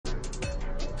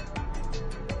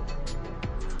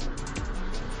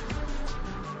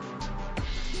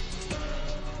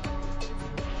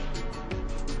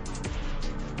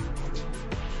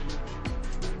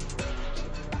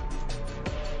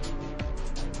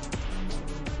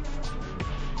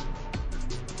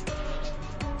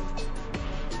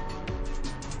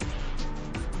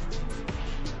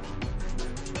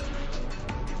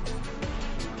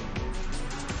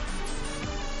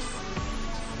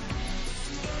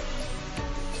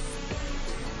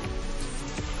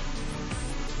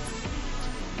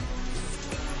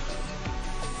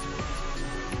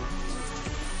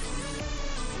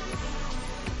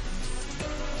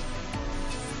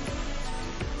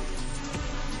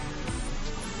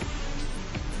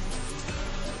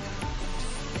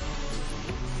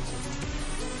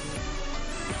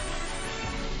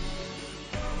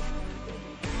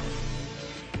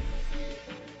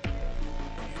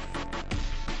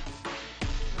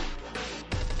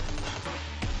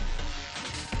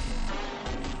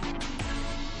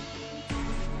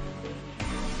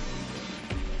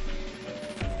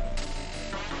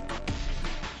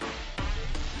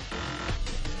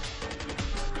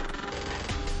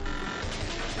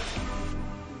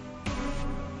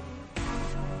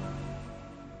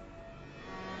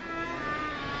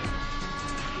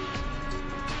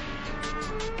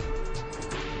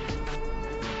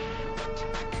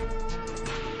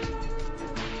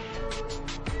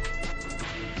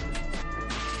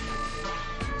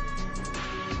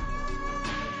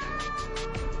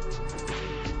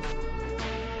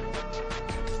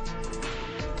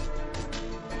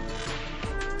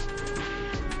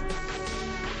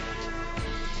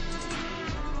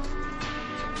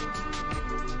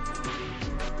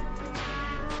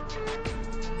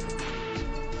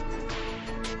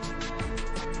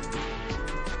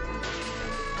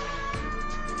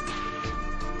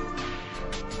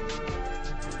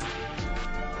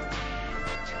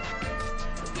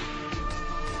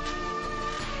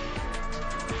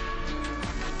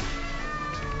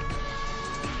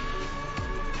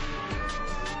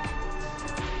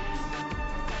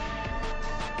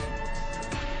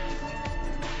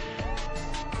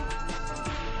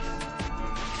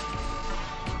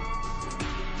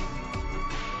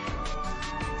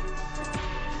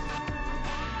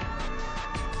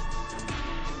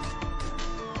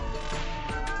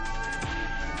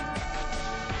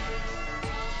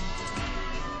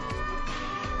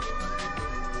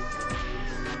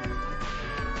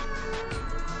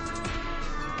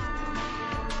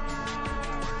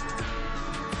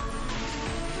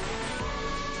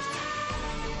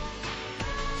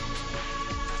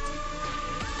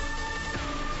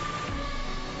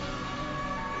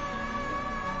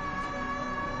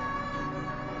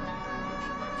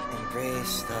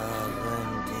embrace the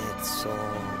wounded soul.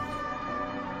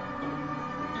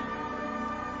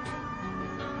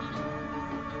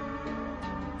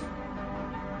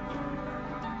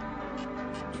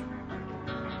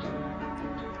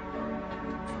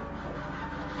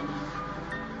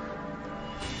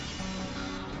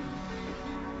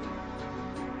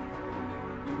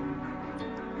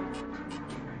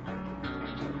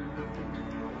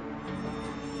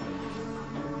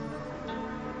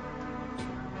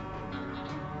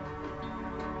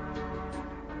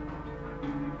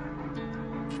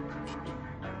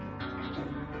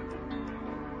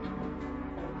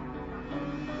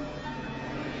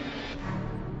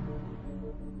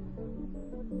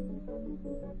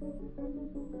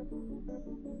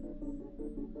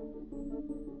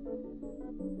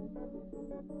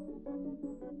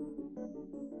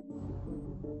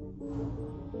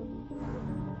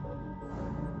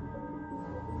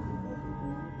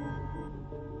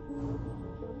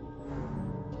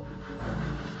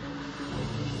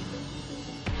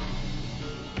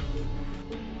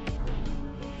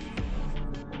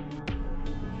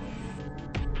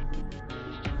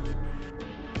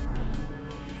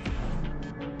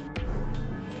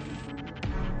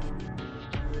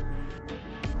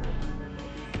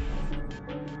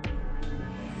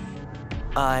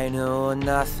 I know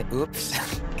nothing.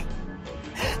 Oops.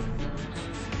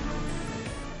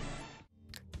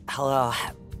 Hello.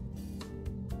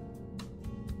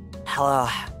 Hello.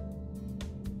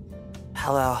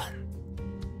 Hello.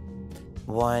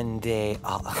 One day.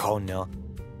 Oh no.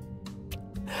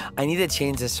 I need to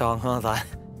change this song. Hold on.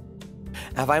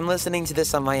 If I'm listening to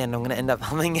this on my end, I'm gonna end up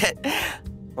humming it.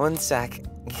 One sec.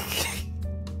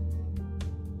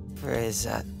 Where is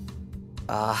that?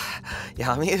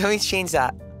 Yeah, let me change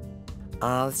that.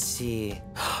 Let's see.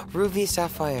 Ruby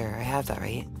Sapphire. I have that,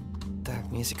 right? The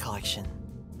music collection.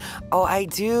 Oh, I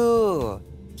do.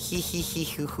 Hee hee hee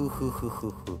hoo hoo hoo hoo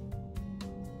hoo hoo.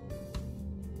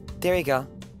 There we go.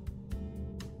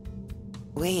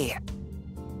 Wait.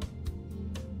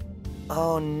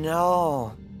 Oh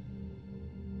no.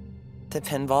 The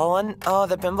pinball one? Oh,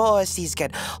 the pinball OST is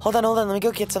good. Hold on. Let me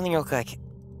go get something real quick.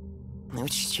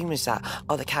 Which stream is that?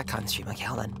 Oh, the CatCon stream. Okay,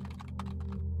 hold on.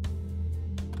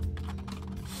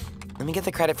 Let me get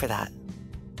the credit for that.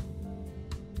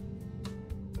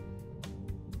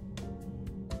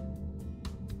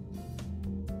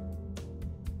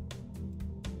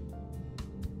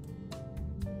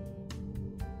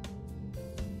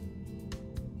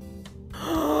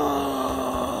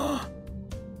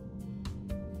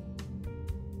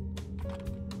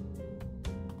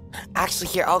 Actually,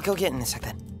 here, I'll go get in a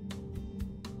second.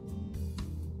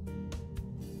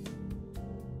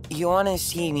 You want to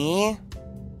see me?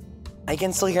 I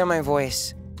can still hear my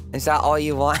voice. Is that all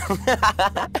you want?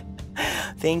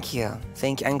 Thank you.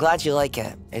 I'm glad you like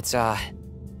it. It's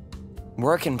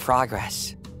work in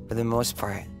progress for the most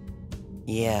part.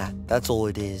 Yeah, that's all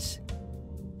it is.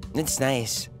 It's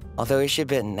nice, although it should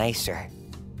be nicer.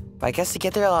 But I guess to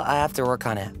get there, I have to work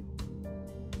on it.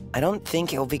 I don't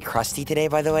think it will be crusty today,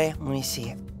 by the way. Let me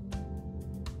see.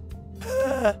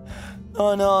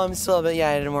 Oh no, I'm still a bit, yeah,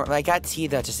 I didn't work. I got tea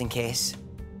though, just in case.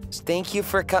 So thank you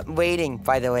for waiting,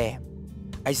 by the way.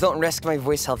 I just don't risk my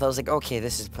voice health. I was like, okay,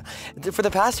 this is... For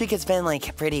the past week, it's been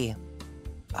like pretty...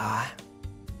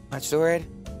 what's the word?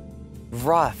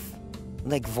 Rough.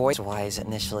 Like voice-wise,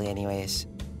 initially anyways.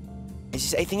 It's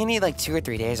just, I think I need like 2 or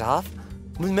 3 days off.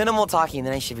 With minimal talking,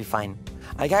 then I should be fine.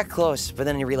 I got close, but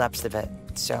then I relapsed a bit.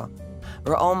 So,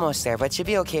 we're almost there, but it should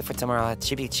be okay for tomorrow. It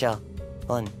should be chill.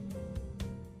 Hold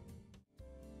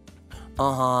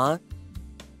on.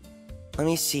 Let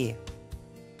me see.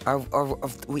 I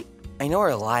know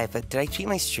we're live, but did I tweet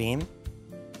my stream?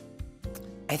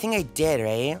 I think I did,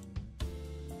 right?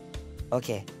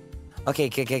 Okay. Okay,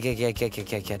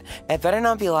 good. It better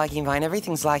not be lagging behind.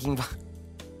 Everything's lagging behind.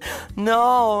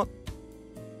 No!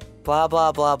 Blah,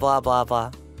 blah, blah, blah, blah,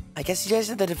 blah. I guess you guys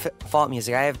have the default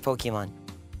music. I have Pokemon.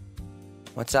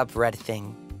 What's up, Red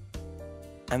Thing?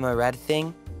 I'm a Red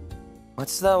Thing?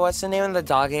 What's the name of the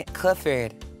dog?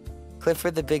 Clifford.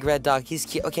 Clifford the big red dog. He's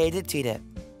cute. Okay, I did tweet it.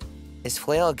 Is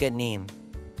Flayon a good name?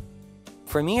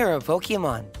 For me or a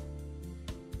Pokemon?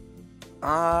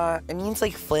 It means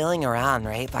like flailing around,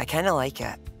 right? But I kind of like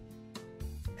it.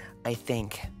 I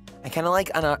think. I kind of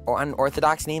like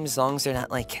unorthodox names as long as they're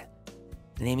not like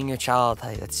naming your child.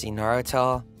 Like, let's see,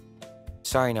 Naruto.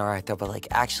 Sorry, Naruto, but like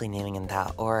actually naming him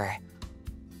that. Or,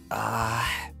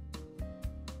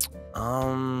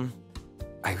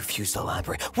 I refuse to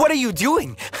elaborate. What are you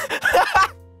doing?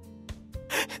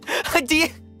 Do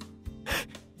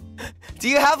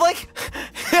you have like,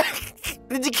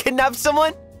 did you kidnap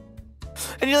someone?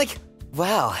 And you're like,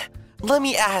 Well, let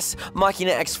me ask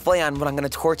Machina X Flayon what I'm gonna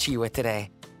torture you with today.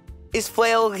 Is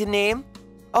Flayon a good name?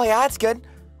 Oh yeah, that's good.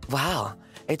 Wow,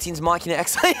 it seems Machina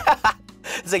X.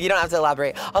 It's like, you don't have to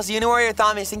elaborate. Also, you know where your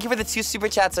thumb is. Thank you for the 2 super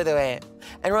chats, by the way.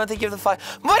 Everyone, thank you for the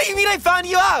 5. What do you mean I found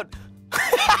you out?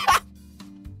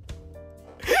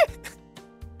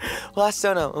 Last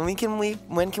dono. When can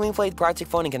we play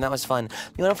Project Phone again? That was fun.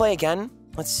 You wanna play again?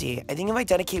 Let's see. I think if I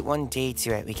dedicate one day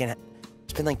to it, we can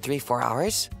spend like 3-4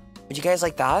 hours. Would you guys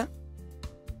like that?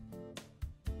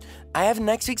 I have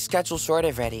next week's schedule sort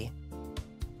of ready.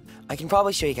 I can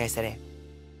probably show you guys today.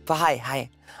 But hi.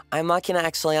 I'm Machina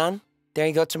X Flayon. There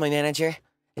you go to my manager.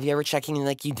 If you're ever checking and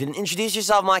like you didn't introduce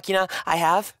yourself, Machina, I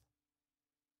have.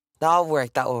 That'll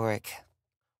work.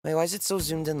 Wait, why is it so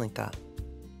zoomed in like that?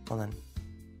 Hold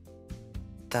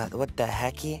on. What the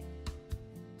hecky?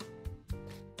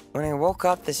 When I woke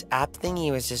up, this app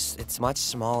thingy was just, it's much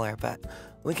smaller, but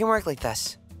we can work like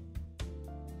this.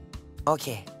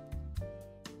 Okay.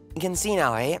 You can see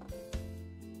now, right?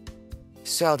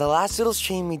 So, the last little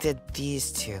stream we did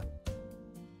these 2.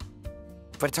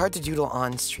 But it's hard to doodle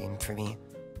on stream for me.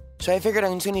 So I figured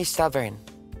I'm just gonna be stubborn.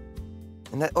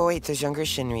 And that, oh wait, there's younger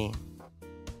Shinri.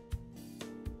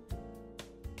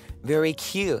 Very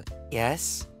cute,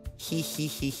 yes?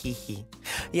 He.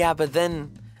 Yeah, but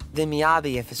then the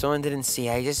Miyabi, if someone didn't see,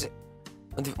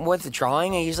 with the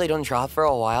drawing, I usually don't draw for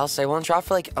a while, so I won't draw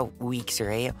for like a week or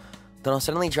 8. Then I'll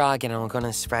suddenly draw again and I'll go on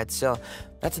a spread. So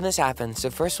that's when this happened. So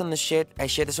first one, I shared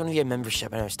this one via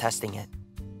membership and I was testing it.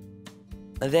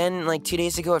 And then like 2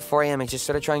 days ago at 4 AM, I just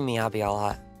started drawing Miyabi a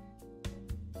lot.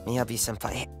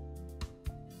 Miyabi-senpai.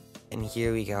 And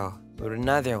here we go.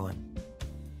 Another one.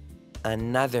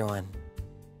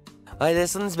 Oh,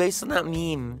 this one's based on that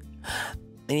meme.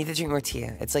 I need to drink more tea.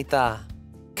 It's like the,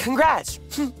 congrats!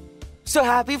 So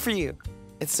happy for you.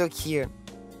 It's so cute.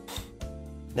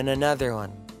 Then another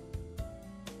one.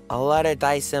 A lot of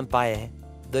Dai Senpai.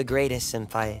 The greatest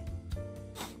senpai.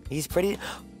 He's pretty...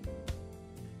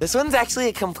 This one's actually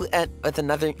a complete... with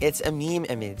another... It's a meme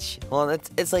image. Well,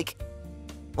 it's like...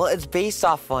 Well, it's based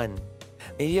off one.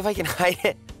 Maybe if I can hide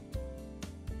it.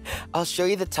 I'll show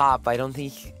you the top. I don't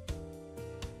think...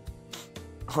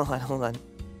 Hold on.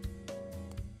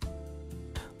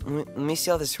 Let me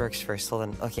see how this works first. Hold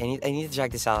on. Okay, I need to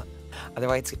drag this out.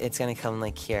 Otherwise, it's gonna come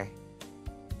like here.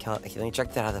 Okay, let me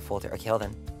drag that out of the folder. Okay, hold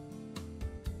on.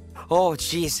 Oh,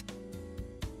 jeez.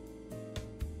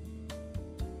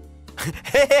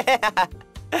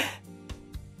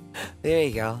 There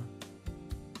you go.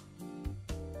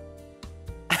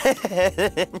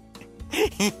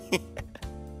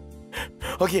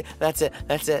 Okay, that's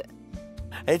it.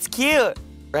 It's cute,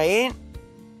 right?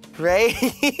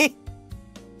 Right?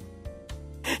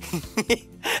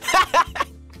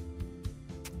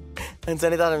 And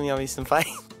then I thought of Miyabi-senpai.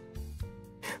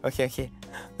 Okay.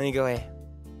 Let me go away.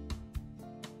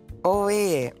 Oh,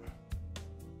 wait.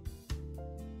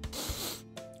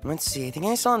 Let's see. I think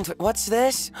I saw on what's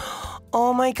this?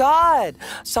 Oh my god!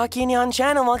 Saki Nyan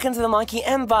channel, welcome to the Monkey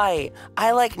Invite.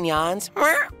 I like Nyans.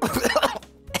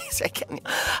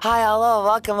 Hi, hello,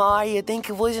 welcome, how are you? Thank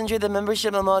you, please enjoy the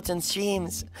membership emotes and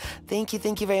streams. Thank you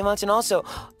very much. And also,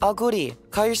 Aguri,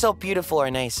 call yourself beautiful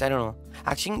or nice, I don't know.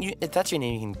 Actually, if that's your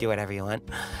name, you can do whatever you want.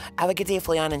 Have a good day,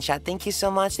 Flayon in chat. Thank you so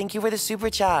much. Thank you for the super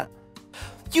chat.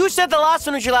 You said the last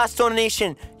one was your last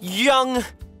donation, young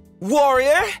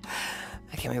warrior.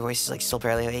 Okay, my voice is like still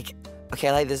barely awake. Okay,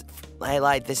 I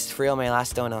lied. This is for real, my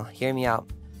last dono. Hear me out.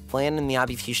 Playing the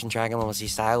Miyabi Fusion Dragon Ball Z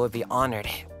style would be honored.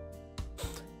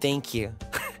 Thank you.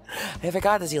 I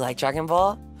forgot, does he like Dragon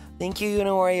Ball? Thank you, you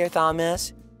know where your thumb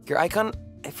is. Your icon,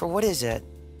 for what is it?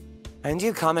 I'm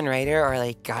do Kamen Rider or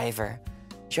like Guyver.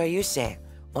 Sure, you say.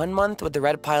 1 month with the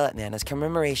Red Pilot Man as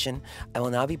commemoration, I will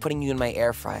now be putting you in my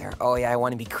air fryer. Oh yeah, I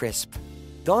want to be crisp.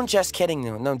 Don't just kidding,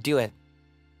 no, do it.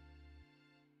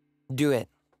 Do it.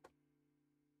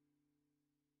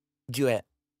 Do it.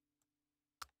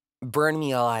 Burn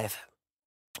me alive.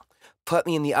 Put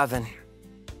me in the oven.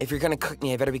 If you're gonna cook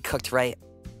me, I better be cooked right.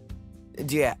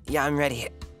 Do it. Yeah, I'm ready.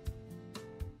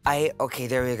 Okay,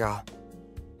 there we go.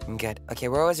 I'm good. Okay,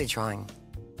 where was I drawing?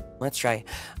 Let's try.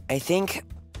 I think,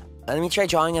 let me try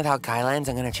drawing without guidelines.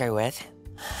 I'm gonna try with.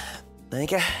 Let me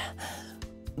get,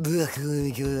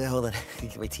 hold on,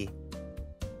 get my tea.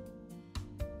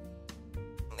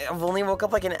 I've only woke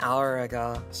up like an hour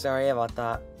ago. Sorry about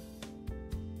that.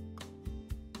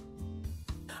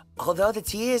 Although the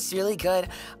tea is really good,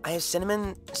 I have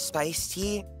cinnamon spice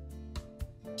tea.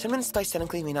 Cinnamon spice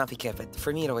technically may not be good, but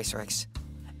for me it always works.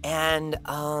 And,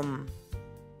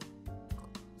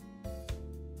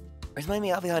 where's my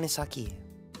Miyabi Hanasaki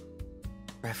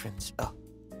reference? Oh.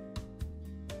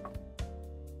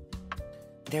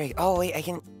 There we go. Oh, wait,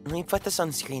 let me put this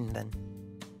on screen then.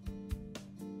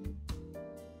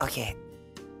 Okay.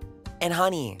 And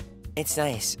honey, it's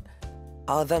nice.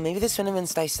 Although maybe the cinnamon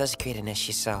spice does create an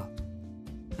issue, so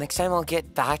next time I'll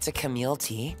get back to Camille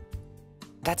tea.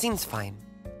 That seems fine.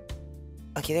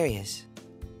 Okay, there he is.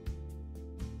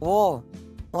 Whoa,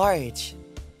 large.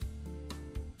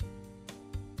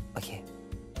 Okay.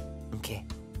 Okay.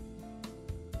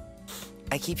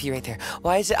 I keep you right there.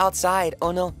 Why is it outside?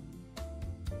 Oh no.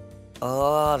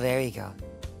 Oh, there you go.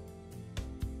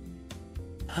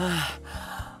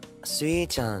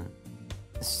 Sui-chan.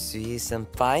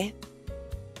 Sui-senpai?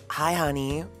 Hi,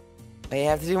 honey. I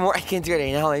have to do more. I can't do it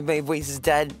right now. My voice is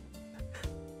dead.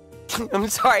 I'm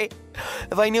sorry.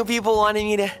 If I knew people wanted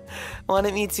me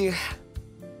to...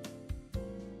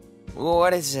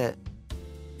 What is it?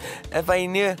 If I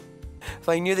knew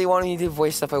they wanted me to do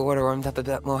voice stuff, I would have warmed up a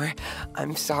bit more.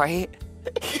 I'm sorry.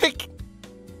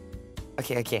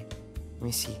 Okay. Let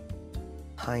me see.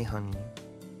 Hi, honey.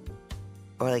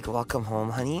 Or like, welcome home,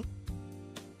 honey.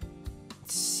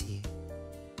 Let's see.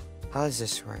 How does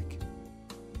this work?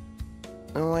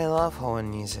 Oh, I love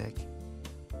Hoenn music.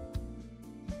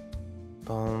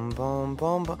 Boom, boom,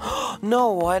 boom, boom.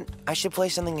 No, what? I should play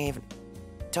something I haven't...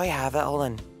 Do I have it? Hold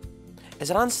on. Is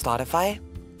it on Spotify?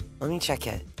 Let me check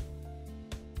it.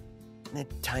 The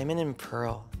Diamond and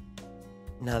Pearl.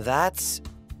 Now that's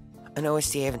an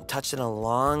OST I haven't touched in a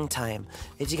long time.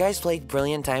 Did you guys play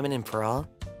Brilliant Diamond and Pearl?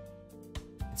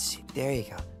 Let's see. There you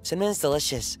go. Cinnamon's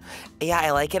delicious. Yeah,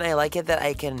 I like it. I like it that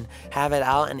I can have it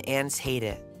out and ants hate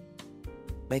it.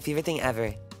 My favorite thing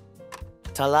ever.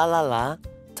 Ta-la-la-la.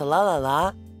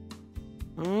 Ta-la-la-la.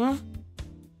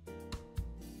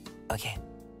 Okay.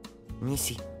 Let me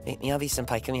see.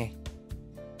 Miyabi-senpai, come here.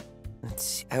 Let's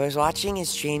see. I was watching his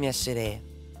stream yesterday.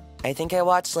 I think I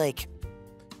watched like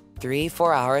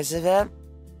 3-4 hours of it.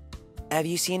 Have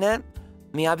you seen it?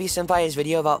 Miyabi-senpai's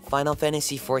video about Final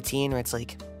Fantasy XIV, where it's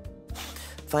like,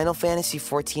 Final Fantasy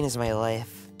XIV is my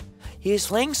life. He was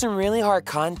playing some really hard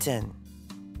content.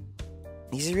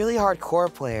 He's a really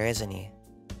hardcore player, isn't he?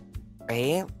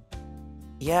 Right?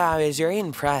 Yeah, I was very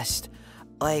impressed.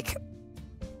 Like,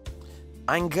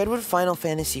 I'm good with Final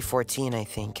Fantasy XIV, I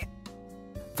think.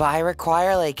 But I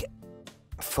require, like,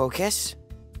 focus.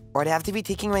 Or I'd have to be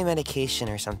taking my medication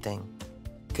or something.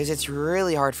 Because it's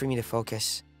really hard for me to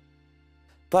focus.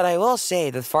 But I will say,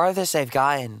 the farthest I've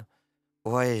gotten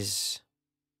was...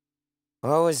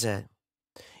 What was it?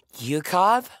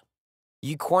 UCOB?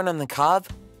 U-Corn on the Cob?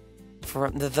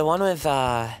 From the one with,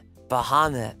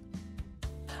 Bahamut.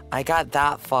 I got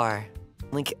that far.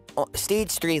 Like,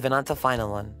 stage 3, but not the final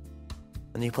one.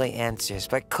 When you play answers.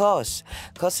 But close.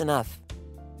 Close enough.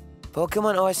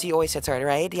 Pokemon OSC always hits hard,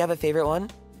 right? Do you have a favorite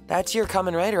one? That's your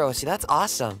Kamen Rider OSC. That's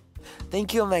awesome.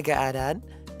 Thank you, Omega Adad.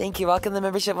 Thank you. Welcome to the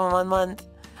membership on 1 month.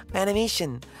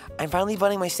 Animation. I'm finally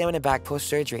building my stamina back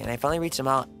post-surgery, and I finally reached them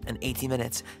out in 18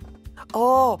 minutes.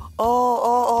 Oh.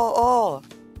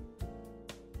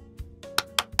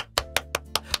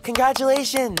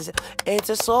 Congratulations! It's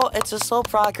a slow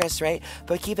progress, right?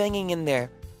 But keep hanging in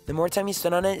there. The more time you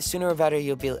spend on it, sooner or better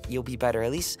you'll be better.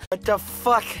 At least. What the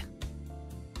fuck?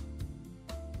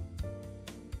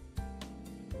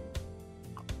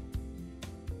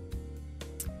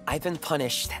 I've been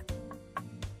punished.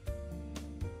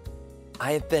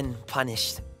 I have been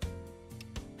punished.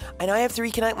 I know I have to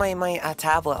reconnect my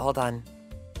tablet. Hold on.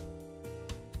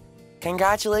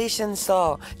 Congratulations,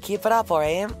 though. Keep it up,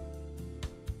 alright?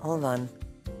 Hold on.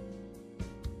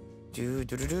 I'm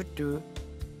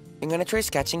gonna try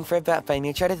sketching for a bit, but I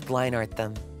may try to line art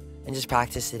them and just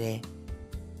practice today.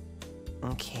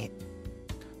 Okay.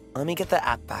 Let me get the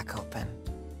app back open.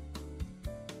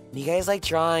 Do you guys like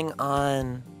drawing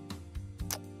on...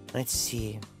 Let's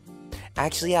see.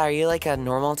 Actually, yeah, are you like a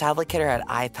normal tablet kid or an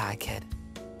iPad kid?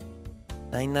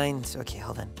 99. Okay,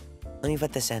 hold on. Let me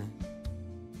put this in.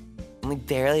 I'm like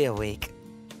barely awake.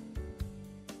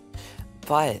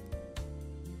 But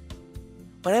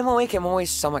when I'm awake, I'm always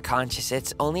somewhat conscious.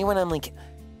 It's only when I'm like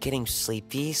getting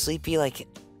sleepy like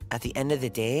at the end of the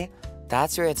day,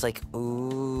 that's where it's like,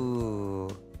 ooh.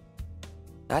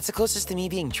 That's the closest to me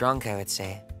being drunk, I would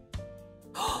say.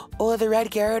 Oh, the red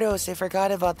Gyarados. I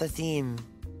forgot about the theme.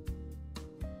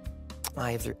 Oh,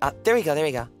 I have there we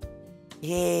go.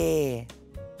 Yay.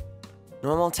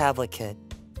 Normal tablet kid.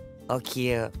 Oh,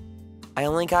 cute. I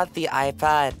only got the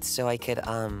iPad so I could,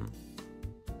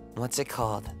 what's it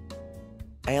called?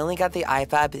 I only got the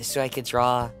iPad so I could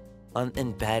draw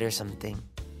in bed or something.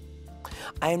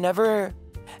 Have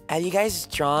you guys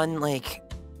drawn, like,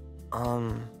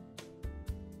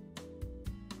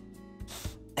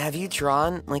 have you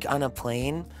drawn, like, on a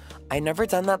plane? I've never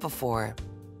done that before.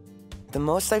 The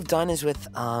most I've done is with,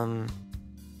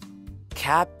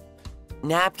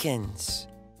 napkins.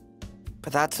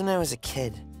 But that's when I was a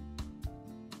kid.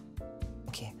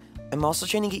 Okay. I'm also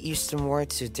trying to get used to more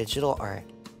to digital art.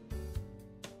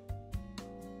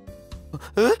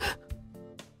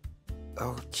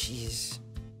 Oh, jeez.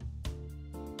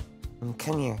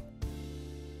 Come here.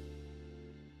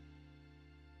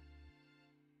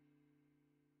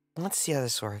 Let's see how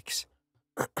this works.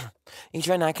 You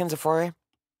tried napkins before?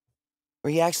 Were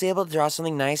you actually able to draw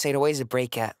something nice? I'd always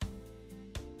break it.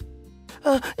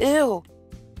 Ew!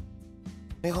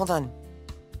 Wait, hold on.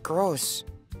 Gross.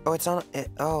 Oh, it's on...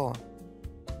 oh.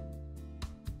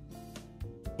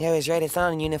 Yeah, I was right. It's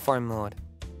not on uniform mode.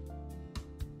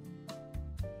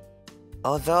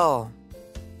 Although,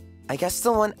 I guess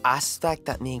the one aspect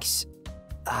that makes...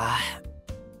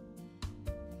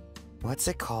 what's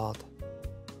it called?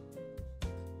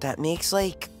 That makes,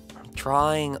 like,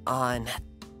 drawing on...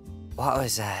 What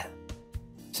was that?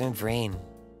 It's in brain.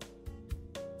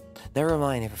 Never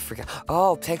mind, I forgot.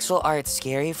 Oh, pixel art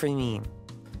scary for me.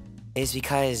 Is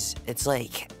because it's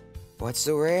like... What's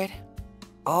the word?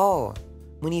 Oh,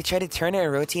 when you try to turn it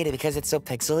and rotate it because it's so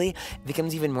pixely, it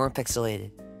becomes even more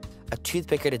pixelated. A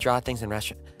toothpicker to draw things in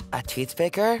restaurant. A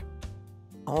toothpicker?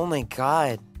 Oh my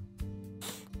god.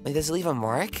 Like, does it leave a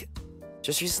mark?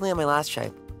 Just recently on my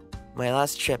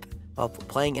last trip while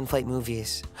playing in-flight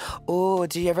movies. Oh,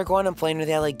 do you ever go on a plane where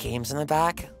they have, like, games in the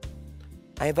back?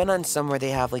 I've been on some where they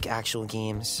have, like, actual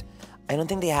games. I don't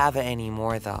think they have it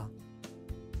anymore, though.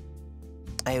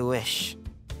 I wish.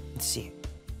 Let's see.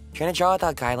 I'm trying to draw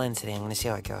without guidelines today. I'm gonna see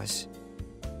how it goes.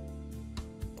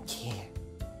 Okay.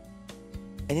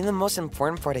 I think the most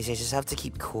important part is I just have to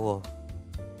keep cool.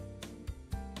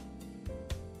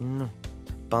 Bum,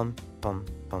 bum,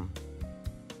 bum.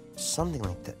 Something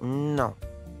like that. No.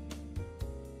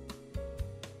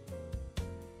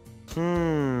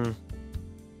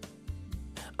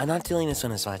 I'm not doing this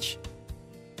one as much.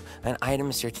 An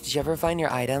item search. Did you ever find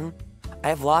your item?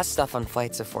 I've lost stuff on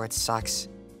flights before. It sucks.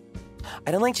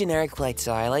 I don't like generic flights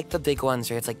though. I like the big ones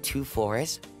where it's like 2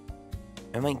 floors.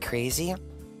 Am I crazy?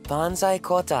 Bonsai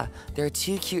Kota. There are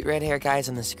 2 cute red hair guys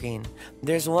on the screen.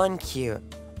 There's one cute.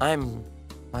 I'm...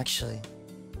 Actually...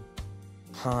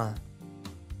 Huh.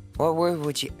 What word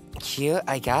would you... Cute,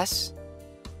 I guess?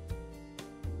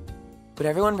 But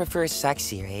everyone prefers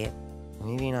sexy, right?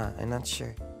 Maybe not. I'm not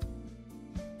sure.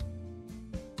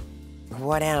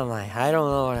 What am I? I don't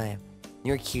know what I am.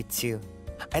 You're cute too.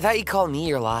 I thought you called me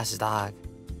your lost dog.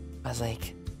 I was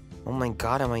like, oh my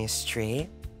god, am I a stray?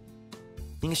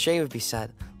 Being stray would be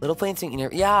sad. Little planes make you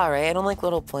nervous. Yeah, right? I don't like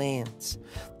little planes.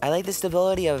 I like the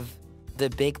stability of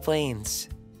the big planes.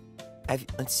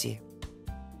 Let's see.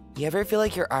 You ever feel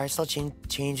like your art style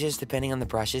changes depending on the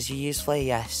brushes you use, Flay?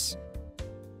 Yes.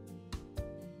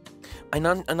 I'm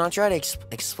not trying to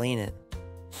explain it.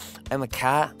 I'm a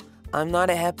cat. I'm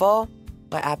not a hippo.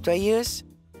 What app do I use?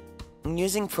 I'm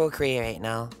using Procreate right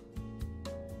now.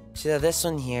 So this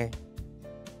one here.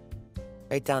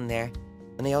 Right down there.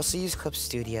 And I also use Clip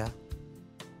Studio.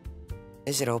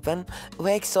 Is it open?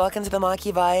 Wix, welcome to the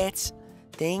Maki Bites.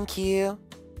 Thank you.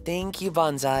 Thank you,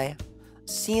 Bonsai.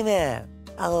 Sime.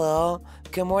 Hello.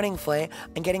 Good morning, Flay.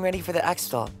 I'm getting ready for the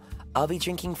expo. I'll be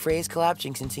drinking Frey's collab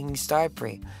drinks and singing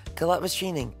Starprey. Good luck with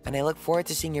streaming, and I look forward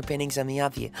to seeing your paintings on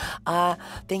Miyabi.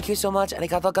 Thank you so much.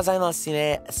 Arigatou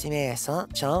gozaimasu,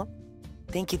 Sime-san.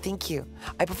 Thank you, thank you.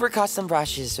 I prefer custom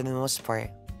brushes for the most part.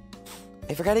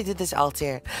 I forgot I did this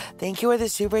Altair. Thank you for the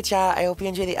super chat. I hope you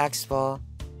enjoy the expo.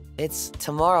 It's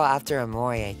tomorrow after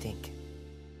Amori, I think.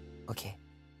 Okay.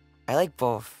 I like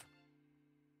both.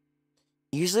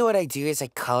 Usually what I do is I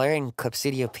color in Clip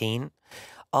Studio Paint.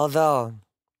 Although,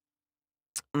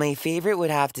 my favorite would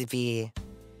have to be...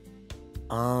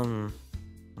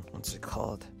 What's it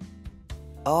called?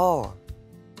 Oh.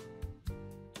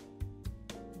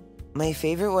 My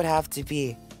favorite would have to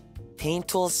be Paint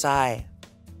Tool Sai.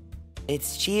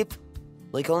 It's cheap.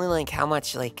 Like, only like, how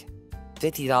much? Like,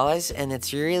 $50? And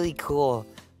it's really cool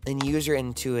and user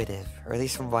intuitive. Or at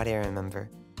least from what I remember.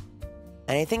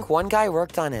 And I think one guy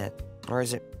worked on it. Or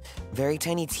is it very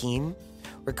tiny team?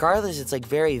 Regardless, it's like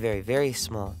very, very, very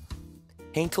small.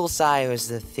 Paint Tool Sai was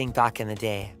the thing back in the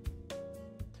day.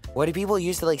 What do people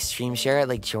use to like stream share it?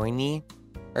 Like Join Me?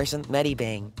 Or something?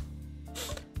 Medibang.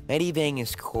 Medibang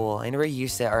is cool. I never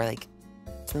used it. Or like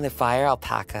something like Fire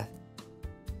Alpaca.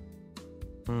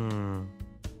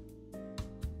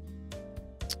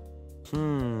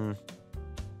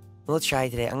 We'll try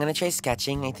today. I'm gonna try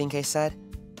sketching, I think I said.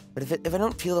 But if I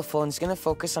don't feel the flow, I'm just gonna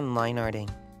focus on line arting.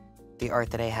 The art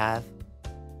that I have.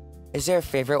 Is there a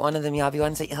favorite one of the Miyabi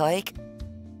ones that you like?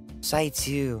 Sai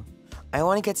 2. I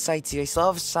want to get Psy 2. I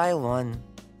still have Psy 1.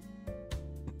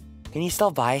 Can you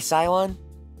still buy Psy 1?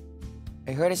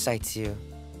 I heard of Psy 2.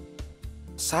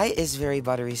 Psy is very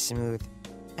buttery smooth.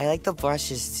 I like the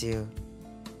brushes too.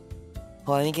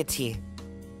 Hold on, let me get tea.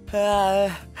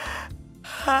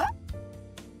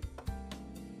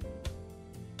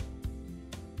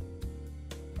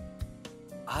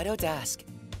 Autodesk.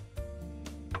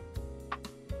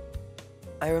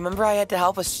 I remember I had to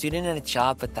help a student at a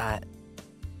job with that.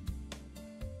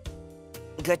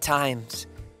 Good times.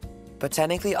 But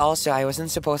technically also, I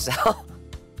wasn't supposed to help.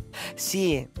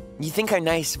 See, you think I'm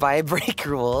nice, but I break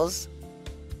rules.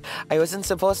 I wasn't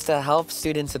supposed to help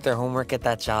students with their homework at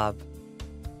that job.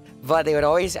 But they would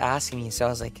always ask me, so I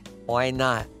was like, why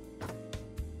not?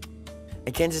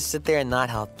 I can't just sit there and not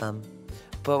help them.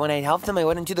 But when I helped them, I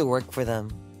wouldn't do the work for them.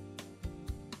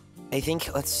 I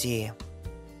think, let's see.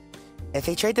 If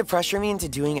they tried to pressure me into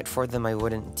doing it for them, I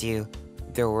wouldn't do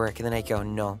their work, and then I'd go,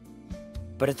 no.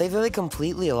 But if they feel like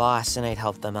completely lost, then I'd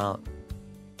help them out.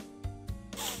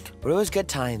 But it was good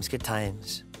times, good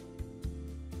times.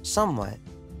 Somewhat.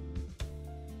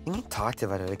 I think we talked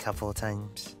about it a couple of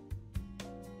times.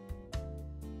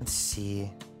 Let's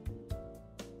see.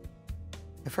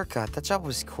 I forgot, that job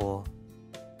was cool.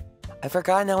 I've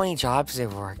forgotten how many jobs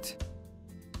I've worked.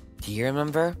 Do you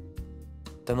remember?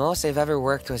 The most I've ever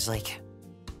worked was like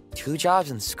 2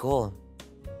 jobs in school.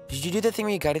 Did you do the thing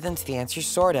where you guided them to the answer?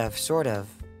 Sort of.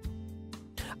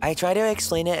 I try to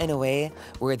explain it in a way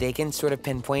where they can sort of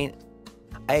pinpoint.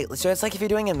 So it's like if you're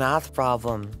doing a math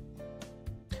problem,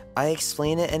 I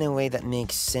explain it in a way that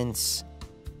makes sense,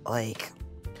 like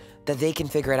that they can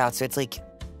figure it out. So it's like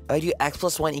I do x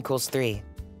plus 1 equals 3.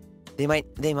 They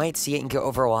might see it and get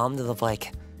overwhelmed. They'll be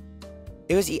like,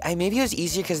 maybe it was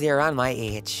easier because they're around my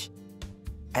age,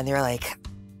 and they're like,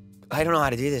 I don't know how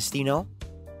to do this. Do you know?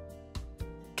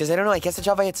 Because I don't know. I guess the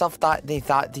job by itself thought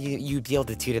you'd be able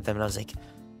to tutor them, and I was like,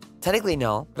 technically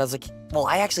no. But I was like, well,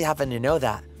 I actually happen to know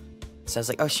that. So I was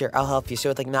like, oh sure, I'll help you. So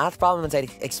with like math problems,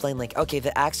 I'd explain like, okay,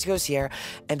 the x goes here,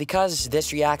 and because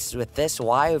this reacts with this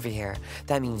y over here,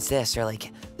 that means this, or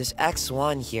like this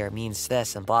x1 here means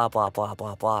this, and blah blah blah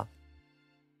blah blah.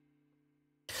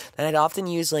 And I'd often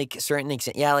use like certain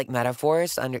like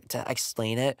metaphors to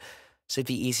explain it, so it'd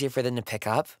be easier for them to pick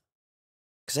up.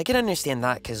 Because I can understand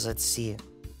that. Because let's see,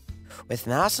 with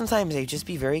math sometimes I'd just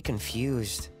be very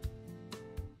confused.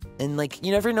 And like,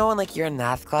 you never know when like you're in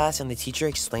math class and the teacher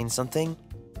explains something,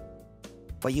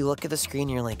 but you look at the screen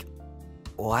and you're like,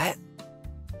 what?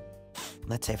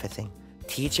 That type of thing.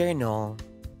 Teacher, no.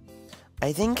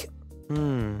 I think,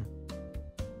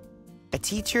 a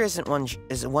teacher is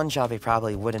one job I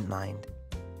probably wouldn't mind.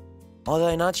 Although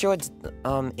I'm not sure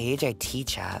what age I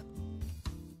teach at.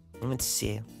 Let's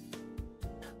see.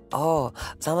 Oh,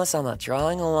 Sama-sama,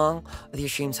 drawing along with your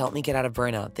streams helped me get out of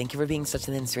burnout. Thank you for being such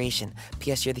an inspiration.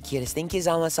 P.S. You're the cutest. Thank you,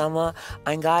 Sama-sama.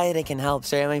 I'm glad I can help.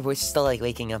 Sorry, my voice is still like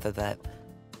waking up a bit.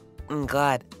 I'm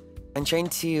glad. I'm trying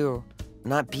to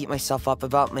not beat myself up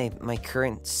about my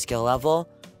current skill level.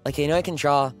 Like, I know I can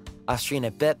draw off screen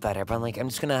a bit better, but I'm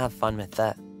just gonna have fun with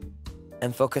that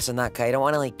and focus on that. I don't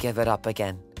want to like give it up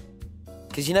again,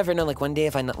 because you never know. Like one day,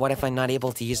 what if I'm not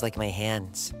able to use like my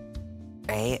hands,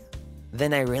 right?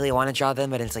 Then I really want to draw them,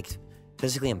 but it's like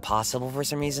physically impossible for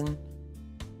some reason.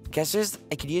 Guess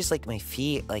I could use like my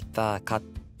feet, like what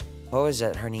was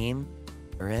it? Her name,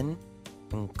 Rin,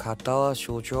 and Katala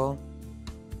Shoujo.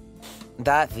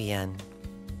 That VN,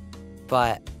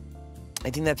 but I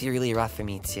think that'd be really rough for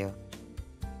me too.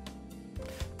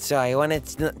 So I wanted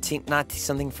to not take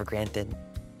something for granted.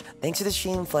 Thanks for the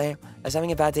stream, Flayon. I was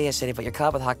having a bad day yesterday, but your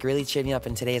collab with hockey really cheered me up,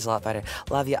 and today is a lot better.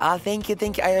 Love you. Ah, thank you.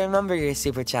 I remember your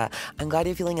super chat. I'm glad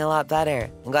you're feeling a lot better.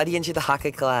 I'm glad you enjoyed the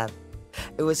hockey collab.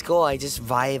 It was cool. I just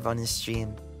vibe on his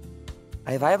stream.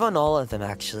 I vibe on all of them,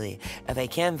 actually. If I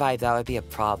can't vibe, that would be a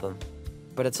problem.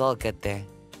 But it's all good there.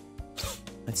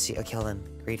 Let's see. Okay, hold on.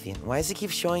 Great view. Why does it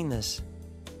keep showing this?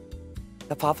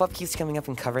 The pop-up keeps coming up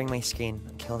and covering my screen.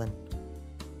 Okay, hold on.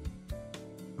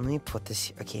 Let me put this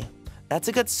here. Okay. That's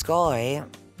a good skull, right?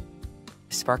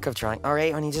 Spark of drawing.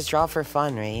 Alright, when you just draw for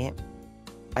fun, right?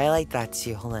 I like that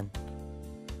too. Hold on.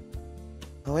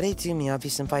 What do I do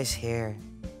Miyabi-senpai's hair?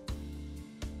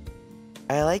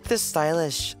 I like the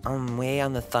stylish way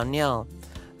on the thumbnail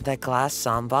that Glass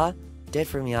Samba did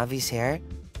for Miyabi's hair.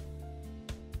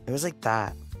 It was like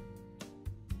that.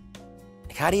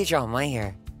 Like, how do you draw my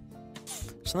hair?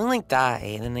 Something like that,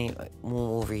 eh? And then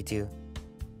we'll redo.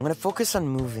 I'm gonna focus on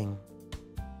moving.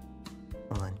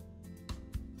 Hold on.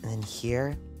 And then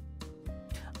here.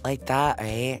 Like that,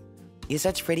 right? He has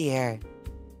such pretty hair.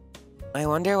 I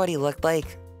wonder what he looked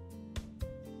like.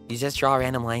 You just draw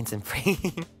random lines and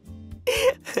frame.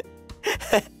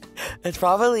 It's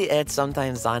probably it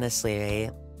sometimes, honestly,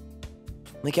 right?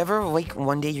 Like, ever, like,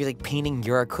 one day you're, like, painting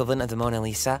your equivalent of the Mona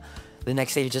Lisa, the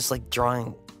next day you're just, like,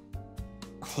 drawing...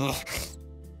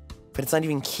 but it's not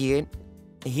even cute.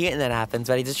 I hate when that happens,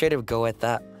 but I just try to go with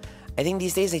that. I think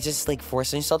these days I just, like,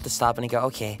 force myself to stop and I go,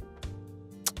 okay,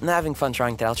 I'm not having fun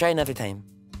drawing that, I'll try another time.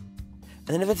 And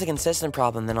then if it's a consistent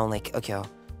problem, then I'm like,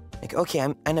 okay,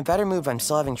 I'm in a better mood, but I'm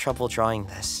still having trouble drawing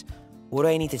this. What do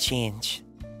I need to change?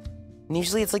 And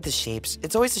usually it's like the shapes.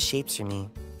 It's always the shapes for me.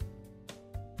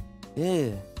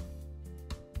 Ew.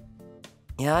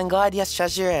 Yeah, I'm glad. Yes,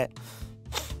 treasure it.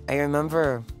 I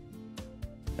remember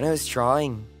when I was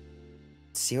drawing.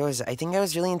 See, I think I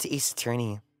was really into Ace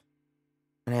Attorney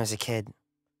when I was a kid.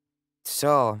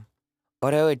 So,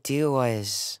 what I would do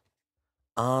was,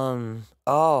 I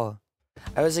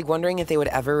was like wondering if they would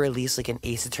ever release like an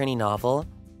Ace Attorney novel.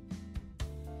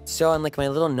 So in like my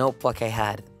little notebook I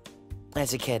had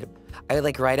as a kid, I would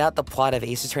like write out the plot of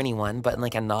Ace Attorney 1, but in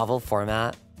like a novel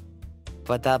format.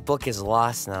 But that book is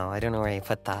lost now. I don't know where I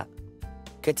put that.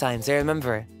 Good times. I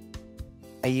remember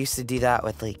I used to do that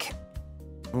with like,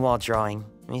 while drawing.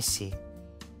 Let me see.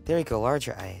 There we go,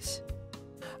 larger eyes.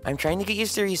 I'm trying to get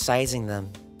used to resizing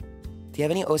them. Do you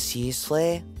have any OCs,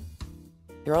 Flay?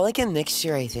 You're all like a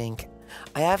mixture, I think.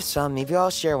 I have some. Maybe I'll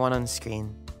share one on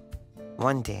screen.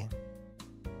 One day.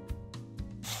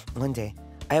 One day.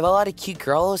 I have a lot of cute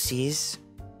girl OCs.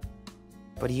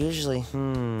 But usually,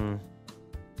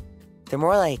 they're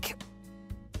more like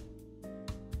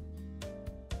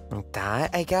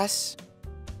that, I guess.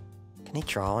 Can I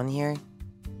draw one here?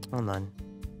 Hold on.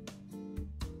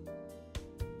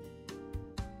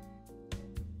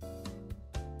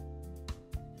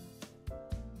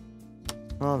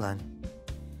 Hold on.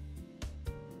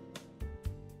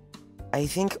 I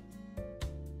think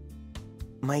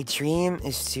my dream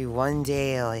is to one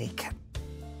day, like...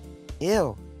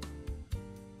 Ew.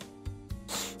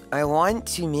 I want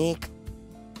to make...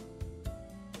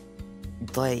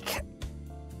 like...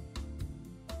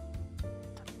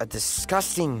 a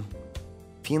disgusting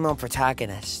female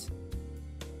protagonist.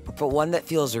 But one that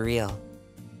feels real.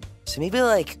 So maybe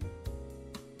like...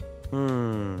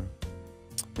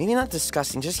 Maybe not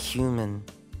disgusting, just human.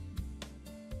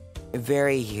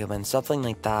 Very human, something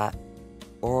like that.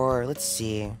 Or, let's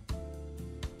see.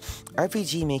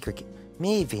 RPG Maker...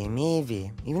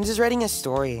 Maybe. Even just writing a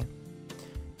story.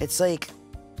 It's like...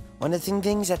 One of the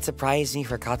things that surprised me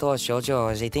for Kato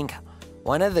Shoujo is I think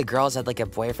one of the girls had like a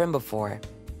boyfriend before.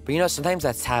 But you know, sometimes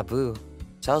that's taboo.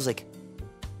 So I was like,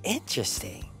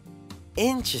 interesting.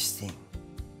 I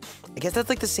guess that's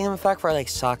like the same effect for like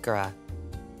Sakura.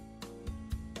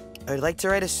 I would like to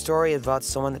write a story about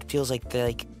someone that feels like they're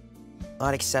like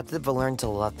not accepted but learn to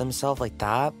love themselves like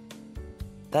that.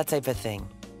 That type of thing.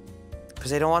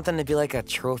 Because I don't want them to be like a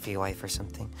trophy wife or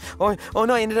something. Oh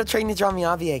no, I ended up trying to draw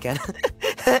Miyabi again.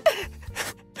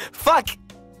 Fuck!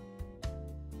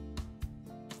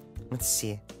 Let's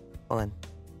see. Hold on.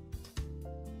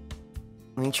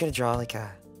 Let me try to draw like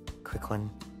a quick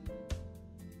one.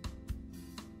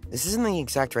 This isn't the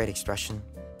exact right expression.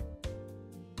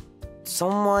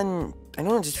 Someone... I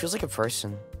don't know, it just feels like a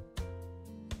person.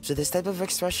 So this type of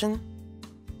expression?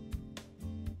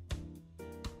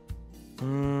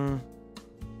 No,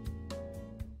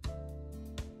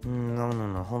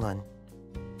 hold on.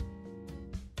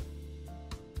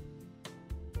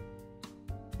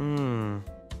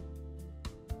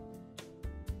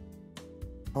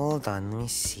 Hold on, let me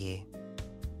see.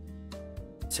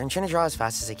 So I'm trying to draw as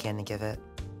fast as I can to give it.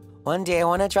 One day I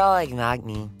want to draw like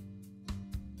Magni.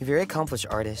 A very accomplished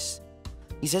artist.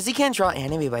 He says he can't draw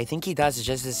anime, but I think he does. It's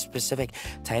just a specific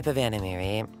type of anime,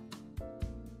 right?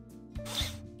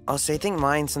 Also, I think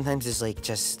mine sometimes is like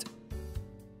just...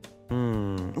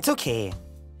 It's okay.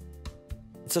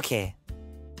 It's okay.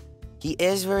 He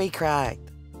is very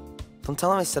cracked. Don't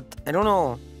tell him I said... I don't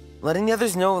know. Letting the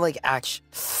others know, like, actually...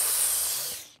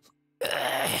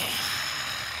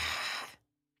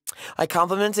 I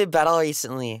complimented Battle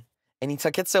recently, and he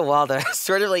took it so well that I was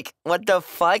sort of like, what the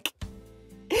fuck?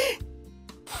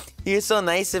 He was so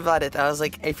nice about it. I was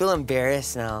like, I feel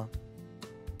embarrassed now.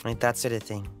 Like, that sort of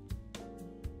thing.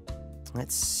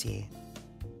 Let's see.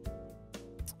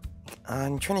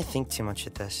 I'm trying to think too much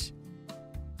of this.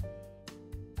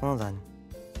 Hold on.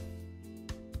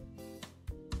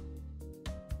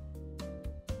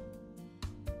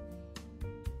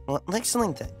 Well, like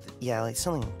something that... Yeah, like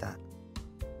something like that.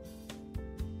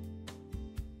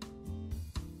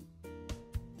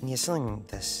 Yeah, something like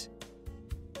this.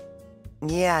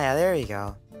 Yeah, there we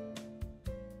go.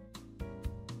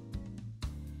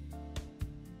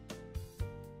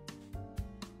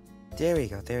 There we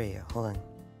go. Hold on.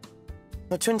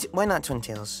 No, why not Twin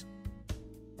Tails?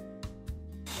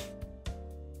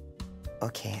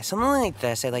 Okay, something like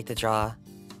this I'd like to draw.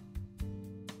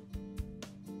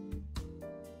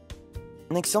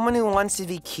 Like someone who wants to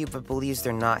be cute but believes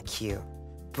they're not cute,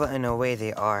 but in a way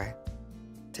they are.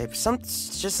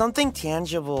 Just something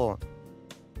tangible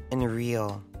and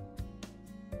real,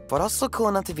 but also cool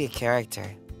enough to be a character.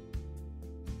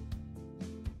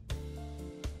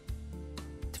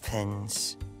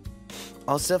 Depends.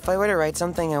 Also, if I were to write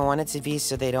something, I want it to be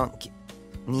so they don't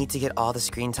need to get all the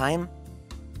screen time,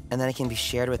 and then it can be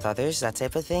shared with others, that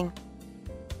type of thing.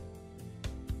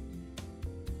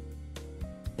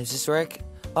 Does this work?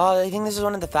 Oh, I think this is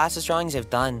one of the fastest drawings I've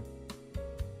done.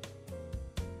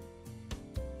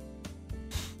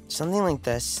 Something like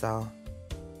this, though.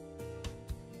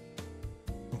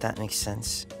 If that makes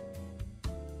sense.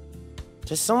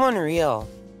 Just someone real.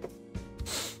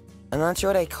 I'm not sure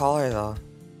what I call her, though.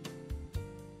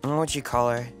 I don't know what you call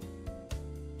her.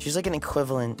 She's like an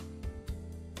equivalent.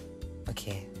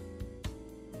 Okay.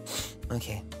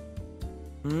 Okay.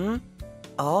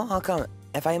 Oh, how come?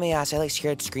 If I may ask, I like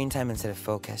shared screen time instead of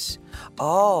focus.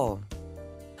 Oh.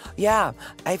 Yeah,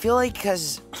 I feel like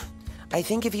because I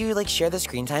think if you like share the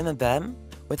screen time a bit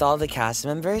with all the cast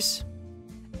members,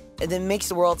 it then makes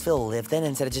the world feel lived in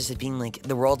instead of just it being like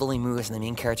the world only moves and the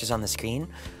main characters on the screen.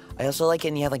 I also like it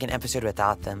when you have like an episode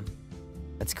without them.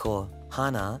 That's cool.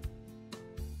 Hana.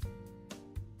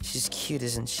 She's cute,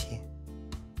 isn't she?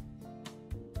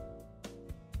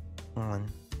 Hold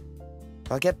on.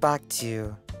 I'll get back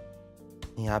to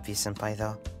Miyabi-senpai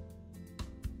though.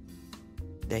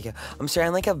 There you go. I'm sorry,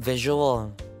 I'm like a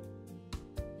visual.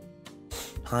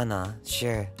 Hana,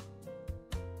 sure.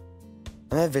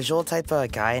 I'm a visual type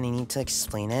of guy and I need to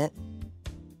explain it.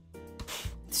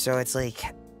 So it's like...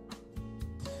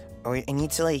 Oh, I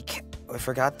need to like... I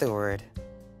forgot the word.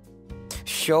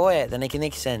 Show it, then I can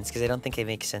make sense, because I don't think it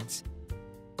makes sense.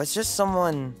 But it's just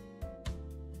someone...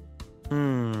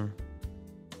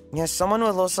 Yeah, someone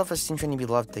with low self-esteem trying to be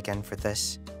loved again for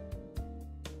this.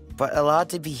 But allowed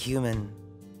to be human.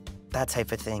 That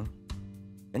type of thing.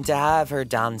 And to have her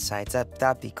downsides,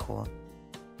 that'd be cool.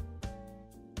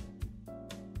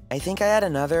 I think I had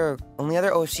only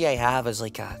other OC I have is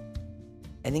like I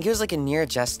think it was like a near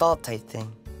gestalt type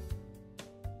thing.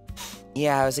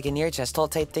 Yeah, it was like a near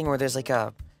gestalt type thing where there's like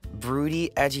a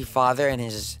broody, edgy father and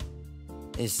his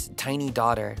tiny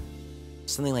daughter.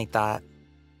 Something like that.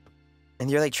 And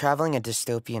you're like traveling a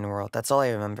dystopian world. That's all I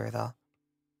remember though.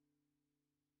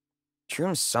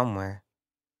 Shroom's somewhere.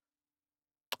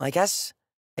 I guess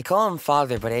I call him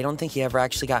father, but I don't think he ever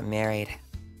actually got married.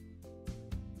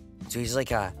 So he's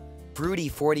like a broody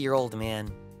 40-year-old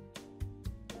man.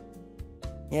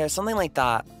 Yeah, something like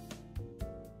that.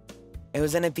 It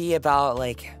was gonna be about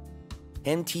like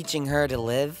him teaching her to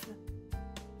live,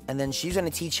 and then she's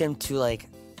gonna teach him to like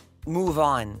move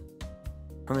on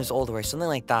from his old ways. Something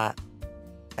like that.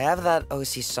 I have that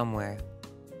OC somewhere.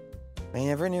 I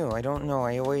never knew. I don't know.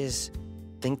 I always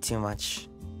think too much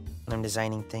when I'm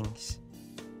designing things.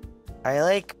 I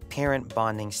like parent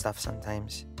bonding stuff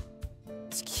sometimes.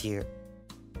 It's cute.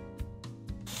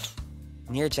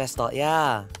 Near Gestalt,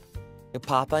 yeah. Your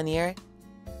papa near?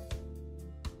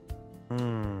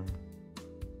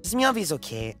 This Miyabi's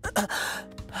okay.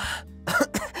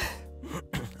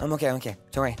 I'm okay,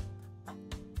 Don't worry.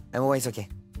 I'm always okay.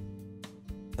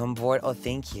 I'm bored. Oh,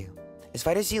 thank you. Is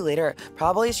Fighter Z later?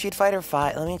 Probably Street Fighter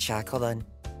 5. Let me check. Hold on.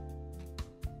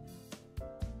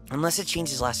 Unless it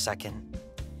changes last second.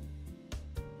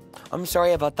 I'm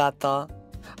sorry about that, though.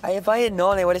 If I had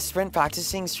known, I would have spent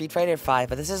practicing Street Fighter 5,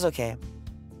 but this is okay.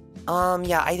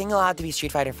 Yeah, I think it'll have to be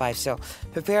Street Fighter 5, so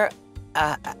prepare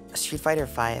Street Fighter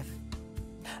 5.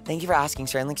 Thank you for asking,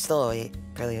 sir. I'm like still awake,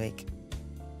 barely awake.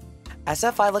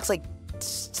 SF5 looks like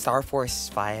Star Force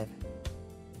 5.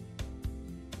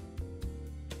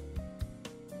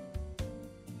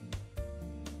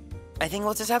 I think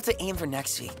we'll just have to aim for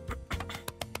next week.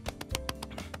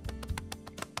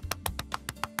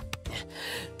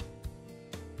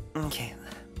 Okay.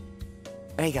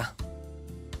 There you go.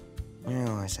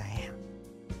 Where was I?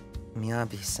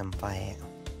 Miyabi-senpai.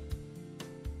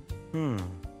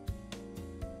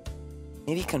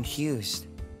 Maybe confused.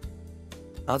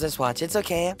 I'll just watch. It's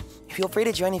okay. Feel free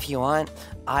to join if you want.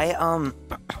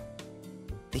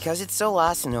 Because it's so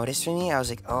last notice for me, I was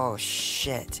like, oh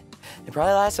shit. It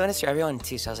probably last notice for everyone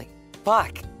too, so I was like,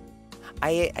 fuck.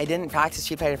 I didn't practice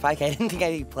Street Fighter 5, I didn't think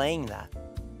I'd be playing that.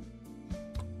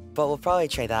 But we'll probably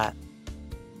try that.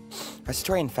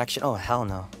 Respiratory infection? Oh, hell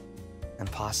no.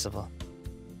 Impossible.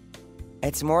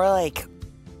 It's more like...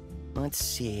 Let's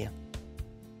see.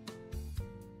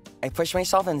 I push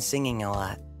myself in singing a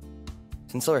lot.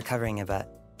 So I'm still recovering a bit.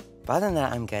 But other than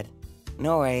that, I'm good.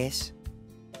 No worries.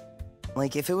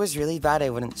 Like, if it was really bad, I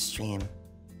wouldn't stream.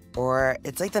 Or,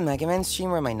 it's like the Mega Man stream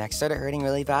where my neck started hurting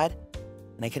really bad,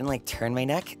 and I couldn't, like, turn my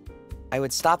neck. I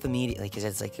would stop immediately, because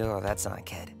it's like, oh, that's not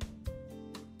good.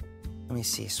 Let me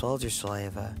see. Swallowed your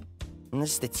saliva. And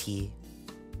this is the tea.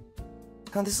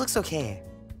 Oh, this looks okay.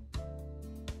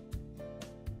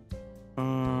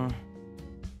 Do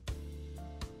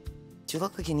you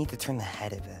look like you need to turn the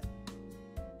head a bit?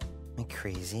 Am I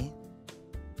crazy?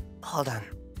 Hold on.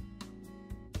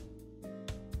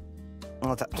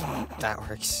 Oh, that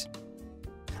works.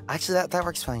 Actually, that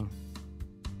works fine.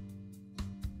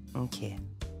 Okay.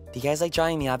 Do you guys like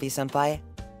drawing Miyabi-senpai?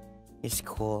 It's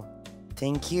cool.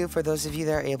 Thank you for those of you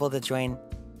that are able to join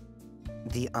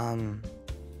the,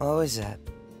 what was that?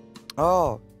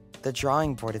 Oh, the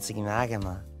drawing board. It's like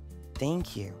Magma.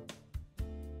 Thank you.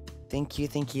 Thank you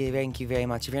very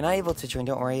much. If you're not able to join,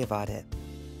 don't worry about it.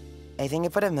 I think I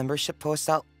put a membership post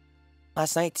out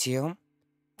last night too.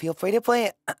 Feel free to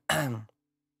play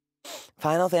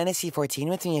Final Fantasy 14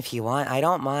 with me if you want. I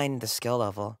don't mind the skill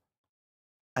level.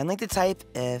 I'm like the type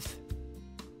if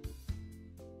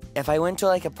I went to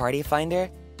like a party finder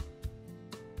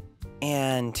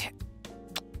and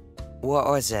what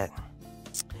was it?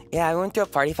 Yeah, I went to a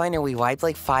party finder, we wiped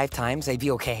like 5 times, I'd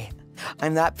be okay.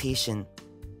 I'm that patient.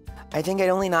 I think I'd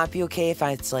only not be okay if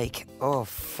it's like, oh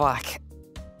fuck.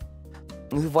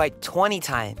 We've wiped 20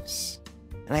 times.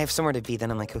 And I have somewhere to be, then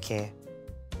I'm like, okay.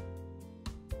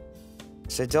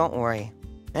 So don't worry.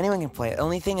 Anyone can play it. The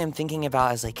only thing I'm thinking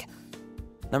about is like,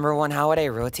 number 1, how would I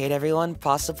rotate everyone?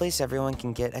 Possibly so everyone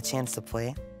can get a chance to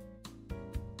play.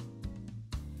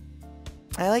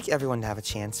 I like everyone to have a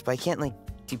chance, but I can't like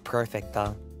do perfect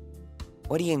though.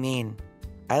 What do you mean?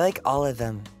 I like all of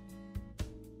them.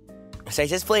 So I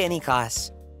just play any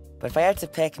class. But if I had to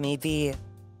pick, maybe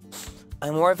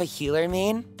I'm more of a healer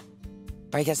main.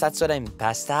 Or I guess that's what I'm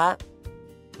best at.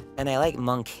 And I like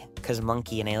monk, because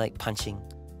monkey, and I like punching.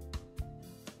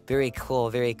 Very cool,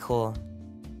 very cool.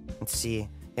 Let's see.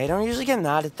 I don't usually get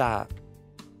mad at that.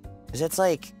 Because it's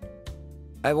like,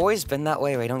 I've always been that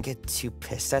way where I don't get too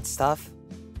pissed at stuff.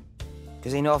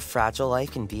 Because I know how fragile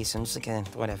life can be, so I'm just like,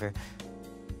 whatever.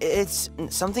 It's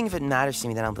something, if it matters to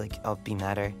me, then I'll be like, I'll be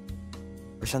madder.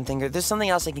 Or something, or there's something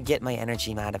else I can get my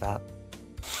energy mad about.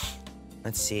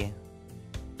 Let's see.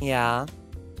 Yeah.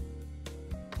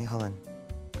 Hey, hold on.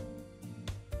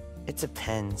 It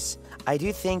depends. I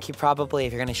do think you probably,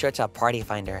 if you're gonna show it to a party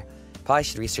finder, probably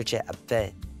should research it a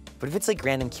bit. But if it's like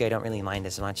random Q, I don't really mind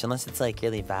as much, unless it's like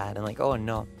really bad. I'm like, oh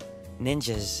no.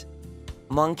 Ninjas.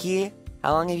 Monkey?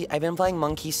 How long have you, I've been playing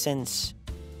Monkey since,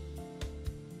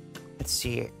 let's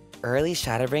see, early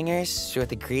Shadowbringers, so with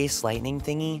the Grease Lightning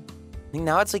thingy. I think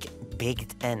now it's like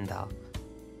Baked End though.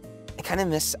 I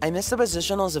miss the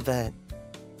positionals a bit.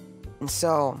 And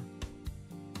so,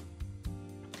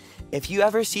 if you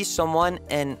ever see someone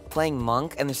playing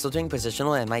Monk and they're still doing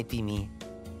positional, it might be me.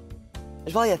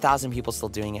 There's probably 1,000 people still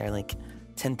doing it, or like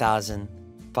 10,000.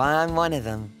 But I'm one of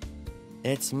them.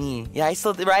 It's me. Yeah, I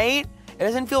still, right? It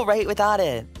doesn't feel right without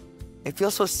it. It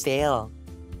feels so stale.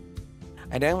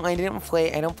 I don't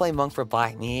play Monk for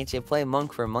Black Mage, I play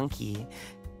Monk for Monkey.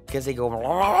 Because they go,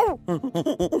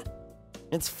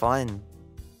 it's fun.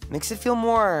 Makes it feel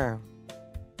more,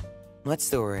 what's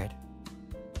the word?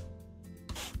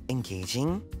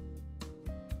 Engaging?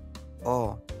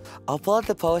 Oh, I'll pull out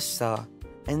the post though.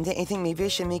 And I think maybe I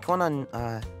should make one on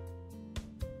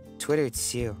Twitter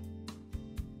too.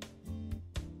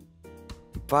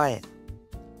 But,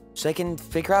 so I can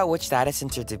figure out which data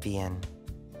center to be in.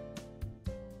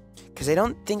 Because I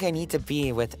don't think I need to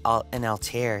be with an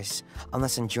Altairs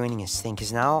unless I'm joining his thing.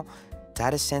 Because now,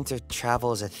 data center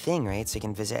travel is a thing, right? So I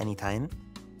can visit anytime.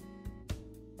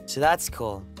 So that's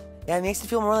cool. Yeah, it makes it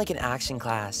feel more like an action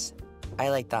class. I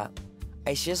like that.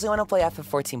 I seriously want to play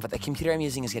FF14, but the computer I'm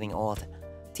using is getting old.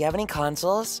 Do you have any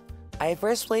consoles? I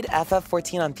first played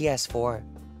FF14 on PS4.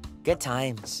 Good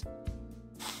times.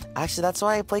 Actually, that's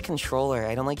why I play controller.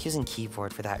 I don't like using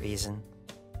keyboard for that reason.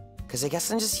 Because I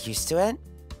guess I'm just used to it.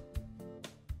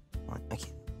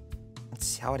 Okay. Let's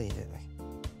see, how would I do it?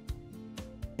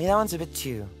 Maybe that one's a bit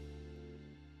too...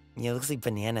 Yeah, it looks like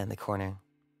banana in the corner.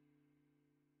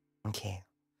 Okay.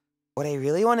 What I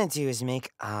really want to do is make,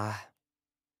 what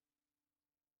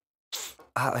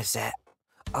was that?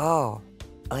 Oh,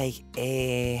 like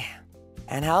a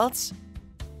handhelds?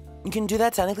 You can do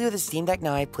that technically with a Steam Deck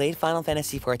now. I played Final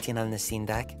Fantasy 14 on the Steam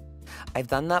Deck. I've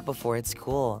done that before, it's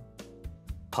cool.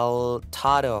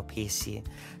 Poltado PC.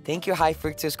 Thank you, high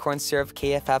fructose corn syrup,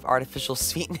 KFF artificial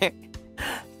sweetener.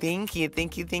 Thank you.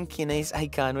 Nice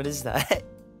icon. What is that?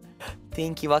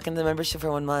 Thank you. Welcome to the membership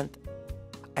for 1 month.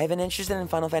 I've been interested in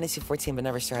Final Fantasy 14 but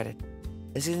never started.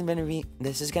 This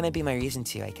is gonna be my reason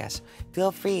to, I guess.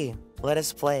 Feel free. Let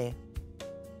us play.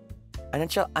 I'm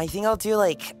not sure. I think I'll do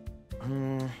like...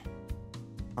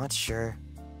 not sure.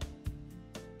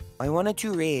 I want to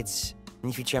do raids in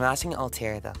the future. I'm asking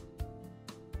Altair though.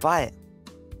 But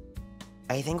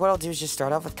I think what I'll do is just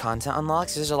start off with content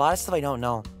unlocks. There's a lot of stuff I don't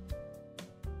know.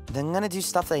 Then I'm gonna do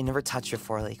stuff that I never touched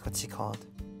before, like what's it called?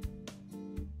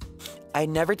 I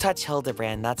never touched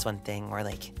Hildebrand, that's one thing. Or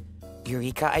like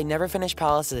Eureka. I never finished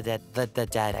Palace of the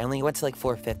Dead. I only went to like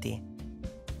 450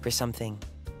 for something.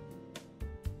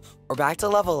 Or back to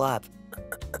level up.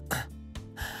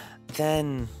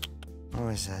 Then what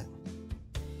was it?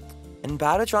 And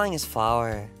battle drawing is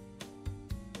flower.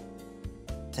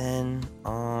 Then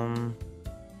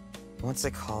what's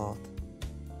it called?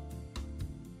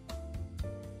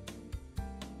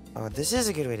 Oh, this is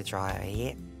a good way to draw it,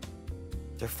 right?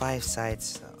 There are 5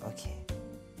 sides. Okay.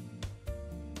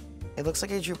 It looks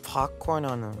like I drew popcorn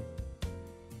on them.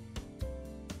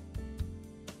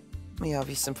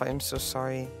 Miyabi-senpai, I'm so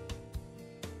sorry.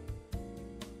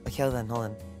 Okay, hold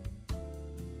on.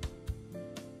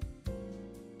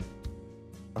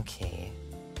 Okay.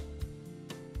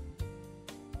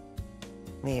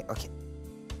 Wait, okay.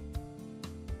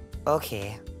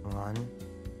 Okay, 1.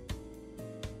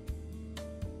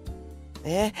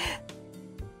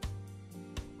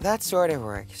 That sort of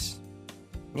works.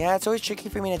 Yeah, it's always tricky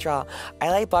for me to draw. I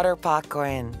like butter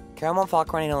popcorn. Caramel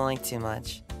popcorn I don't like too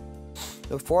much.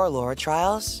 The 4 lore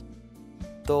trials?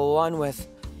 The one with...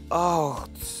 Oh,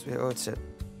 what's it?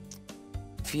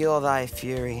 Feel thy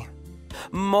fury.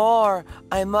 More!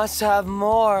 I must have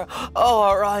more!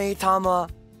 Oh, Arai-tama!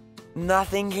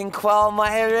 Nothing can quell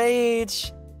my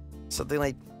rage! Something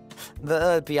like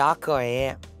the Byako,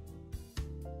 eh?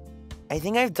 I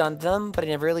think I've done them, but I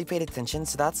never really paid attention,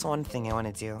 so that's one thing I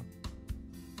want to do.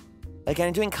 Like,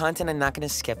 I'm doing content, I'm not going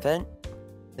to skip it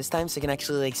this time, so I can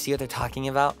actually, like, see what they're talking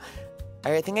about.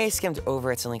 I think I skimmed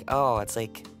over it, so I'm like, oh, it's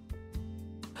like...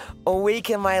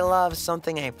 Awaken my love,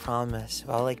 something I promise.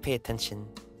 But I'll, like, pay attention.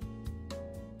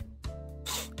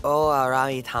 Oh,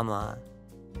 Arai-tama.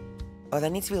 Oh,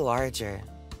 that needs to be larger.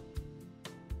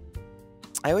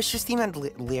 I wish this theme had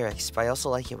lyrics, but I also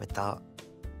like it without.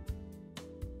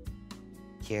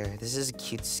 Here, this is a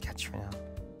cute sketch for now.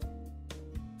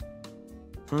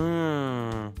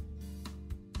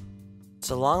 It's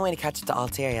a long way to catch up to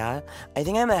Altair, yeah? I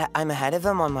think I'm ahead of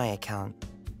him on my account.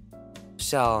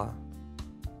 So,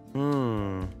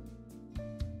 we'll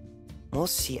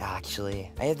see,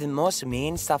 actually. I have the most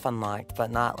main stuff unlocked,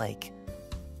 but not, like...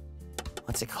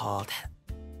 What's it called?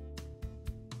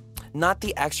 Not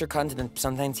the extra content that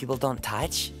sometimes people don't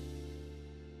touch.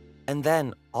 And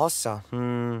then, also,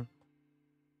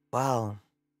 wow.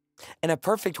 In a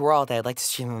perfect world, I'd like to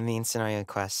stream a main scenario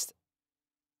quest.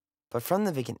 But from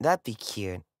the beginning, that'd be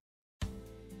cute.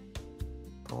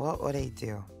 But what would I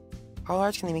do? How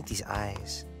large can they make these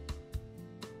eyes?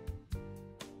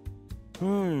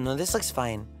 No, this looks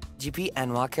fine. GP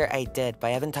and Walker, I did, but I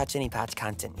haven't touched any patch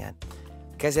content yet.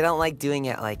 Because I don't like doing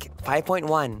it like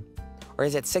 5.1. Or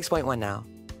is it 6.1 now?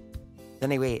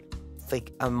 Then I wait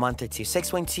like a month or two.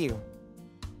 6.2.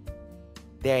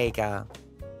 There you go.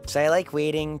 So I like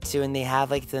waiting to when they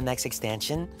have like the next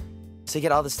extension. So you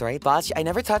get all the story. Bozja, I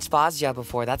never touched Bozja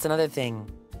before. That's another thing.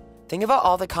 Think about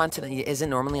all the content that isn't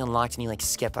normally unlocked and you like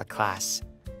skip a class.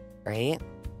 Right?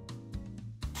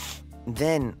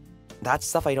 Then that's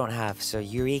stuff I don't have. So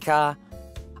Eureka.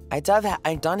 I've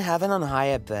done Heaven on High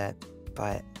a bit,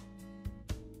 but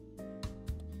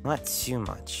not too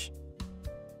much.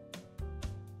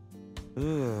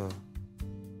 Ooh.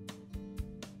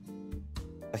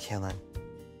 Okay, hold on.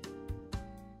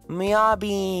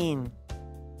 Miyabi!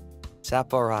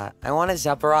 Sephiroth. I want a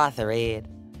Sephiroth raid.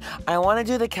 I want to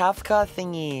do the Kafka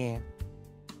thingy.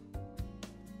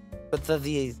 But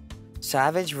the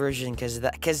Savage version,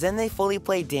 because then they fully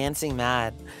play Dancing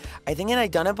Mad. I think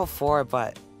I'd done it before,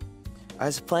 but I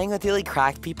was playing with really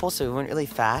cracked people, so it went really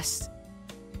fast.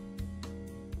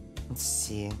 Let's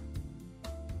see.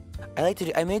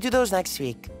 I may do those next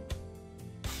week.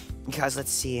 Because, let's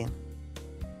see.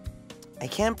 I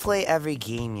can't play every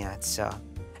game yet, so...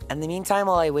 In the meantime,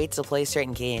 while I wait to play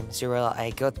certain games, or while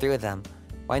I go through them,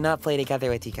 why not play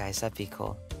together with you guys? That'd be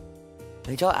cool.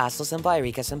 Can we draw Astel-senpai,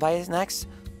 Rika-senpai is next?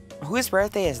 Whose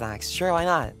birthday is next? Sure, why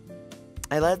not?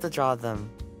 I love to draw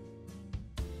them.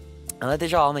 I love to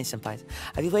draw all my senpais.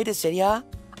 Have you played Dissidia?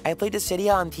 I played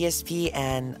Dissidia on PSP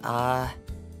and,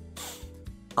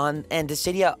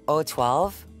 Dissidia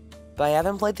 012, but I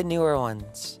haven't played the newer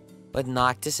ones. With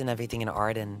Noctis and everything in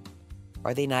Arden.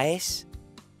 Are they nice?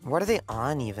 What are they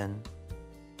on even?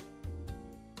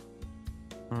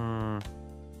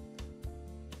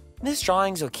 This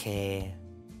drawing's okay.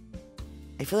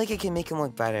 I feel like I can make him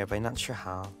look better, but I'm not sure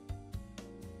how.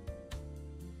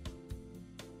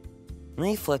 Let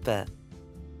me flip it.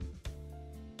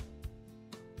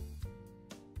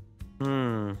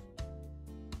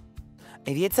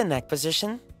 Maybe it's a neck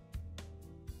position?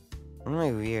 Am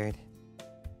I weird?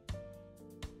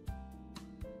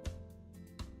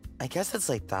 I guess it's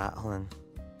like that. Hold on.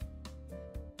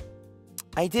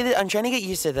 I did it. I'm trying to get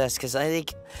used to this because I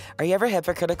like. Are you ever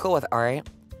hypocritical with art?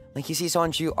 Like you see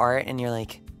someone drew art and you're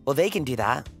like, well, they can do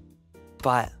that,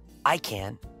 but I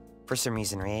can't for some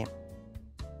reason, right?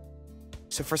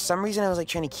 So for some reason, I was like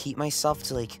trying to keep myself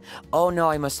to like, oh no,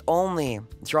 I must only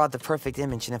draw the perfect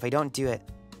image, and if I don't do it,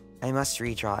 I must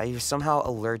redraw. I was somehow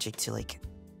allergic to like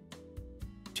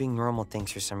doing normal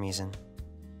things for some reason.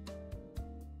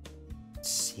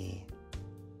 Let's see.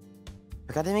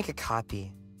 Forgot to make a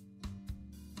copy.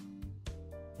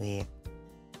 Wait.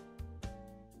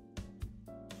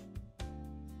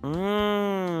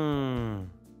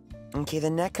 Okay, the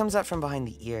neck comes up from behind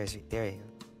the ears. Right there you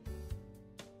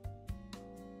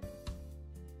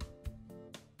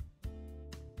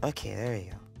go. Okay, there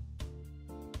you go.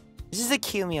 This is a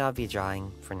cute Miyabi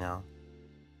drawing for now.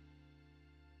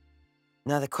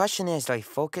 Now the question is, do I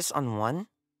focus on one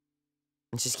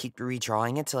and just keep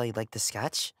redrawing it till I like the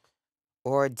sketch?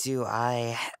 Or do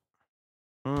I...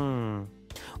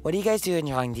 What do you guys do in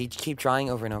drawing? Do you keep drawing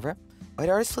over and over? White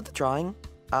artist with the drawing?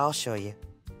 I'll show you.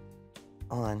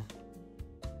 Hold on.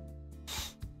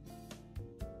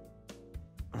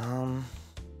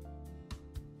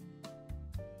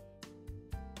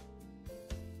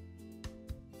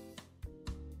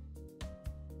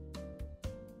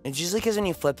 It's usually because when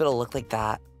you flip it, it'll look like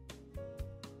that.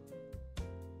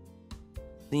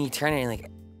 Then you turn it and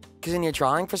like... Because when you're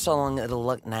drawing for so long, it'll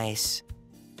look nice.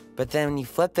 But then when you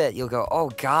flip it, you'll go, oh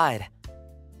god.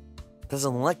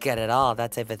 Doesn't look good at all,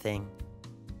 that type of thing.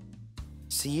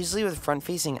 So usually with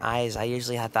front-facing eyes, I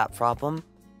usually have that problem.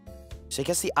 So I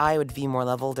guess the eye would be more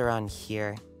leveled around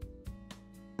here.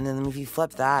 And then if you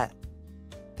flip that,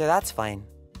 there, that's fine.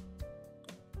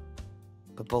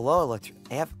 But below it looked...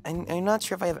 I'm not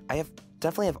sure if I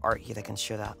definitely have art here that can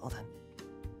show that. Hold on.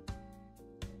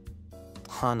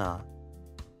 Hana.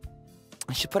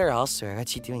 I should put her elsewhere.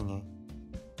 What's she doing here?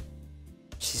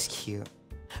 She's cute.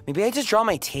 Maybe I just draw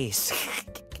my taste.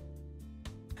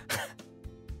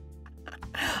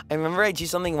 I remember I drew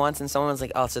something once and someone was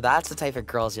like, oh, so that's the type of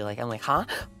girls you like. I'm like, huh?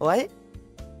 What?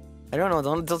 I don't know.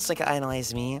 Don't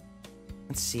psychoanalyze me.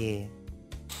 Let's see.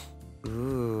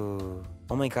 Ooh.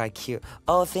 Oh my god, cute.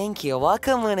 Oh, thank you.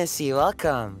 Welcome, Lunacy.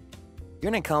 Welcome. You're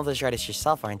an accomplished artist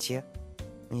yourself, aren't you?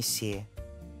 Let me see.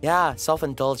 Yeah,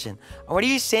 self-indulgent. What are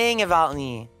you saying about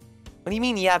me? What do you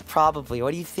mean, yeah, probably?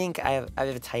 What do you think? I have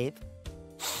a type?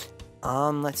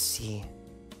 Let's see.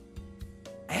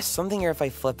 I have something here if I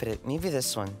flip it. Maybe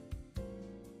this one.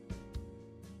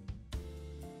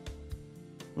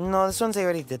 No, this one's I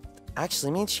already did.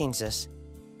 Actually, let me change this.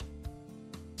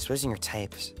 Exposing your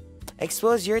types.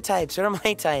 Expose your types. What are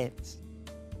my types?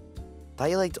 Thought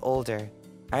you liked older.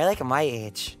 I like my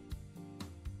age.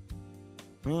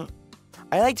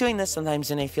 I like doing this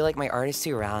sometimes and I feel like my art is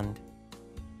too round.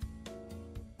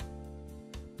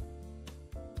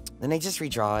 Then I just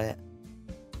redraw it.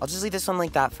 I'll just leave this one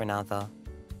like that for now, though.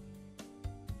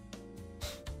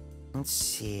 Let's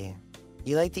see.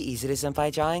 You like the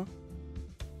Izuru-senpai drawing?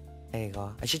 There you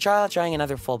go. I should try out drawing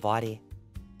another full body.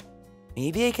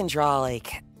 Maybe I can draw,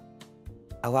 like,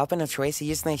 a weapon of choice. I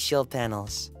use nice shield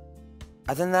panels.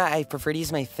 Other than that, I prefer to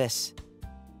use my fists.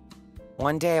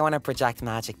 One day I want to project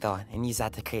magic, though, and use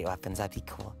that to create weapons. That'd be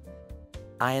cool.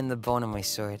 I am the bone of my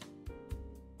sword.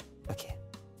 Okay.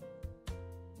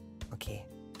 Okay.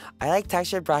 I like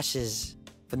textured brushes,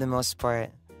 for the most part.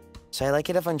 So I like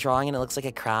it if I'm drawing and it looks like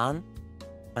a crown.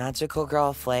 Magical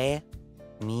girl Flay.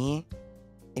 Me.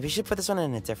 Maybe I should put this one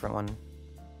in a different one.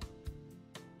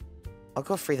 I'll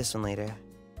go free this one later.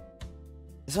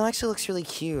 This one actually looks really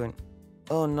cute.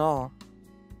 Oh no.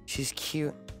 She's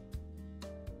cute.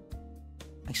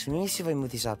 Actually, let me see if I move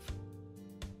these up.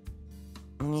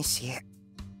 Let me see it.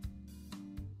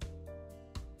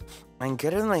 I'm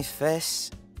good with my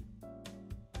fists.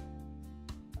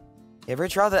 You ever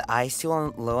draw the eyes too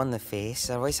low on the face?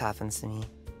 That always happens to me.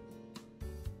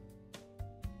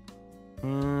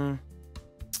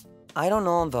 I don't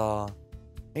know though.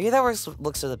 Maybe that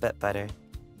looks a bit better.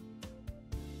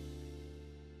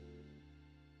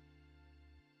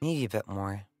 Maybe a bit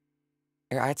more.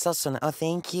 Your art style's so nice. Oh,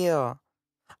 thank you.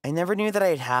 I never knew that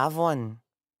I'd have one.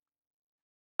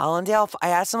 One day I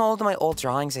asked them all of my old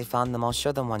drawings. I found them. I'll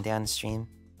show them one day on stream.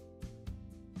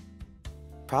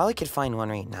 Probably could find one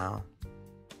right now.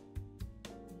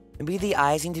 Maybe the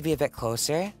eyes need to be a bit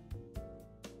closer.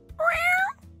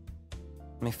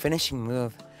 My finishing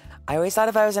move. I always thought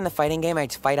if I was in a fighting game,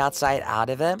 I'd fight outside out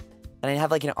of it. And I'd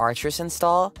have like an Artress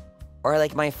install. Or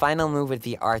like my final move would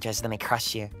be Artress, then I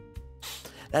crush you.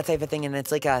 That type of thing. And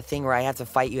it's like a thing where I have to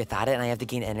fight you without it and I have to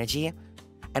gain energy.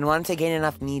 And once I gain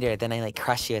enough meter, then I like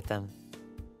crush you with them.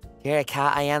 You're a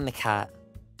cat? I am the cat.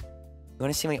 You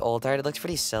want to see my old art? It looks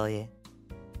pretty silly.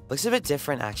 Looks a bit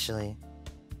different, actually.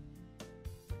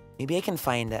 Maybe I can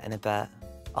find it in a bit.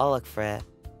 I'll look for it.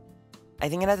 I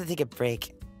think I'd have to take a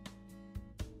break.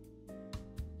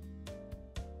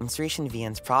 Inspiration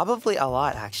VNs. Probably a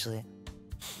lot, actually.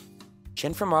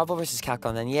 Shin from Marvel vs.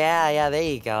 Capcom, then. Yeah, there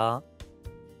you go.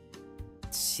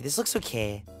 Let's see, this looks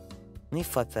okay. Let me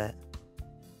flip it.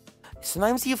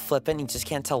 Sometimes you flip it and you just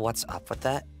can't tell what's up with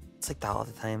that. It's like that all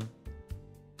the time.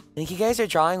 Thank you guys for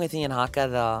drawing with me in Haka,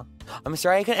 though. I'm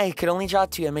sorry I could only draw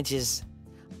 2 images.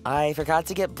 I forgot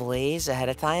to get Blaze ahead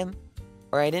of time.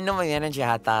 Or I didn't know my manager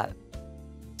had that.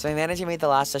 So my manager made the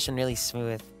last session really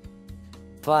smooth.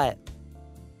 But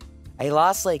I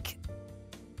lost like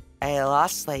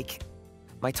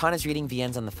my taunt is reading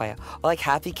VNs on the fire. Or like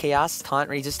Happy Chaos taunt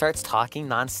where he just starts talking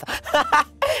nonstop.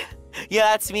 Yeah,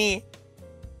 that's me.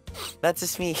 That's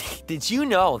just me. Did you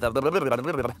know that?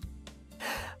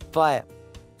 But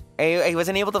I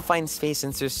wasn't able to find space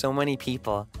since there's so many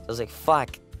people. So I was like,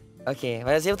 fuck. Okay, but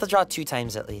I was able to draw 2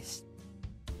 times at least.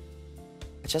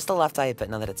 It's just the left eye, but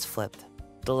now that it's flipped.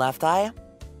 The left eye?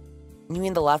 You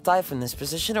mean the left eye from this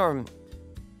position or...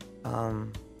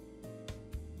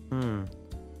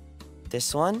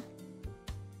 This one?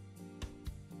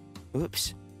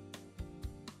 Oops.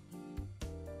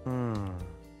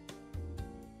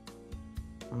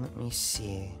 Let me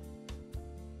see.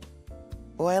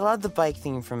 Oh, I love the bike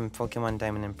theme from Pokemon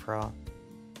Diamond and Pearl.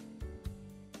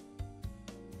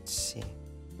 Let's see.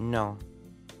 No.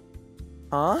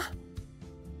 Huh?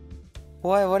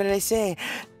 What did I say?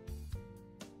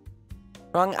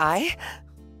 Wrong eye?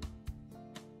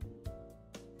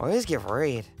 I always get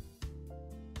worried.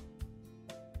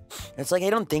 It's like I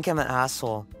don't think I'm an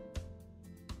asshole.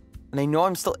 And I know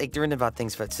I'm still ignorant about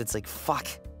things, but it's like, fuck.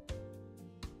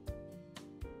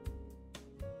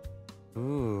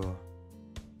 Ooh.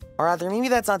 Or rather, maybe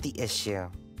that's not the issue.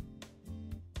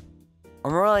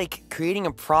 Or more like creating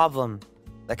a problem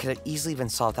that could have easily been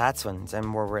solved. That's when I'm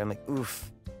more worried. I'm like, oof.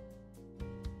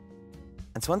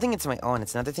 It's one thing it's my own.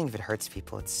 It's another thing if it hurts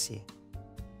people. Let's see.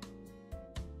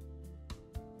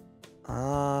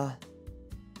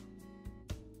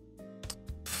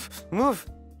 Move.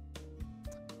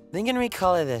 Then can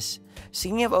recolor this.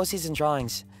 Speaking of OCs and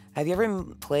drawings, have you ever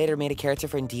played or made a character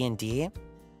for D&D?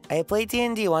 I played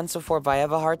D&D once before, but I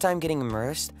have a hard time getting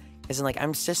immersed. As in, like,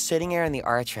 I'm just sitting here in the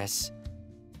Artress.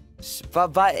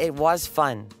 But it was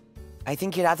fun. I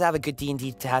think you'd have to have a good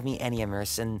D&D to have me any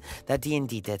immersed, and that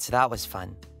D&D did, so that was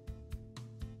fun.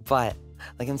 But,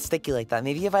 like, I'm sticky like that.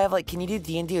 Maybe if I have, like, can you do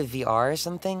D&D with VR or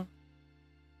something?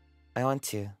 I want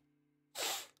to.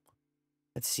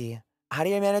 Let's see. How do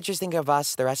your managers think of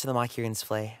us, the rest of the Makirans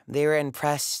play? They were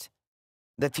impressed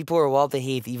that people were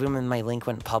well-behaved even when my link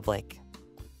went public.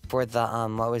 For the,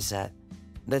 what was that?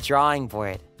 The drawing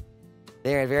board.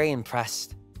 They were very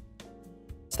impressed.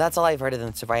 So that's all I've heard of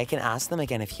them so far. I can ask them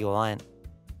again if you want.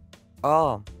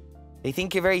 Oh. They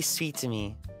think you're very sweet to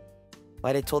me.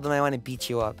 But I told them I want to beat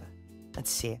you up.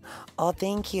 Let's see. Oh,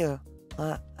 thank you.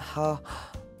 How...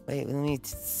 Wait, let me...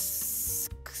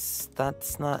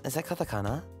 That's not... Is that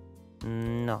katakana?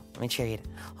 No. Let me try read it.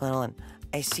 Hold on.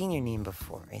 I've seen your name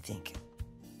before, I think.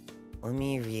 Let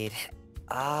me read.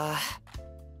 Where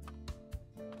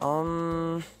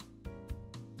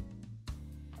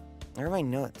are my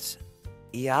notes?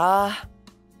 Yeah.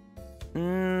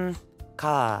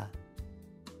 Ka.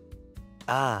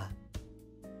 I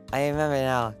remember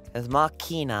now. It's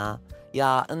Machina.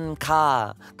 Ya,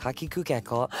 ka. Kakiku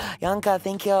keko. Yanka,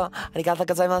 thank you. Arigatou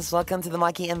gozaimasu. Welcome to the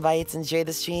Maki Invites. Enjoy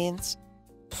the streams.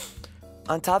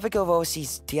 On topic of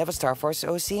OCs, do you have a Star Force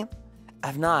OC?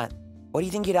 I've not. What do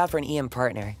you think you'd have for an EM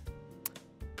partner?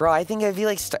 Bro, I think I'd be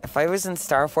like, if I was in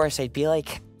Star Force, I'd be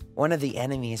like one of the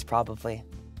enemies, probably.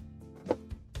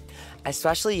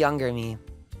 Especially younger me.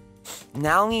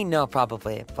 Now me, no,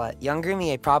 probably. But younger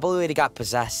me, I probably would have got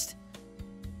possessed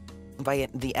by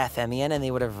the FMEN and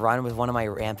they would have run with one of my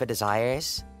rampant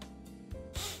desires.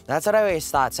 That's what I always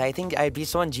thought. So I think I'd be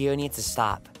someone Geo needs to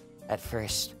stop at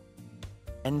first.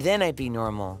 And then I'd be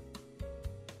normal.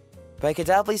 But I could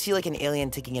definitely see like an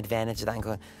alien taking advantage of that and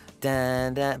going,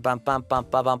 Dun, dun, bum, bum, bum,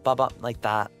 bum, bum, bum, bum, like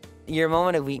that. Your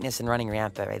moment of weakness and running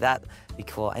rampant, right? That'd be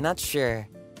cool. I'm not sure.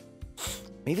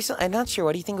 Maybe so. I'm not sure.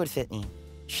 What do you think would fit me?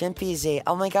 Shrimpy's a.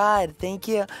 Oh my god, thank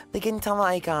you. The Gintama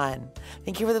icon.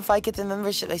 Thank you for the 5 Kitten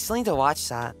membership. I still need to watch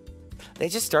that. They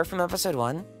just start from episode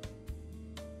 1?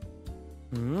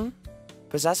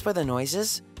 Possessed by the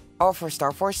noises? Oh, for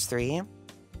Star Force 3?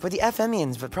 For the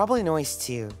FMians, but probably noise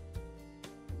too.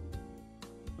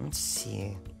 Let's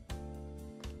see.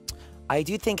 I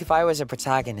do think if I was a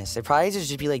protagonist, I'd probably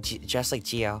just be like just like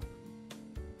Geo.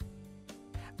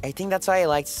 I think that's why I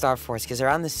liked Star Force, because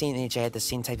around the same age I had the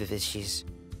same type of issues.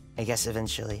 I guess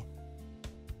eventually.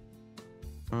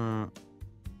 Let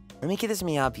me get this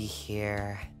Miyabi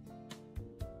here.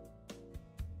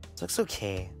 This looks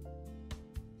okay.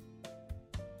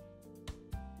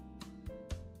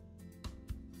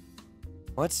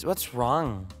 What's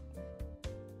wrong?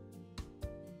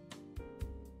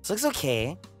 This looks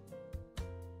okay.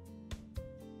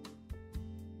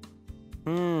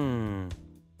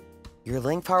 Your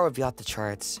link power would be off the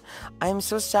charts. I'm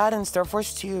so sad in Star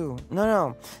Force 2.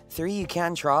 No. 3, you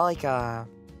can't draw like a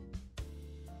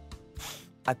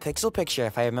pixel picture,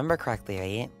 if I remember correctly,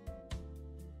 right?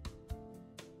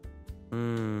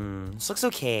 This looks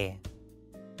okay.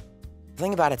 The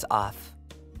thing about it's off.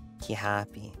 He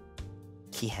happy.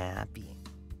 He happy.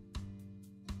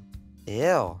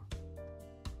 Ew.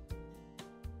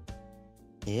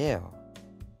 Ew.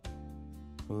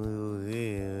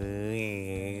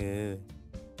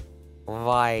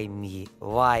 Why me?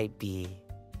 Why be?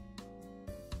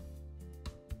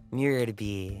 Mirrored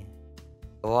be.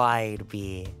 Wide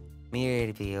be.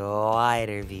 Mirrored be.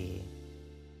 Wider be.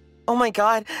 Oh my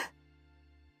god!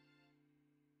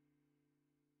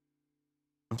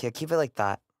 Okay, keep it like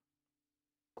that.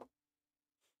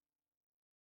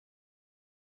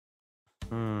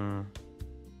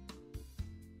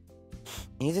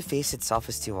 Maybe the face itself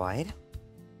is too wide?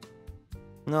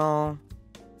 No.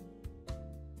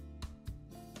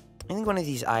 I think one of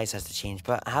these eyes has to change,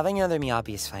 but having another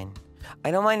Miyabi is fine.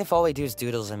 I don't mind if all I do is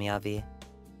doodles a Miyabi.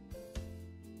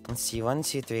 Let's see, 1,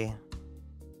 2, 3.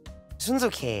 This one's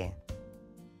okay.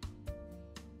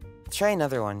 Let's try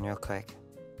another one real quick.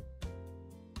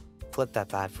 Flip that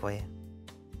bad boy.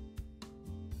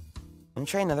 Let me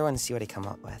try another one and see what I come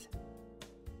up with.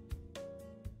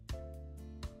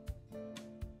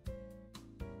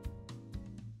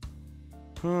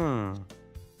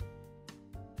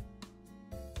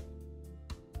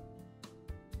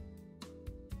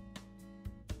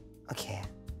 Okay.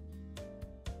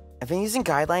 I've been using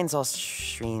guidelines all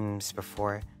streams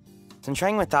before, so I'm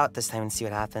trying without this time and see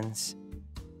what happens.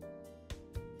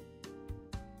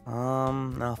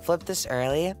 I'll flip this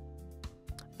early.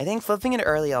 I think flipping it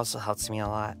early also helps me a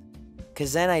lot,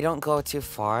 because then I don't go too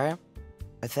far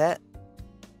with it.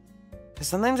 Because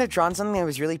sometimes I've drawn something I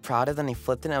was really proud of, then I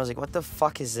flipped it and I was like, what the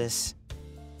fuck is this?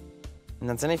 And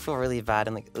then I feel really bad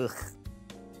and like, ugh.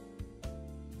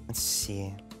 Let's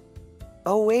see.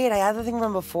 Oh wait, I had the thing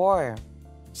from before.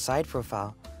 Side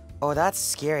profile. Oh, that's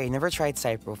scary. Never tried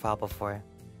side profile before.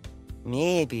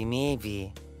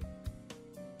 Maybe.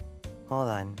 Hold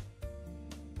on.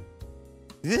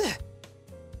 Ugh.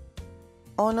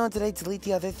 Oh no, did I delete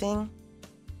the other thing?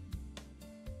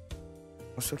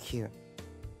 Oh, so cute.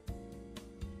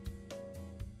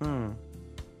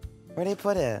 Where'd I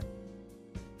put it?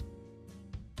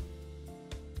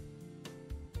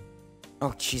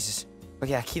 Oh, Jesus.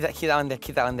 Okay, keep that one there,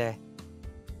 keep that one there.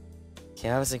 Okay,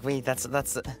 I was like, wait, that's...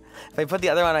 If I put the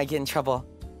other one, I get in trouble.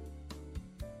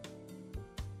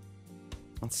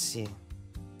 Let's see.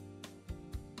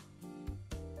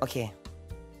 Okay.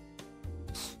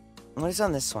 What is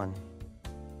on this one?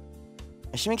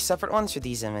 I should make separate ones for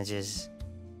these images.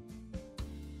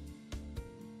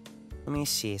 Let me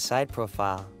see. Side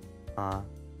profile.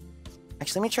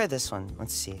 Actually, let me try this one.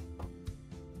 Let's see.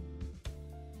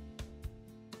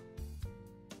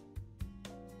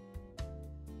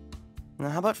 Now,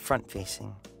 how about front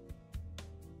facing?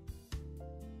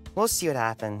 We'll see what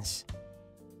happens.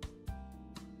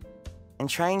 I'm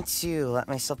trying to let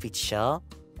myself be chill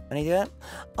when I do it.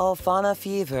 Oh, Fauna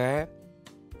Fever.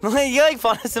 You like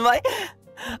Fauna-senpai?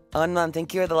 Oh, man,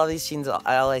 thank you for the lovely streams.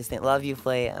 I always love you,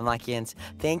 Flay and Machians.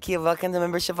 Thank you. Welcome to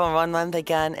membership on 1 month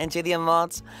again. Enjoy the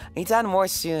emotes. I need to add more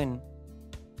soon.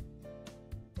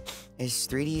 Is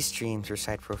 3D streams or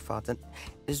side profile?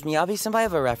 Does Miyabi-senpai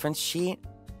have a reference sheet?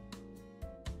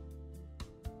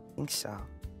 I think so.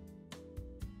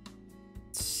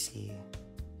 Let's see.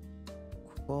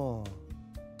 Cool.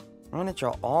 I'm gonna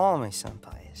draw all my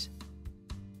senpais.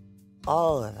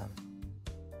 All of them.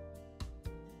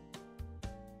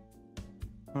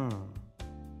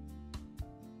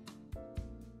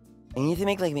 I need to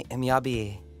make like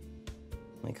Miyabi.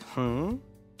 Like,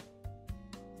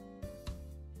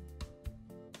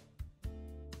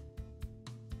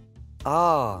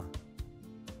 Oh.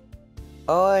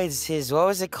 Oh, it's his. What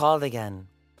was it called again?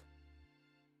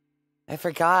 I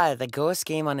forgot. The ghost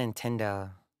game on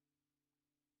Nintendo.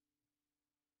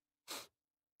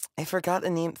 I forgot the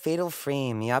name. Fatal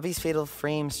Frame. Miyabi's Fatal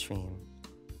Frame stream.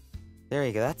 There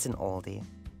you go. That's an oldie.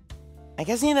 I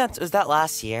guess was that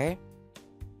last year?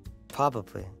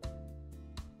 Probably.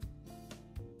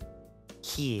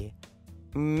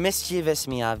 Mischievous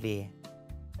Miyabi.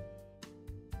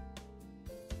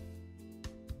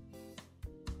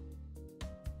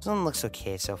 This one looks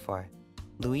okay so far.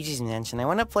 Luigi's Mansion. I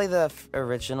want to play the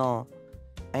original.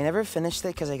 I never finished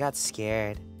it because I got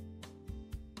scared.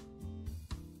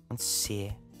 Let's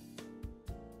see.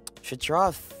 Should draw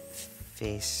a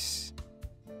face.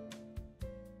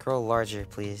 Grow larger,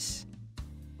 please.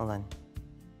 Hold on.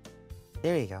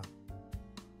 There you go.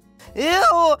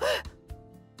 Ew!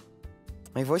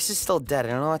 My voice is still dead. I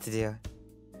don't know what to do.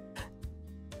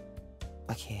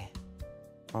 Okay.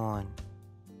 On.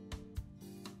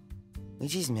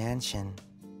 Luigi's Mansion.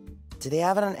 Do they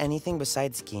have it on anything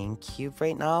besides GameCube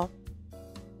right now?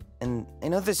 And I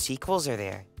know the sequels are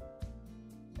there.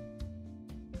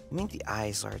 Make the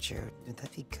eyes larger. Would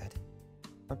that be good?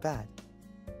 Or bad?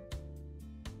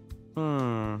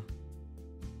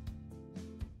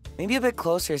 Maybe a bit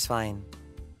closer is fine.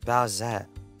 Bowsette.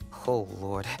 Oh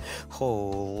lord. Oh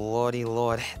lordy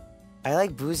lord. I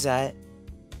like Boozette.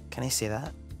 Can I say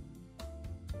that?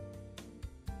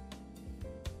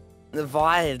 The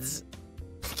vibes.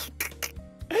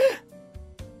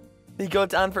 They go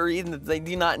down for reasons I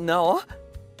do not know.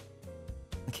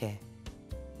 Okay.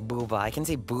 Booba. I can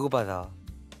say booba though.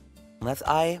 Left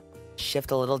eye, shift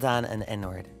a little down and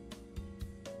inward.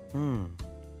 A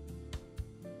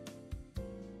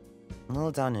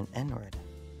little down and inward.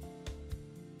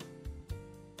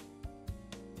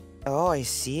 Oh, I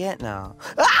see it now.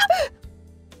 Ah!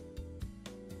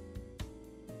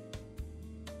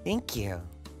 Thank you.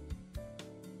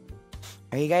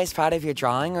 Are you guys proud of your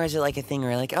drawing, or is it like a thing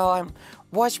where you're like, oh, I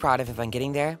was proud of it if I'm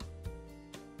getting there?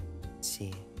 Let's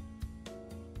see.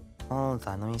 Hold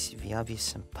on, let me see.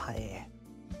 Miyabi-senpai.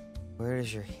 Where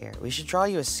is your hair? We should draw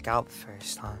you a scalp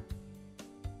first, huh?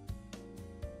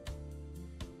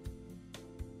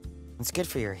 It's good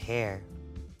for your hair.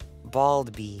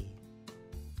 Bald bee.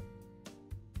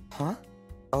 Huh?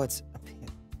 Oh, it's up here.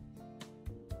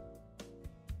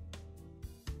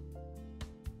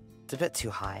 It's a bit too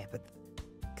high, but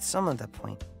some of the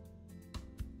point.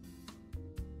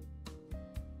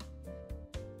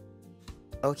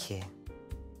 Okay.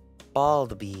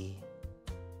 Bald bee.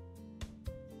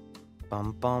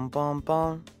 Bum bum bum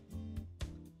bum.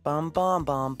 Bum bum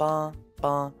bum bum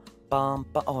bum bum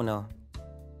bum. Oh no.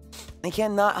 I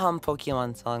cannot hum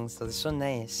Pokemon songs, so this is so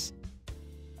nice.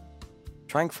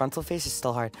 Drawing frontal face is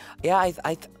still hard. Yeah,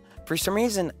 I for some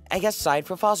reason, I guess side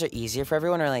profiles are easier for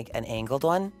everyone, or like an angled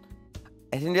one.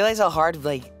 I didn't realize how hard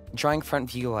like drawing front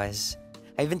view was.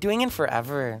 I've been doing it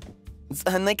forever.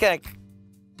 I'm like a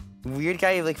weird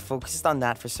guy who like focused on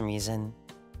that for some reason.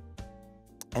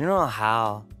 I don't know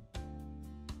how.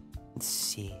 Let's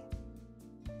see.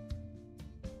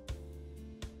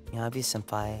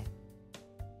 Miyabi-senpai.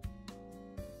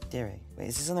 There. Wait,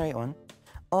 is this on the right one?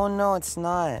 Oh no, it's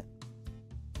not.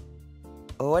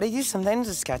 Oh, what I do sometimes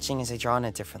with sketching is I draw on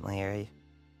a different layer.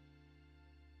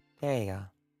 There you go.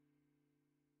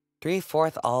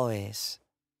 3/4 always.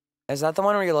 Is that the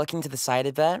one where you're looking to the side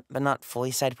a bit, but not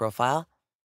fully side profile?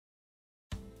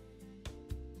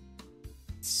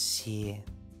 Let's see.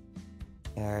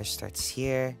 Hair starts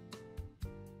here.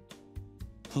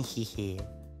 Hehehe.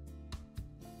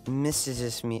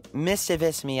 Mischievous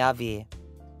Miyabi.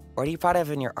 What are you proud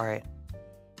of in your art?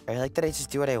 I like that I just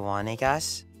do what I want, I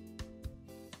guess.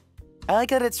 I like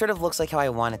that it sort of looks like how I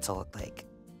want it to look like.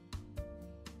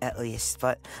 At least,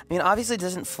 but I mean, obviously it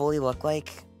doesn't fully look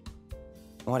like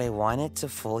what I want it to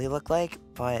fully look like,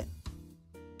 but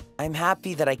I'm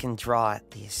happy that I can draw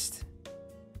at least.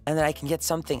 And that I can get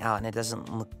something out and it doesn't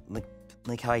look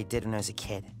like how I did when I was a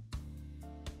kid.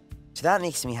 So that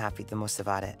makes me happy the most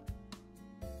about it.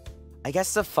 I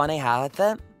guess the fun I have with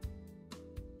it,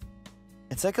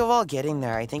 it's like a while getting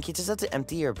there. I think you just have to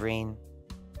empty your brain.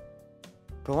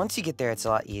 But once you get there, it's a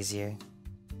lot easier.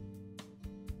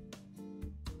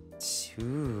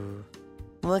 Ooh.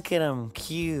 Look at him,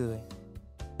 cute.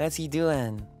 What's he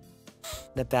doing?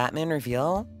 The Batman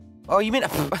reveal? Oh, you mean...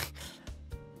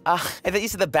 I thought you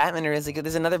said the Batman is like,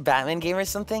 there's another Batman game or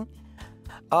something?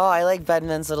 Oh, I like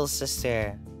Batman's little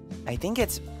sister. I think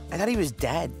it's... I thought he was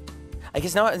dead. I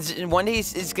guess now, one day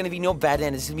it's gonna be no bed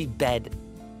and it's gonna be bed.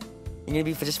 You're gonna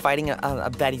be just fighting a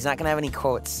bed. He's not gonna have any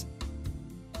quotes.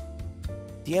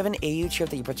 Do you have an AU trip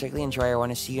that you particularly enjoy or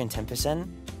want to see you in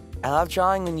TEMPUS-EN? I love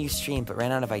drawing when you stream, but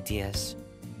ran out of ideas.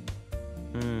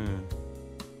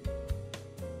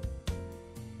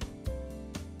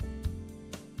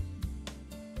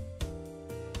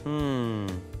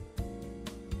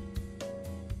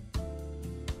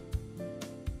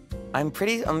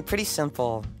 I'm pretty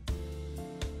simple.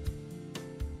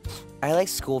 I like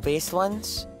school-based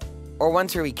ones, or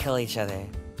ones where we kill each other.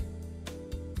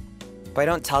 But I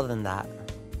don't tell them that,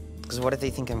 because what if they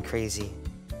think I'm crazy?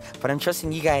 But I'm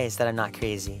trusting you guys that I'm not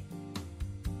crazy.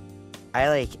 I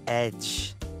like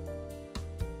edge.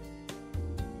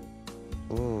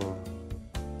 Ooh.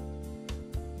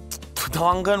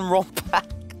 Danganronpa.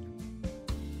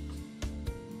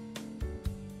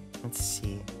 Let's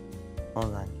see.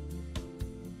 Hold on.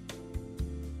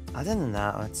 Other than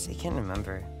that, let's see. I can't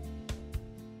remember.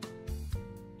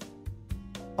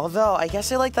 Although, I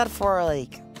guess I like that for,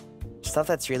 like, stuff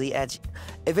that's really edgy.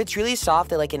 If it's really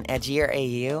soft, I like an edgier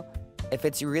AU. If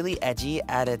it's really edgy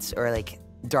at its, or, like,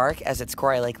 dark as its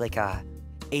core, I like a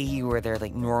AU where they're,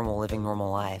 like, normal, living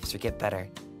normal lives, or get better.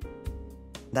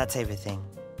 That type of thing.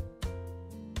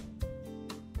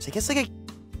 So I guess, like, a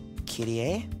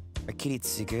Kirie? Or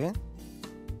Kiritsugu?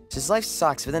 So his life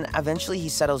sucks, but then eventually he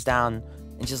settles down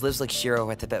and just lives like Shiro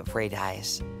with a bit before he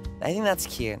dies. I think that's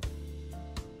cute.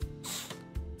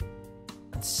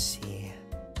 Let's see.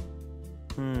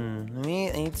 I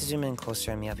need to zoom in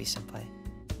closer on Miyabi-senpai.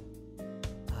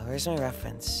 Where's my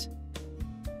reference?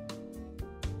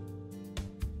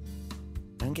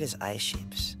 I don't get his eye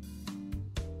shapes.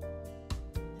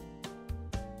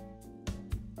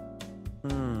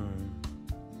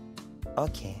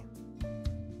 Okay.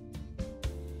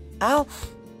 Ow!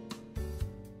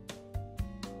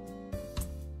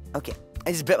 Okay,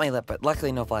 I just bit my lip, but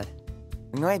luckily no blood.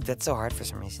 You know I bit so hard for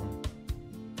some reason.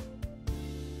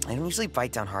 I don't usually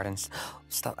bite down hard and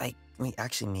stuff. Wait,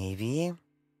 actually, maybe.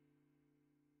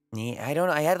 Yeah, I don't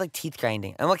know. I had like teeth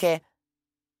grinding. I'm okay.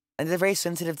 And they're very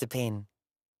sensitive to pain.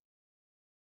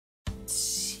 Let's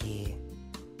see.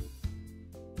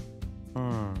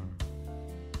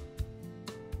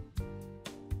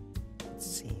 Let's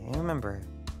see. I remember.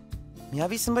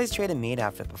 Miyabi-senpai's traded maid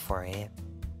outfit before, right?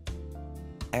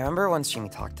 I remember one stream we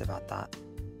talked about that.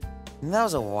 And that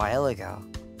was a while ago.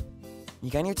 You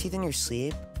got your teeth in your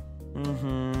sleep?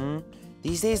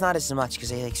 These days, not as much,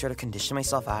 because I, like, sort of condition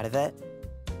myself out of it.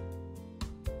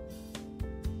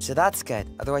 So that's good.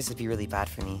 Otherwise, it'd be really bad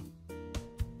for me.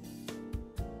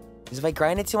 Because if I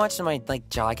grind it too much and my, like,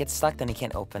 jaw gets stuck, then I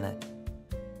can't open it.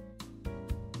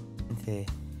 Okay.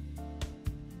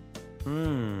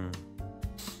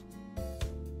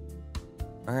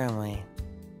 Where am I?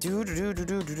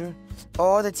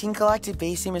 Oh, the Team Galactic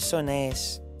base theme is so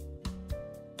nice.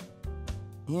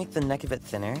 Can you make the neck a bit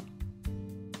thinner?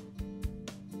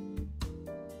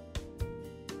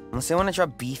 Unless I want to draw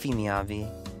beefy Miyabi.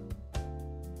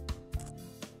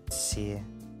 Let's see.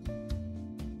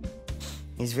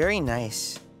 He's very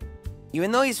nice.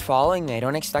 Even though he's following me, I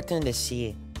don't expect him to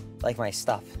see, like, my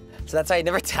stuff. So that's why I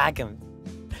never tag him.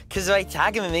 Because if I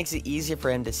tag him, it makes it easier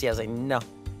for him to see. I was like, no.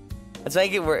 That's why I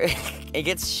get where it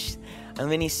gets. And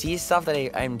when he sees stuff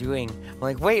that I'm doing, I'm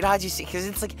like, wait, how'd you see? Because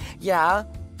it's like, yeah.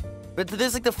 But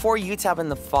there's like the For You tab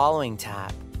and the Following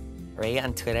tab, right?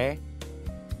 On Twitter.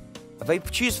 If I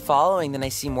choose Following, then I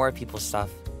see more people's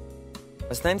stuff.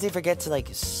 But sometimes I forget to, like,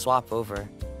 swap over.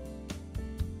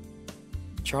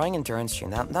 Drawing endurance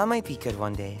stream. That might be good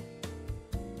one day.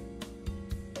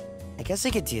 I guess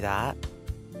I could do that.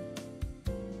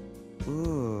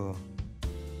 Ooh.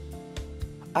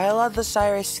 I love the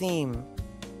Cyrus theme.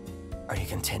 Are you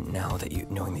content now that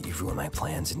knowing that you've ruined my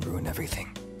plans and ruined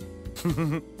everything?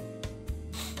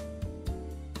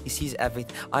 He sees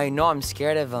everything. I know, I'm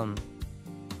scared of him.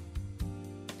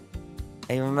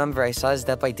 I remember I saw his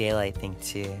Dead by Daylight thing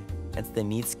too. It's the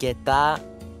meats get that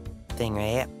thing,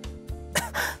 right?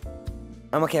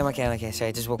 I'm okay. Sorry,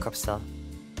 I just woke up still.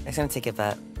 I'm just gonna take it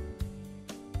back.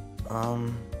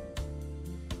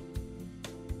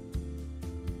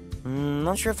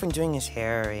 Not sure if I'm doing his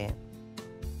hair right.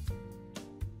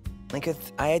 Like,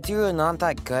 I do not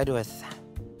that good with,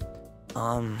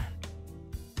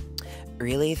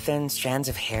 really thin strands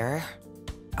of hair.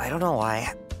 I don't know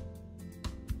why.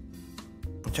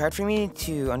 It's hard for me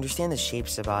to understand the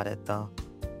shapes about it, though.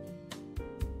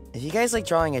 If you guys like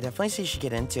drawing, I definitely say you should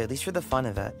get into it, at least for the fun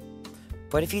of it.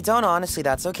 But if you don't, honestly,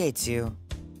 that's okay, too.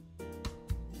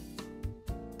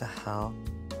 The hell?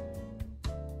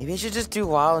 Maybe I should just do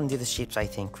WoW and do the shapes I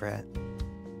think for it.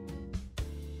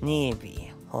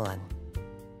 Maybe. Hold on.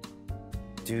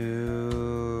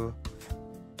 Do.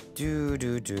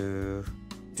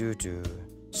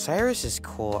 Cyrus is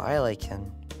cool. I like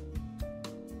him.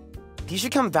 He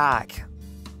should come back.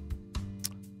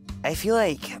 I feel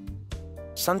like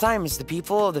sometimes the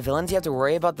villains you have to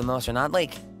worry about the most are not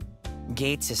like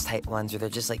Gates' type ones where they're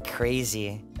just like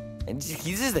crazy. And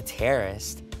he's just a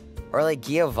terrorist. Or like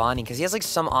Giovanni because he has like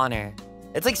some honor.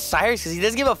 It's like Cyrus because he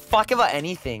doesn't give a fuck about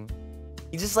anything.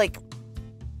 He's just like... ...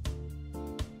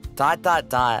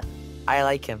 I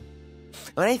like him.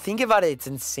 When I think about it, it's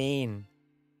insane.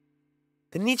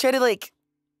 Didn't he try to like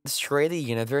destroy the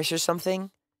universe or something?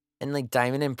 And like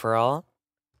Diamond and Pearl?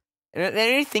 And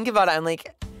then you think about it, I'm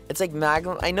like... It's like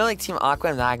Magma. I know like Team Aqua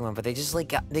and Magma, but they just like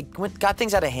got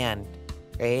things out of hand.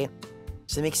 Right?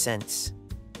 So it makes sense.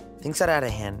 Things got out of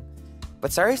hand.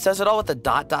 But Cyrus does it all with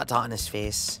the ... on his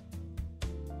face.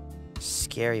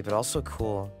 Scary, but also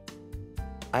cool.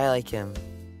 I like him.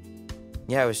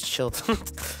 Yeah, it was chill.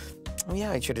 Oh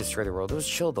yeah, I tried to destroy the world. It was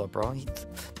chill though, bro. He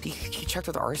checked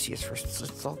with Arceus first, so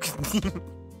it's all good.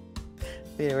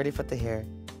 Wait, I already put the hair.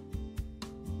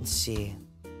 Let's see.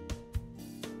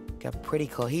 Got pretty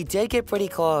close. He did get pretty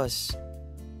close.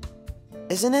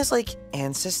 Isn't his like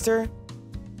ancestor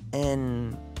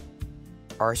in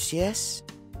Arceus?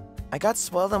 I got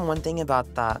spoiled on one thing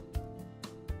about that.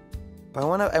 But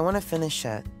I wanna finish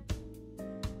it.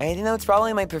 I know it's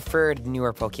probably my preferred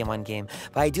newer Pokemon game,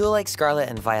 but I do like Scarlet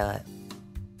and Violet.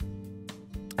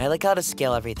 I like how to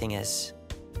scale everything is.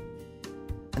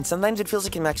 And sometimes it feels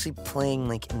like I'm actually playing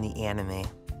like in the anime.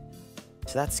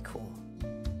 So that's cool.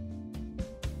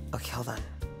 Okay, hold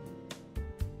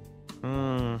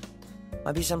on.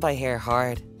 Miyabi-senpai hair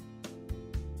hard.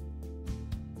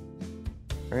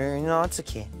 No, it's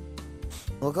okay.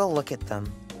 We'll go look at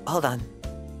them. Hold on.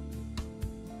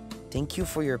 Thank you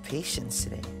for your patience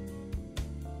today.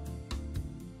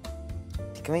 I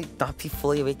think I might not be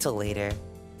fully awake till later.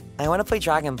 I want to play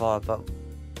Dragon Ball, but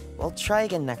we'll try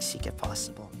again next week if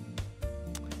possible.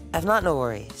 If not, no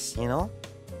worries, you know?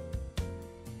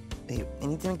 Wait, I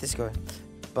need to make this go.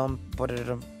 Oh,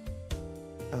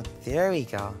 there we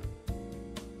go.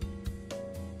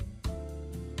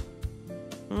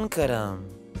 Look at him.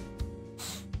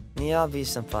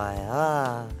 Miyabi-senpai.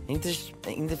 I need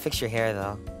to fix your hair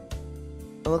though.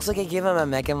 It looks like I gave him a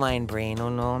Mega Mind brain. Oh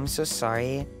no, I'm so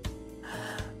sorry.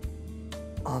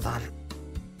 Hold on.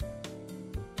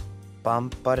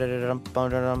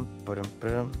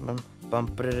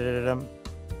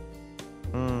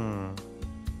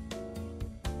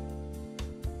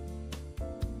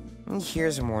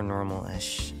 Here's more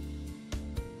normal-ish.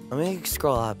 Let me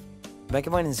scroll up.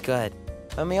 Mega Mind is good.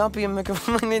 But Miyabi and Mega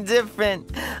Mind are different.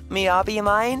 Miyabi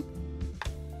mine?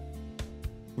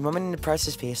 You want me to press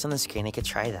his face on the screen? I could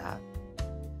try that.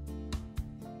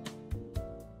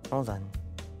 Hold on.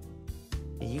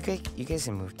 You guys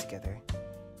can move together.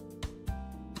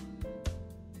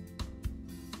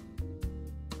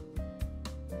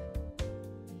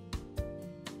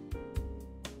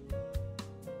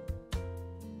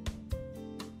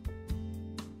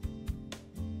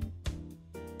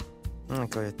 I'm gonna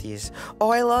go with these. Oh,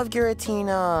 I love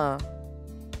Giratina!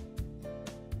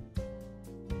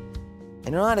 I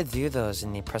don't know how to do those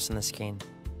and you press on the screen.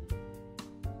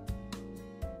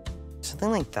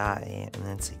 Something like that, eh? And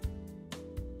then it's like...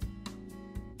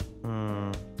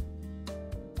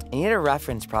 I need a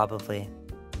reference, probably.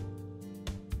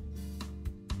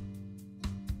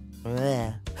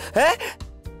 Blech. Huh?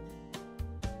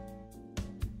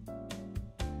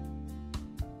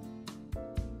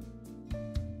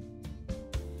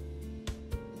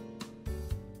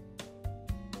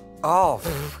 Oh,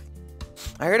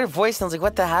 I heard her voice and I was like,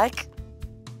 what the heck?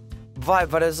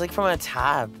 But it was like from a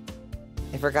tab.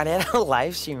 I forgot I had a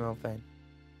live stream open.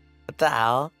 What the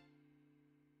hell?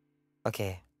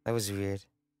 Okay, that was weird.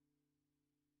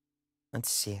 Let's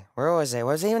see. Where was I?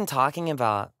 What was I even talking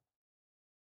about?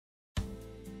 I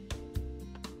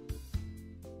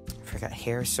forgot.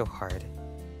 Hair is so hard.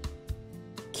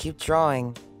 Keep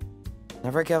drawing.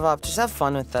 Never give up. Just have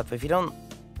fun with that. But if you don't...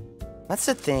 That's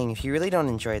the thing. If you really don't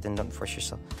enjoy it, then don't force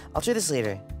yourself. I'll try this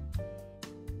later.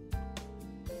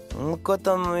 Look at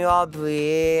the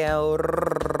Miyabi.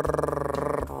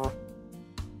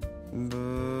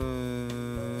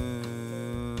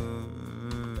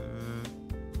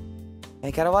 I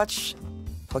gotta watch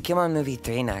Pokemon Movie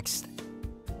 3 next.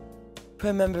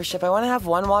 For membership, I want to have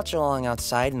one watch along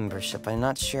outside membership. I'm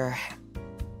not sure.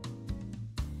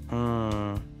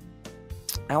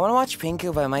 I want to watch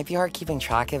Pinku, but it might be hard keeping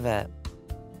track of it.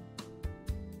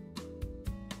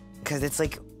 Because it's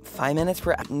like 5 minutes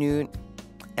per new. It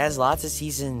has lots of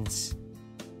seasons.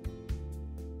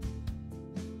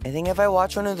 I think if I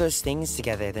watch one of those things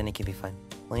together, then it can be fun.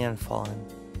 Flayon Fallen.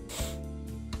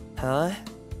 Huh?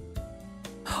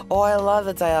 Oh, I love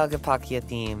the Dialga Pakia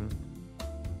theme.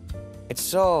 It's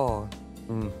so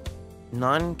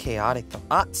non-chaotic though.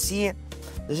 Ah, see?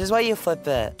 This is why you flip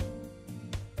it.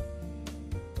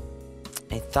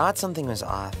 I thought something was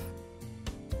off.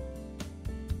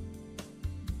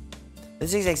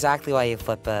 This is exactly why you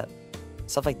flip it.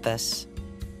 Stuff like this.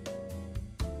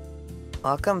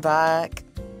 Welcome back.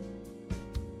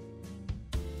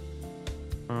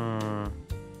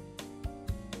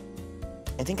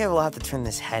 I think I will have to turn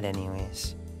this head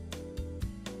anyways.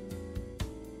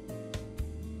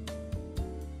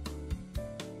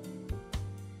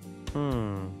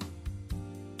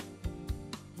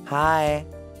 Hi.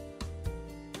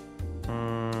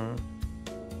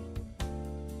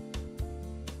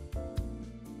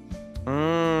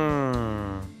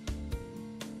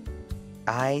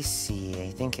 I see. I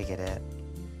think I get it.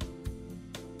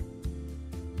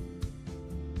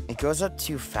 It goes up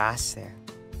too fast there.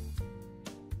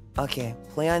 Okay,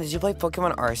 Flayon, did you play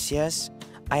Pokemon Arceus?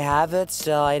 I have it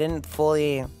still. I didn't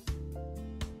fully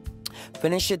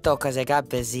finish it though because I got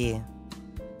busy.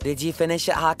 Did you finish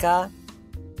it, Haka?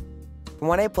 From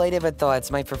what I played of it though,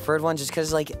 it's my preferred one just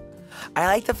because like I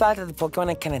like the fact that the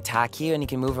Pokemon can attack you and you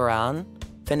can move around.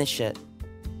 Finish it.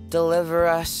 Deliver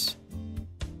us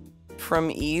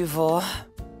from evil.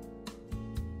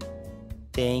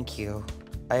 Thank you.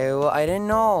 I didn't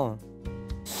know.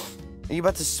 Are you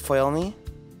about to spoil me?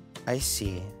 I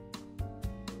see.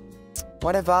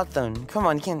 What about them? Come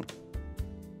on, you can't.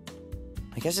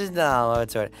 I guess it's no,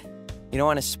 it's alright. You don't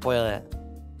want to spoil it.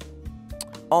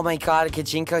 Oh my god,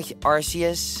 Kajinka,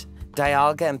 Arceus,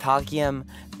 Dialga, and Palkium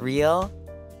real?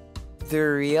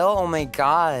 They're real? Oh my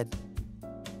god.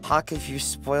 Hawk, if you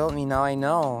spoiled me, now I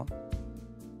know.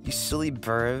 You silly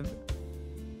burb.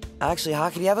 Actually,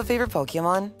 Hawk, do you have a favorite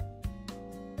Pokemon?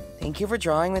 Thank you for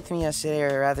drawing with me yesterday,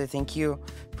 or rather, thank you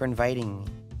for inviting me.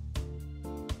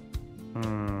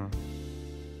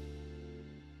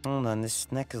 Hold on,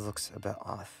 this neck looks a bit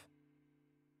off.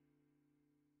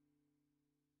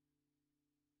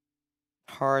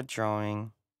 Hard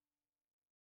drawing.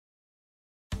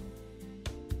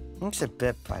 Looks a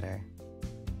bit better.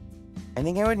 I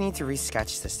think I would need to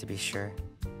resketch this to be sure.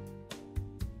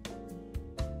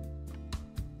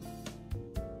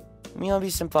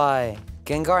 Miyabi-senpai,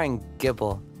 Gengar and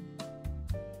Gibble.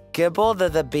 Gibble,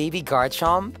 the baby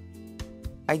Garchomp?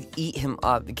 I'd eat him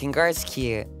up. Gengar's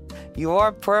cute. You're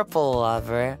a purple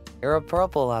lover. You're a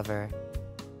purple lover.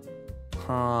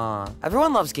 Huh.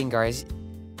 Everyone loves Gengar. He's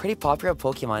pretty popular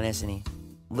Pokemon, isn't he?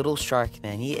 Little shark,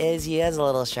 man. He is a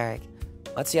little shark.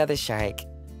 What's the other shark?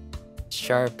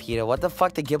 Sharpedo. What the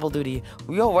fuck did Gibble do to you?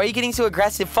 Yo, why are you getting so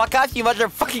aggressive? Fuck off, you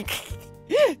motherfucking...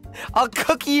 I'll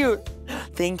cook you.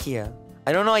 Thank you.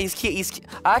 I don't know. He's cute. He's cute.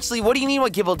 Actually, what do you mean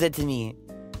what Gibble did to me?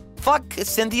 Fuck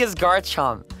Cynthia's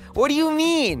Garchomp. What do you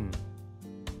mean?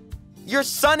 Your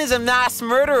son is a mass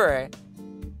murderer.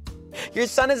 Your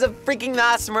son is a freaking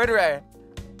mass murderer.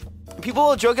 People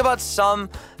will joke about some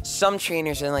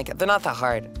trainers and like they're not that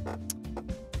hard.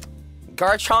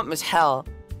 Garchomp was hell.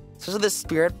 Especially the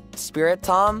Spirit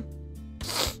Tom.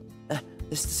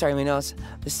 Sorry, my nose.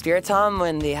 The Spirit Tom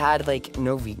when they had like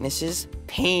no weaknesses.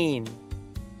 Pain.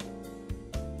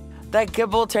 That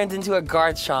Gibble turned into a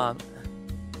Garchomp.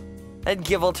 That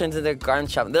Gibble turns into a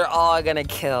Garchomp. They're all gonna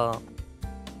kill.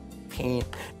 Pain.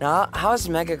 Now, how's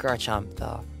Mega Garchomp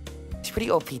though? He's pretty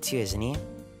OP too, isn't he?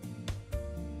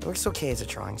 It looks okay as a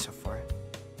drawing so far.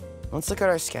 Let's look at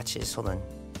our sketches. Hold on.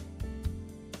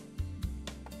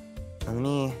 Let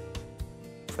me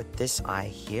put this eye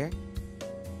here.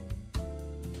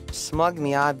 Smug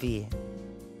Miyabi.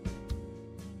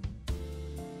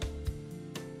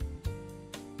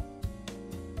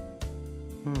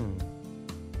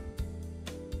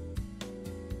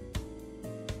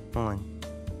 Hold on.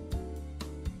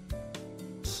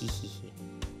 Hehehe.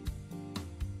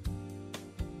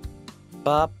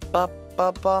 Ba ba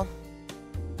ba ba.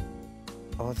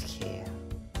 Okay.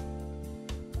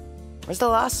 Where's the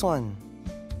last one?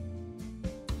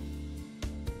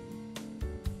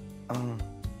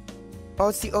 Oh,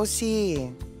 it's the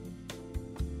OC.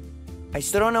 I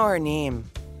still don't know her name.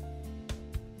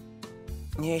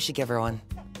 Yeah, I should give her one.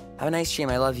 Have a nice stream.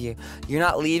 I love you. You're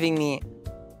not leaving me.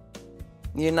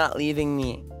 You're not leaving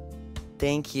me.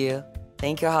 Thank you.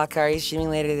 Thank you, Haka. Are you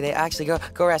streaming later today? Actually,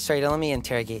 go rest. Sorry, don't let me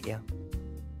interrogate you.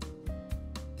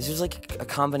 This was like a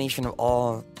combination of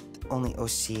all, only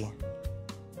OC.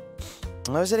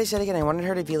 What was it I said again? I wanted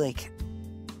her to be like,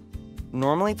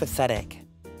 normally pathetic.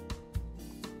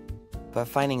 But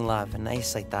finding love and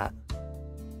nice like that.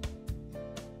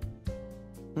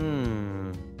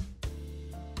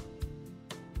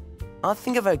 I'll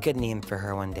think of a good name for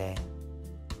her one day.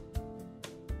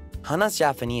 Hana's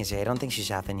Japanese, right? I don't think she's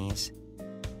Japanese.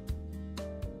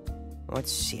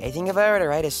 Let's see. I think if I were to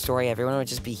write a story, everyone would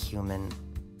just be human.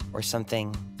 Or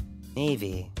something.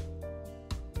 Maybe.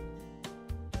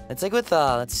 It's like with,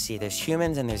 let's see. There's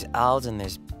humans and there's elves and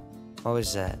there's... What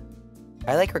was that?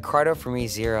 I like Ricardo from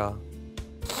ReZero.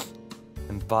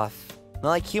 And Buff. No,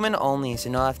 like human only, so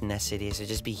no ethnicity, so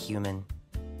just be human.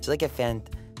 It's like a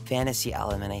fantasy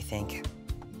element, I think.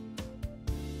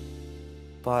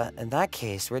 But in that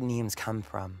case, where do names come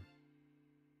from?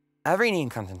 Every name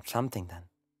comes from something, then.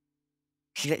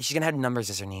 She's gonna have numbers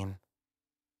as her name.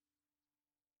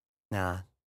 Nah.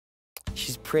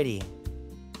 She's pretty.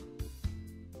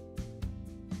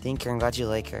 Thank you, I'm glad you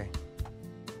like her.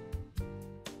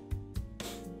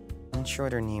 I'm not sure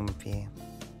what her name would be.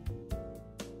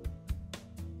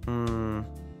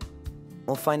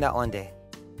 We'll find out one day.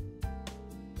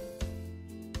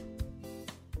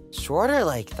 Shorter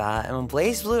like that. And in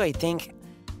Blaze Blue, I think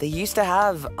they used to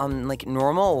have like the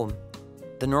normal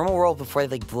world before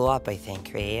they like blew up, I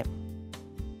think, right?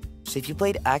 So if you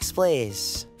played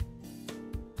X-Blaze,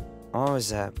 what was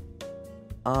that?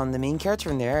 The main character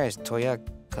from there is Toya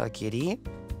Kagiri,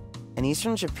 and he's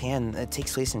from Japan. It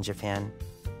takes place in Japan.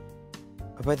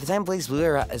 But by the time Blaze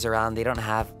Blue is around, they don't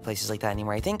have places like that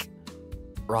anymore. I think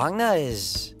Ragna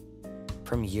is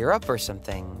from Europe or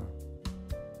something.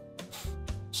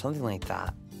 Something like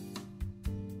that.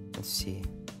 Let's see.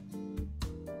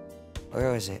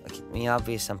 Where was it? Okay,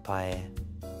 Miyabi-senpai.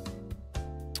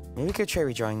 Maybe we could try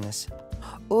redrawing this.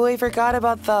 Oh, I forgot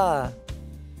about the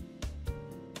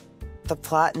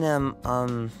platinum,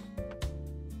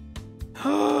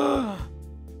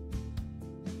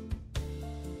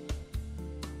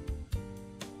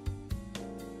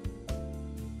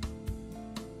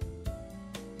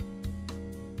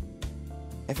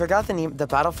 I forgot the name, the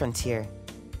Battle Frontier.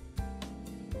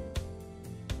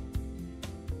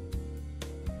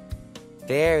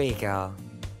 There we go.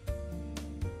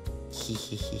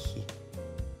 Hehehehe.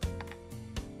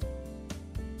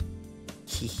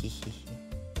 Hehehehe.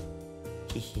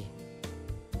 Hehe.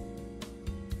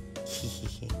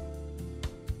 Hehehe.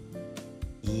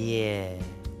 Yeah.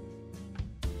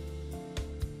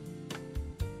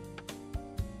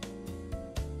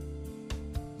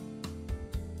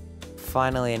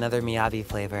 Finally, another Miyabi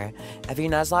flavor. Have you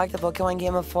Nuzlocke the Pokemon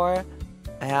game before?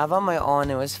 I have on my own,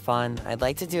 it was fun. I'd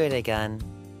like to do it again.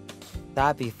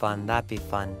 That'd be fun, that'd be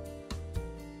fun.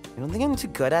 I don't think I'm too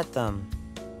good at them.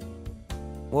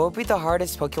 What would be the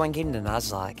hardest Pokemon game to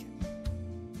Nuzlocke?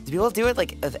 Do people do it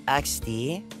like with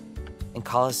XD and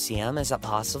Coliseum? Is that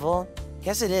possible? I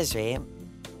guess it is, right?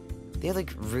 They have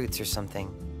like roots or something.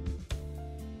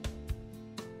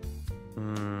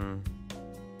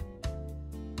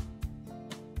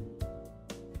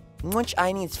 Which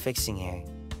eye needs fixing here?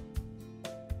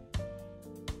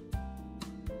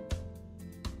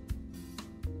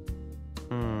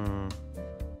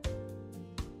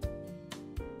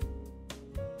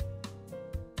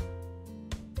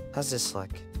 How's this look?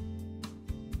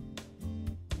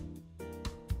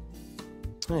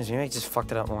 Maybe I just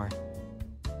fucked it up more.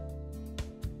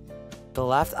 The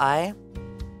left eye?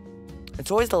 It's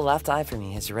always the left eye for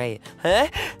me, his right. Huh?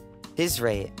 His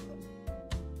right.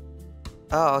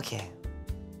 Oh, okay.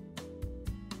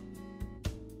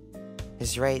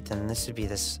 His right, then this would be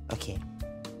this. Okay.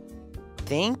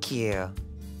 Thank you.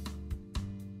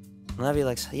 Love you,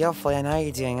 like, yo, Flayon, how are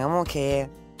you doing? I'm okay.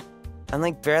 I'm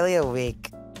like barely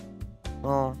awake.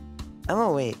 Well, I'm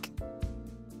awake.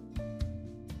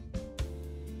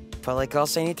 But like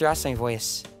also I need to rest my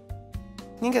voice.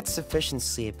 I think get sufficient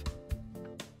sleep.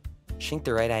 Shrink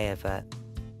the right eye, I bet.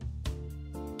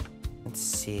 Let's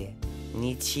see.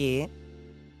 Nichi.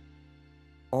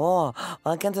 Oh,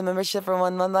 welcome to membership for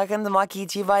 1 month. Welcome to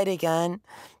Makichi Bite again.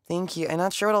 Thank you. I'm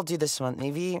not sure what I'll do this month.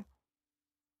 Maybe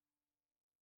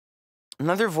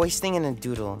another voice thing and a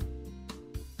doodle.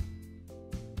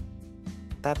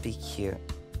 That'd be cute.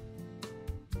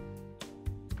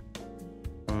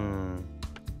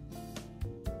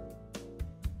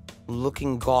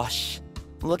 Looking gosh.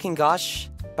 Looking gosh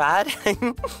bad?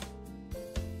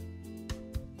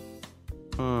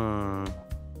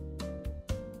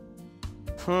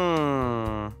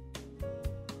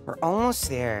 We're almost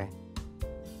there.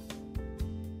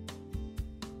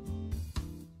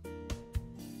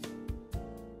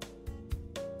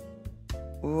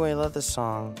 Ooh, I love this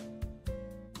song.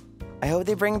 I hope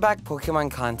they bring back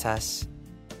Pokemon contests.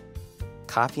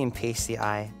 Copy and paste the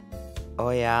eye. Oh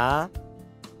yeah?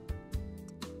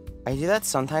 I do that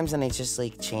sometimes and I just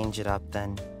like change it up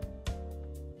then.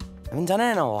 I haven't done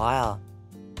it in a while.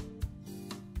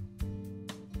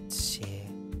 Let's see.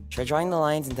 Try drawing the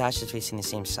lines and dashes facing the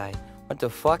same side. What the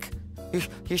fuck?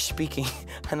 You're speaking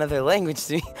another language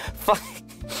to me. Fuck.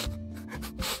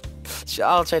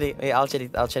 I'll try to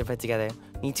put it together.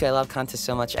 Me too, I love contests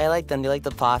so much. I like them. Do you like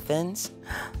the poffins?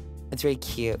 It's very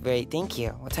cute. Thank you.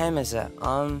 What time is it?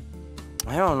 I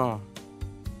don't know.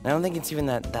 I don't think it's even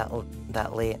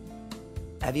that late.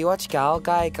 Have you watched Gal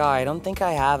Guy? I don't think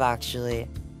I have, actually.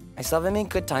 I still haven't made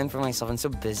good time for myself. I'm so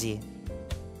busy.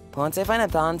 But once I find a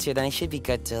balance here, then I should be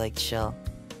good to, like, chill.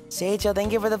 Sage,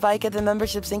 thank you for the bike at the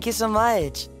memberships. Thank you so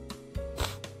much.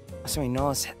 That's my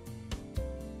nose.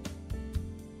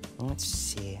 Let's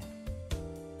see.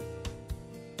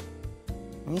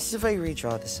 Let me see if I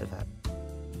redraw this event.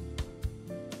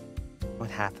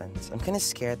 What happens? I'm kind of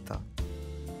scared, though.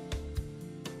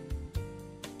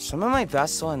 Some of my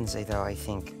best ones, though, I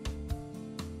think.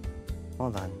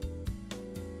 Hold on.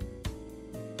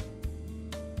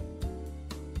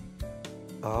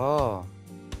 Oh.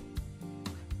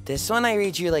 This one I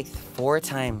read you like 4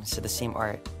 times to the same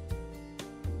art.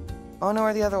 Oh no, where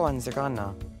are the other ones? They're gone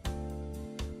now.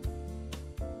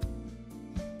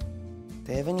 Do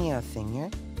they have any thing here?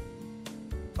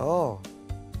 Oh.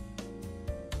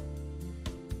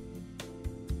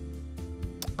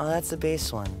 Oh, that's the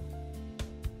base one.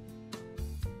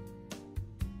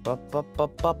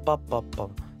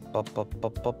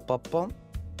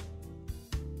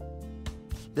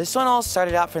 This one all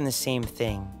started out from the same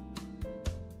thing.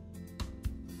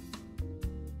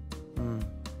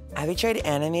 Have you tried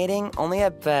animating? Only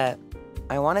a bit.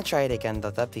 I want to try it again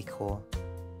though, that'd be cool.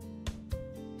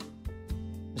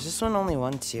 Is this one only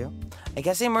 1 too? I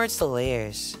guess I merged the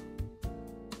layers.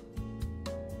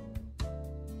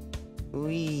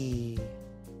 Wee.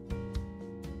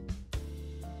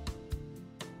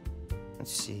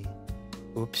 Let's see.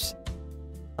 Oops.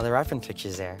 Oh, the reference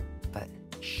picture's there, but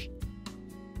shh.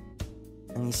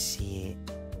 Let me see.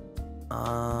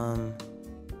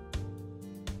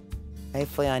 Hey,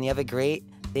 Flayon, you have a great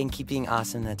day and keep being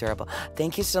awesome and adorable.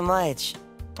 Thank you so much.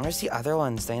 Where's the other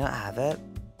ones? Do I not have it?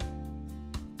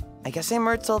 I guess I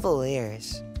merged all the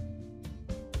layers.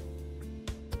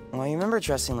 Well, I remember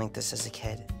dressing like this as a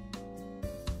kid.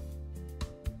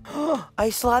 I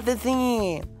still have the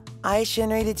thingy!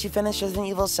 Shinri, did you finish Resident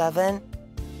Evil 7?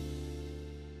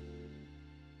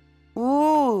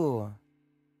 Ooh!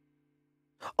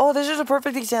 Oh, this is a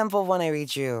perfect example of one I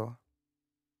read you.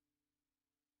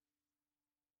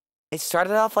 It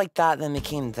started off like that, then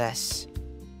became this.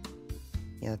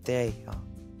 Yeah, there you go.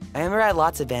 I remember I had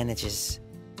lots of bandages.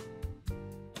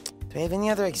 Do I have any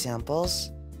other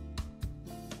examples?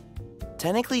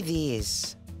 Technically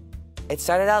these. It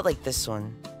started out like this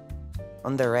one.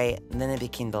 On the right, and then it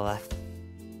became the left.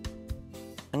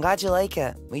 I'm glad you like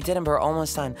it. We did it, but we're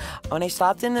almost done. When I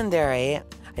stopped in there, right?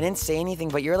 I didn't say anything,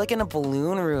 but you're like in a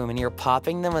balloon room, and you're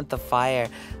popping them with the fire.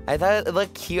 I thought it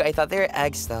looked cute. I thought they were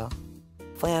eggs, though.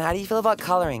 Flayon, how do you feel about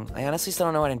coloring? I honestly still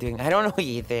don't know what I'm doing. I don't know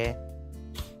either.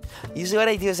 Usually what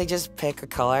I do is I just pick a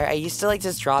color. I used to like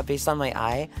just draw based on my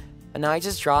eye. But now I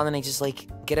just draw and then I just like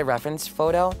get a reference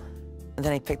photo. And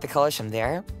then I pick the colors from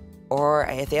there. Or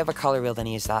if they have a color wheel, then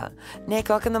I use that. Nick,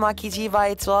 welcome to Makiji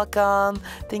Bites. Welcome.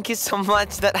 Thank you so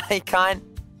much, that icon.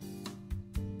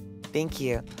 Thank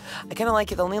you. I kind of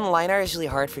like it. The only line art is really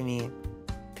hard for me.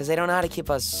 Because I don't know how to keep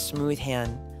a smooth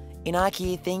hand.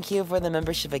 Inaki, thank you for the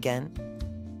membership again.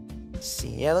 Let's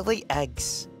see. Yeah, they look like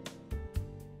eggs.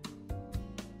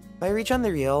 Do I reach on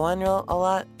the real one a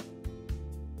lot?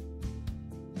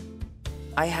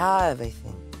 I have, I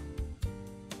think.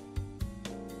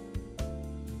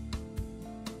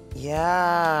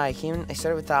 Yeah, I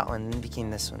started with that one, then became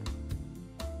this one.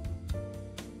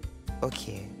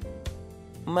 Okay.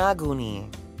 Maguni.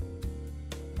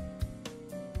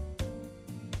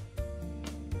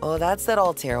 Oh, that's that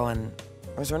Altair one.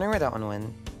 I was wondering where that one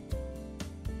went.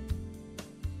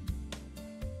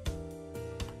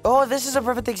 Oh, this is a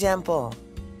perfect example.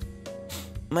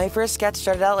 My first sketch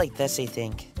started out like this, I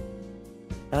think.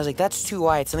 I was like, that's too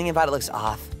wide. Something about it looks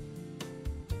off.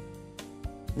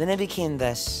 Then it became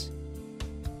this.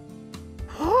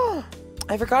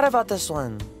 I forgot about this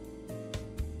one.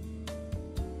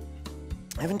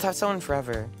 I haven't touched that one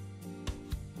forever.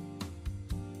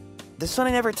 This one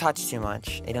I never touched too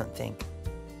much, I don't think.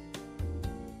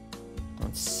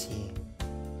 Let's see.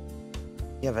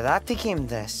 Yeah, but that became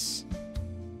this.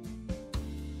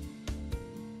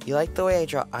 You like the way I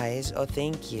draw eyes? Oh,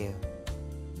 thank you.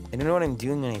 I don't know what I'm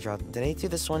doing when I draw. Did I do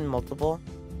this one multiple?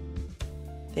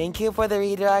 Thank you for the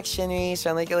redirection, Reese.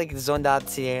 I'm like zoned out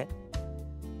here.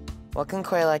 Welcome,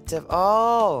 Collective.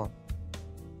 Oh!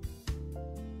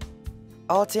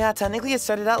 Oh, yeah, technically it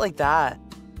started out like that.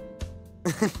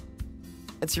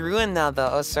 It's ruined now, though.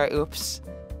 Oh, sorry. Oops.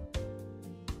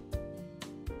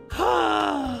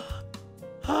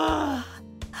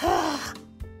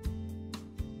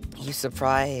 You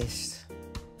surprised?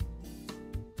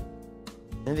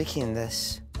 It became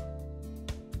this.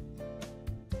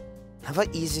 How about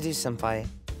Izuru-senpai?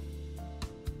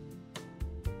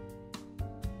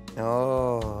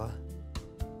 Oh.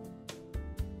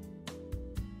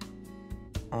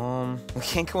 We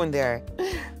can't go in there.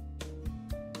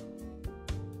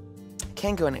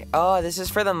 Can't go in there. Oh, this is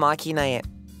for the Machina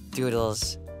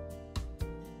doodles.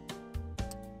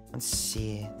 Let's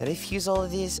see. Did I fuse all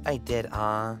of these? I did.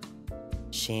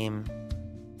 Shame.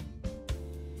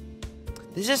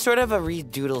 This is sort of a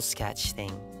redoodle sketch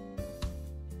thing.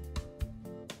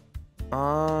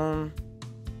 Do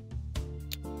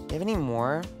you have any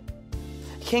more?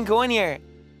 I can't go in here.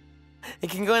 I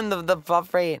can go in the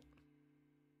buff rate.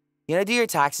 You gotta do your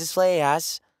taxes, Flay,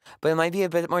 yes, but it might be a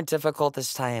bit more difficult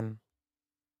this time.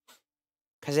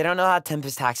 Because I don't know how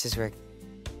Tempus taxes work.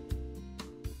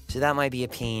 So that might be a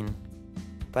pain.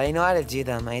 But I know how to do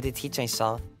them. I had to teach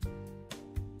myself.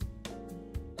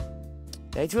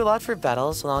 I do a lot for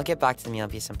battles, so I'll get back to the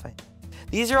Miyabi-senpai.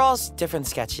 These are all different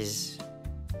sketches.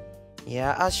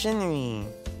 Yeah, Shinri.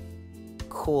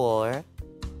 Cooler.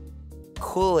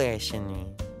 Cooler Shinri.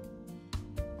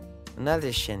 Another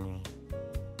Shinri.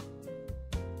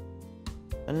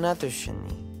 Another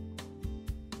Shinri.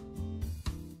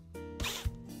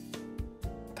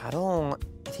 Battle.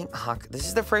 I think this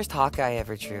is the first Hawkeye I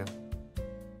ever drew.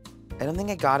 I don't think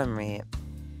I got him right.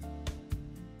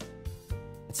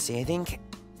 Let's see, I think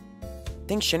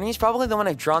Shinri's probably the one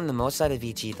I've drawn the most out of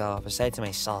EG though, besides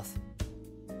myself.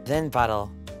 Then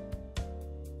Battle.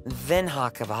 Then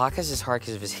Haka, but Haka's just hard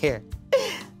because of his hair.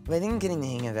 But I think I'm getting the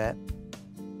hang of it.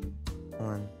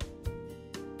 One.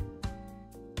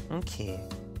 Okay.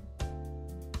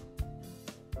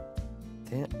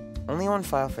 Only one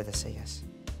file for this, I guess.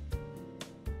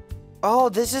 Oh,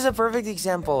 this is a perfect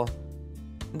example.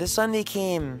 This one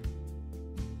became...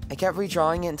 I kept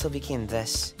redrawing it until it became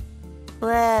this.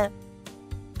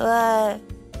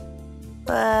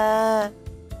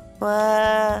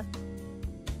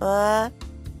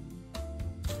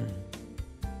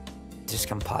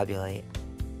 Discombobulate.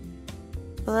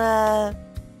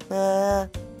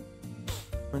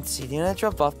 Let's see, do you know how to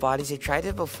draw buff bodies? I tried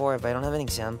it before, but I don't have an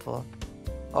example.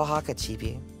 Oh, Haka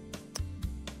Chibi.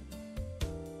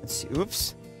 Let's see,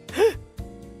 oops.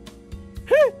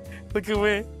 Look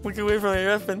away from my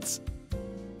reference.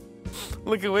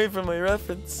 Look away from my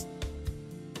reference.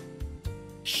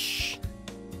 Shh.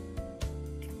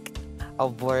 I'll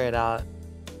blur it out.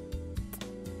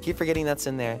 Keep forgetting that's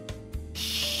in there.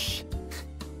 Shh.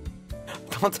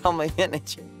 Don't tell my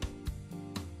manager.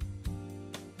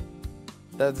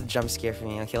 That was a jump scare for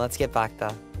me. Okay, let's get back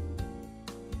though.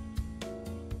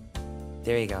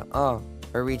 There you go. Oh,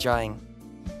 we're redrawing.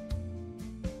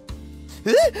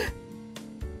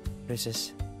 What is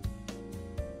this?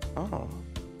 Oh,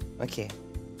 okay.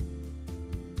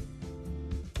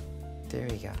 There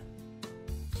we go.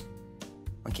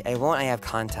 Okay, I have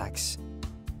contacts.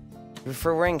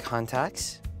 Prefer wearing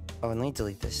contacts? Oh, let me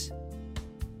delete this.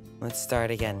 Let's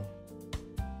start again.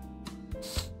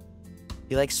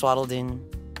 You like Swaddledon?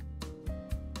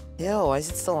 Ew, why is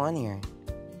it still on here?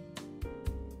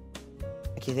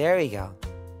 Okay, there we go.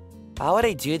 How would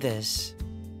I do this?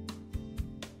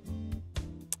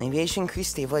 Maybe I should increase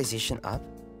stabilization up.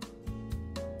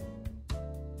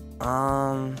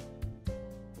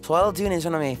 Swaddledon is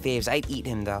one of my faves. I'd eat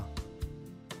him though.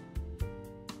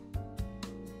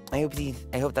 I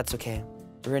hope that's okay.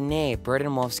 Renee, Bird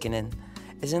and Wolfskin.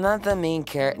 Isn't that the main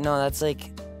character? No, that's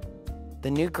like the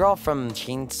new girl from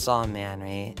Chainsaw Man,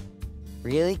 right?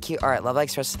 Really cute art. Love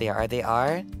Express they are. They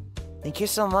are? Thank you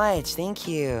so much. Thank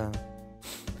you.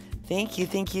 Thank you.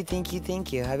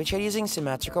 Have you tried using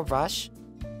symmetrical brush?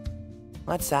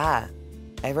 What's that?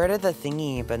 I've heard of the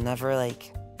thingy, but never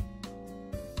like...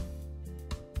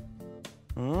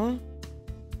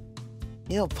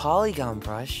 Ew, polygon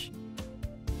brush.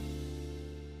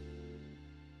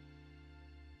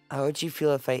 How would you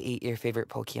feel if I ate your favorite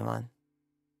Pokemon?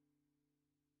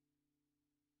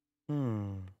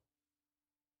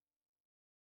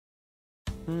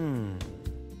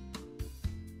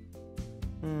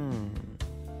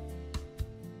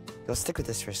 Go stick with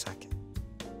this for a second.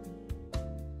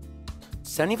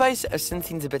 75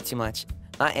 seems a bit too much.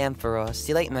 Not Ampharos. Do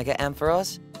you like Mega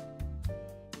Ampharos?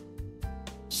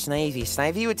 Snivy.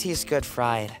 Snivy would taste good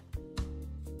fried.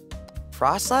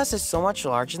 Frostlass is so much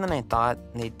larger than I thought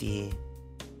they'd be.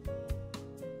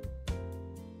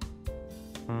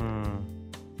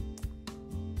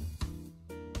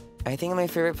 I think my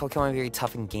favorite Pokemon are very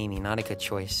tough and gamey. Not a good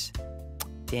choice.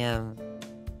 Damn.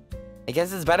 I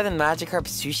guess it's better than Magikarp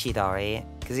sushi though, right?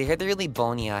 Because I heard they're really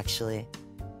bony, actually.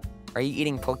 Are you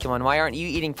eating Pokemon? Why aren't you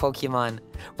eating Pokemon?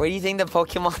 Where do you think the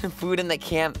Pokemon food in the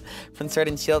camp from Sword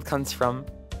and Shield comes from?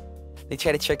 They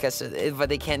try to trick us, but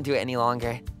they can't do it any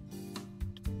longer.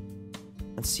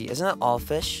 Let's see, isn't that all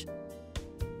fish?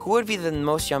 Who would be the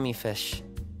most yummy fish?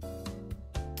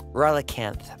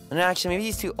 Relicanth. No, actually, maybe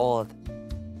he's too old.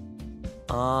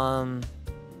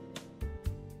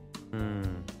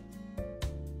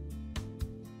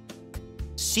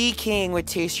 Sea King would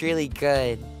taste really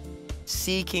good.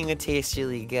 Sea King would taste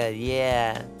really good,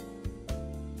 yeah.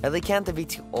 Relicanth would be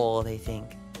too old, I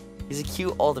think. He's a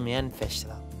cute old man fish,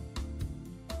 though.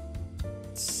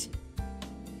 Let's see.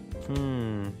 Let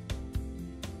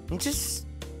me just...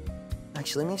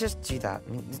 Actually, let me just do that.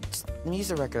 Let me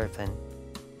use a regular pen.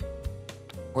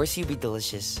 Horsey would be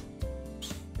delicious.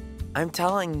 I'm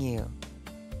telling you.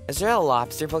 Is there a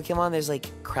lobster Pokemon? There's like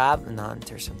Crab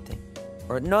Nant or something.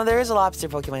 Or no, there is a lobster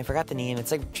Pokemon. I forgot the name.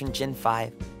 It's like from Gen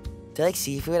 5. Do I like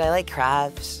seafood? I like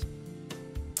crabs.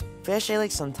 Fish I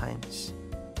like sometimes.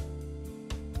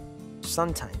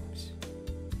 Sometimes.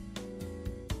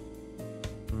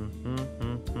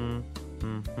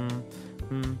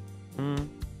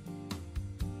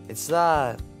 It's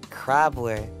the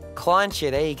Crabbler. Clauncher,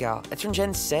 there you go. It's from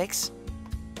Gen 6?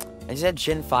 I just had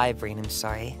Gen 5 brain, I'm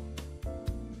sorry.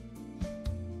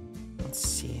 Let's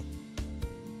see.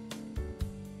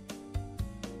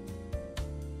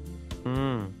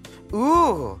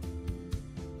 Ooh!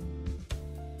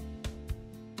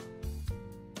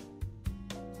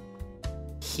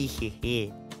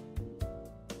 Hehehe.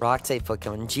 Rock type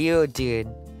Pokemon.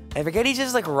 Geodude. I forget he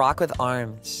just like rock with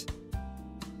arms.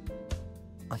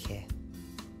 Okay.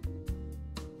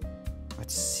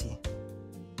 Let's see.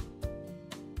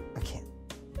 Okay.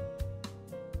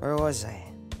 Where was I?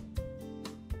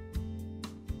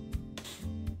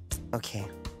 Okay.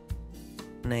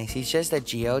 Nice. He's just a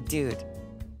Geodude.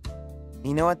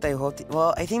 You know what I hope...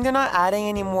 Well, I think they're not adding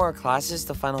any more classes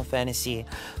to Final Fantasy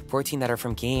 14 that are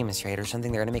from games, right? Or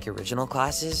something. They're gonna make original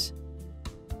classes.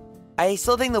 I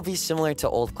still think they'll be similar to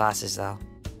old classes, though.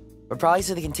 But probably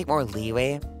so they can take more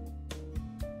leeway.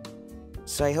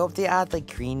 So I hope they add,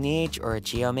 like, Green Mage or a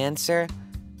Geomancer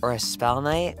or a Spell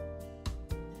Knight.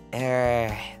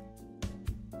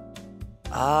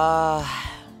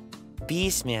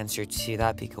 Beastmancer, too.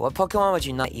 That'd be cool. What Pokemon would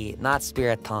you not eat? Not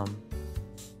Spiritomb.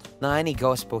 Not any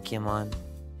ghost Pokemon.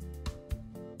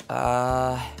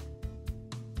 I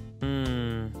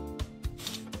don't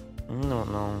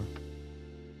know.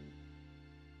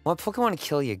 What Pokemon would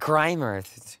kill you? Grimer.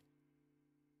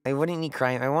 I wouldn't eat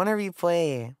Grimer. I want to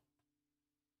replay.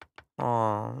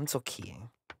 Oh, it's okay.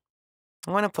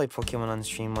 I want to play Pokemon on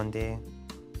stream one day.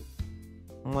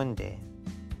 One day.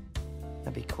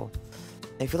 That'd be cool.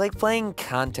 I feel like playing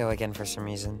Kanto again for some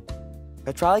reason.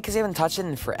 But probably because I haven't touched it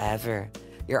in forever.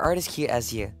 Your art is cute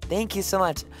as you. Thank you so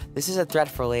much. This is a threat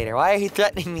for later. Why are you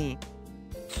threatening me?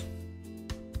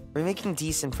 We're making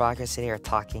decent progress today or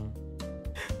talking.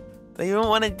 But you don't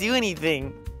want to do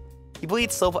anything. People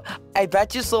eat Slowpoke. I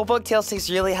bet you Slowpoke tails taste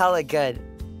really hella good.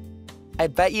 I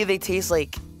bet you they taste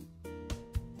like...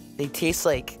 They taste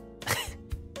like...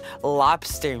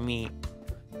 lobster meat.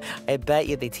 I bet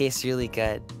you they taste really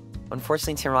good.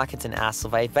 Unfortunately, Team Rocket's an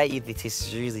asshole, but I bet you they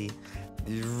taste really,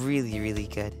 really, really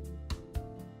good.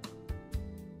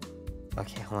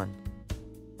 Okay, hold on.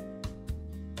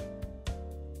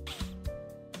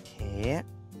 Okay.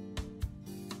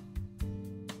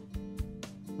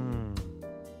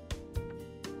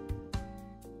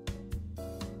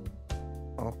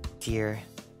 Oh dear.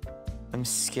 I'm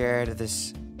scared of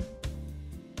this.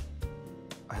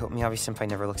 I hope Miyabi-senpai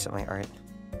never looks at my art.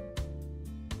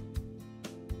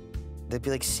 They'd be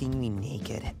like seeing me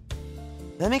naked.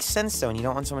 That makes sense though, and you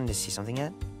don't want someone to see something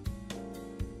yet?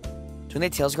 Do when their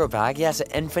tails grow back? Yeah, it's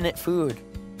infinite food.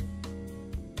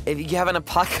 If you have an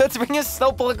apocalypse, bring a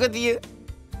Slowpoke with you.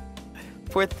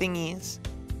 Poor thingies.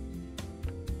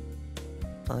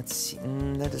 Let's see.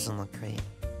 That doesn't look great.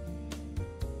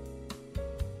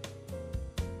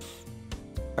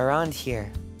 Around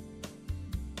here.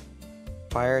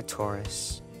 Fire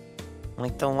Taurus.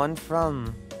 Like the one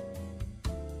from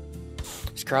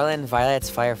Scarlet and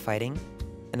Violet's firefighting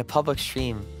in a public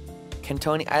stream.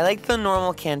 Cantoni. I like the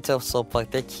normal Kanto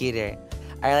Slowpoke. They're cuter.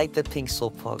 I like the pink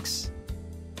Slowpokes.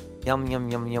 Yum, yum,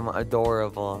 yum, yum.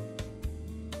 Adorable.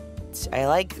 I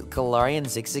like Galarian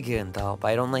Zigzagoon though, but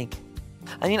I don't like...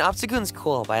 I mean, Obstagoon's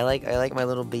cool, but I like my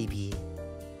little baby.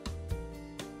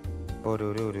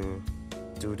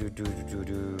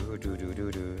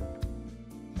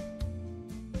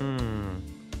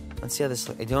 Let's see how this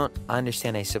looks. I don't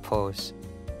understand, I suppose.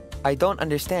 I don't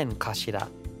understand, Kashira.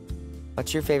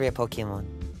 What's your favorite Pokemon?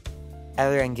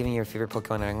 Either I'm giving you your favorite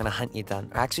Pokemon or I'm gonna hunt you down.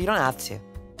 Or actually, you don't have to.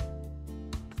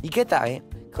 You get that, right?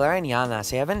 Clara and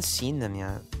Yamas, I haven't seen them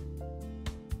yet.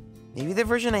 Maybe the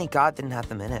version I got didn't have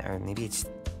them in it, or maybe it's...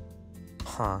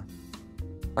 Huh.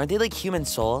 Aren't they like human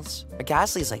souls? Or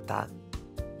Ghastly's like that.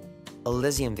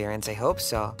 Elysium variants, I hope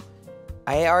so.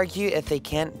 I argue if they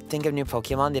can't think of new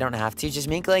Pokemon, they don't have to. Just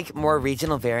make like more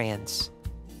regional variants.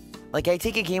 Like I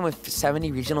take a game with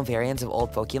 70 regional variants of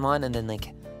old Pokemon and then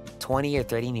like 20 or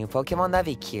 30 new Pokemon, that'd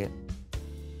be cute.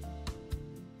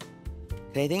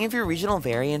 I think if you're regional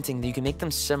varianting, you can make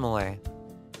them similar.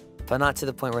 But not to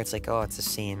the point where it's like, oh, it's the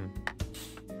same.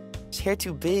 His hair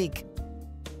too big.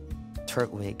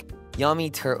 Turtwig.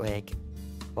 Yummy Turtwig.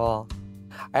 Well,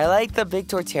 I like the big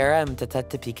Torterra and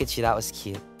Detective Pikachu, that was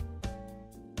cute.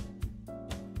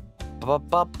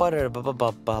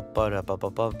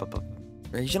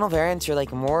 Regional variants are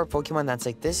like more Pokemon that's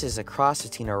like this is a cross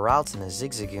between a Ralts and a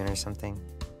Zigzagoon or something.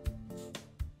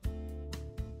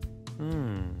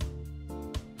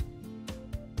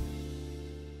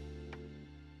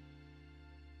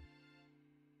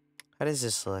 How does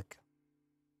this look?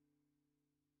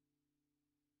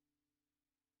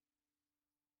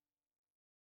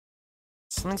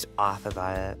 Something's off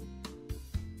about it.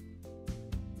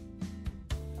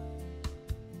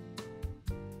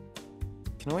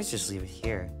 You can always just leave it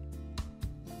here.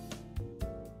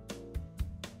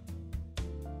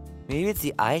 Maybe it's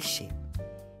the eye shape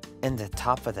and the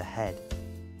top of the head.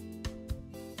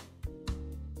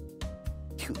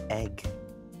 To egg.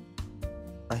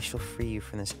 I shall free you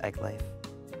from this egg life.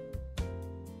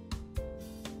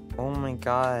 Oh my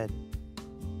god.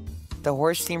 The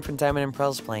horse theme from Diamond and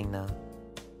Pearl's playing now.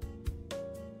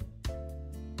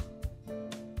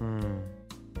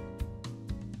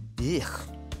 Ugh.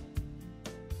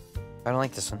 I don't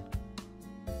like this one.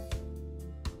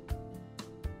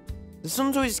 This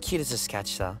one's always cute as a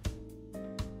sketch, though.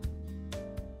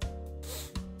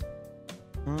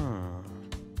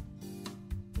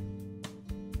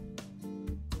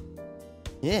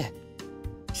 Yeah.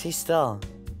 Stay still.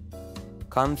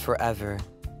 Gone forever.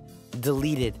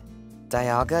 Deleted.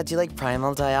 Dialga? Do you like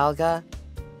Primal Dialga?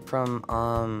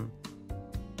 From,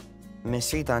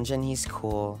 Mystery Dungeon? He's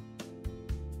cool.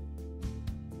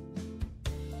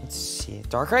 Let's see.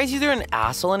 Darkrai's either an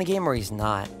asshole in a game or he's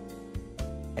not.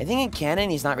 I think in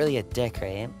canon, he's not really a dick,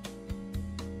 right?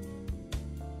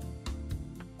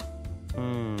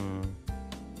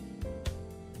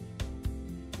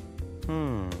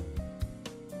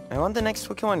 I want the next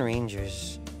Pokemon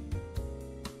Rangers.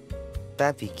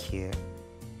 That'd be cute.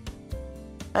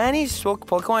 I need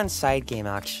Pokemon side game,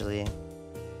 actually.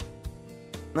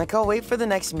 Like, I'll wait for the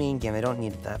next main game. I don't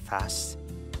need it that fast.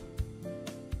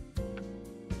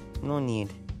 No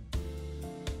need.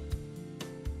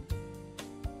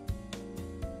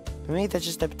 For me, that's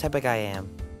just the type of guy I am.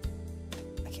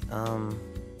 Okay,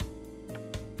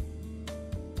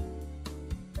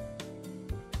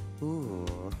 Ooh.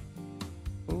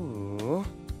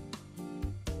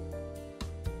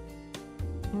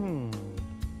 Ooh.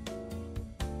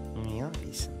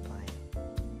 Miyabi-senpai.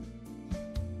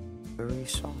 Very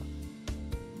soft.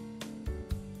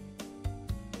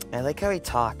 I like how he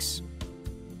talks.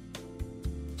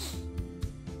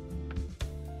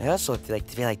 I also like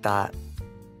to be like that.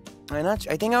 I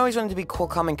think I always wanted to be cool,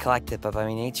 calm, and collected, but by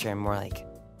my nature, I'm more like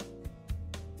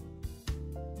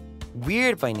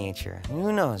weird by nature.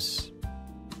 Who knows?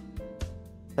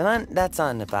 But that's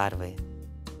not in a bad way.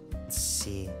 Let's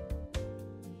see.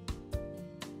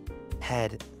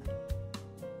 Head.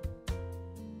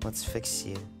 Let's fix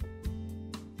you.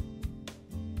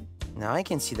 Now I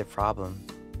can see the problem.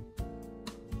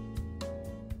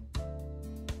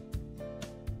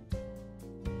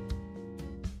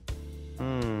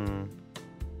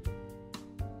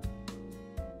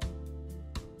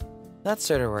 That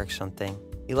sort of works something.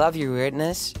 You love your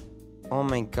weirdness? Oh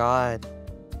my god.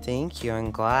 Thank you,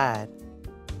 I'm glad.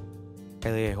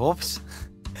 Really, oops.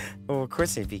 Oh, of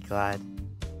course I'd be glad.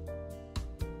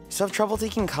 So I have trouble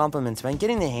taking compliments, but I'm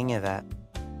getting the hang of that.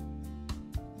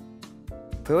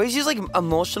 But I always use like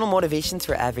emotional motivations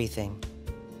for everything.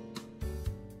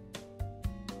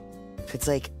 It's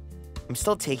like, I'm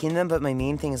still taking them, but my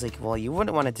main thing is like, well, you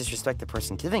wouldn't want to disrespect the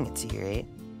person giving it to you, right?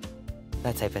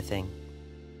 That type of thing.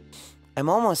 I'm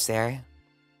almost there.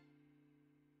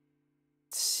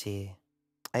 Let's see.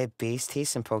 I have base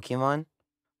taste in Pokemon.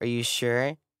 Are you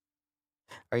sure?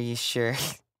 Are you sure?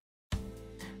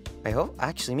 I hope.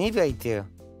 Actually, maybe I do.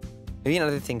 Maybe in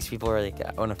other things people are like,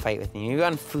 want to fight with me. Maybe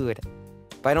on food.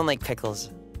 But I don't like pickles.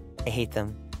 I hate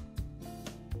them.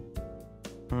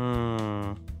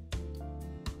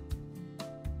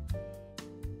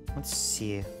 Let's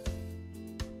see.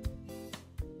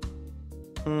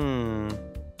 Let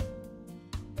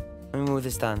me move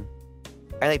this down.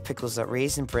 I like pickles though.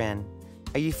 Raisin Bran.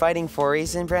 Are you fighting for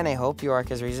Raisin Bran? I hope you are,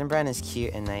 because Raisin Bran is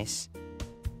cute and nice.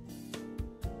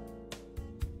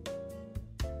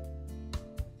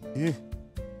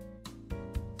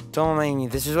 Don't mind me.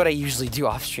 This is what I usually do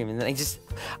off stream, and then I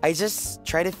just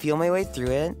try to feel my way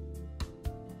through it.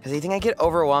 Because I think I get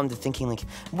overwhelmed thinking like,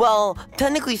 well,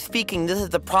 technically speaking, this is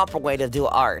the proper way to do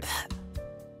art.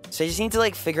 So I just need to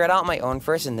like figure it out on my own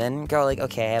first, and then go like,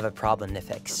 okay, I have a problem to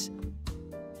fix.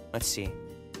 Let's see.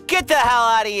 Get the hell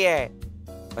out of here!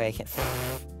 Wait, I can't.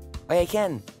 Wait, I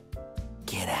can.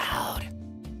 Get out.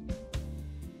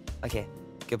 Okay,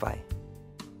 goodbye.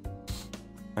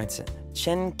 That's it.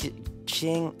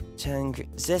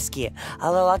 Ziski.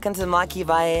 Hello, welcome to Maki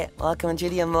Bye. Welcome to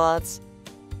the emotes.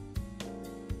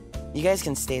 You guys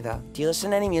can stay though. Do you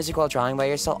listen to any music while drawing by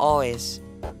yourself? Always.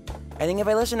 I think if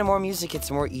I listen to more music, it's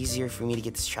more easier for me to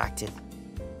get distracted.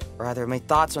 Or rather, my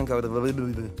thoughts won't go to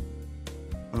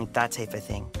like that type of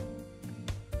thing.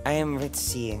 Let's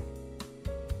see.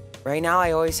 Right now,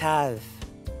 I always have,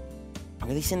 I'm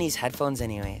releasing these headphones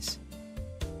anyways.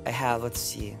 I have, let's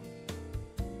see.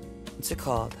 What's it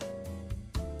called?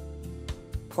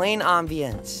 Plain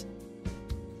ambience.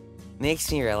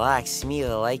 Makes me relax, me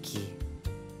likey.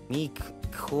 Me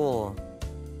cool.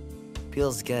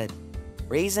 Feels good.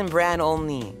 Raisin Bran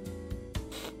only.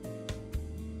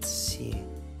 Let's see.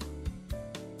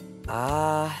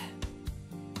 I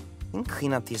can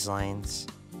clean up these lines.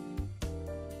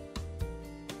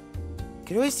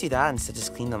 Could always do that instead of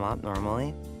just clean them up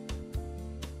normally.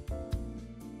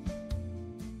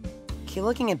 Okay,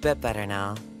 looking a bit better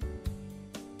now.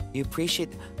 You appreciate...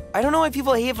 I don't know why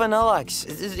people hate Vanillux.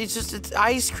 It's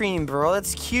ice cream, bro.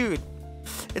 That's cute.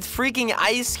 It's freaking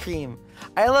ice cream.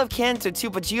 I love Kanto too,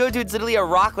 but Geodude's literally a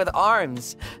rock with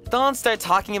arms. Don't start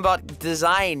talking about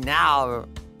design now.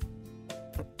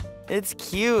 It's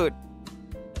cute.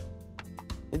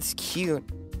 It's cute.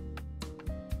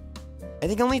 I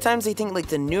think only times I think like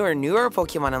the newer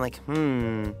Pokemon, I'm like,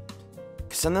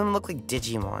 Because some of them look like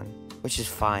Digimon, which is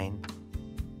fine.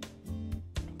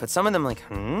 But some of them like,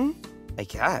 I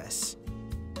guess.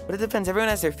 But it depends, everyone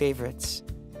has their favorites.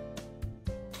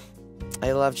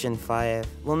 I love Gen 5.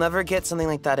 We'll never get something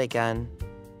like that again.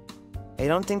 I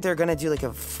don't think they're gonna do like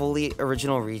a fully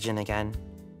original region again.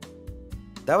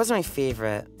 That was my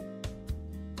favorite.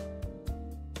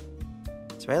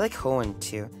 So I like Hoenn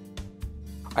too.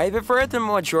 I prefer the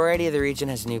majority of the region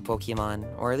has new Pokemon,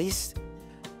 or at least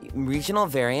regional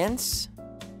variants.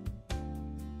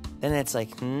 Then it's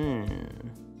like,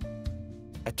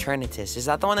 Eternatus. Is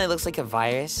that the one that looks like a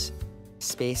virus?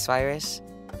 Space virus?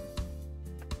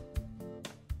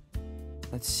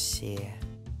 Let's see.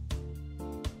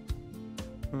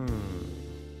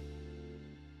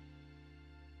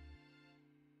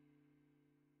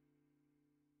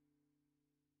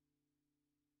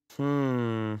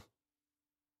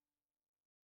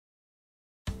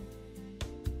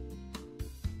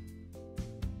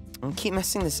 I'm keep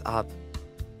messing this up.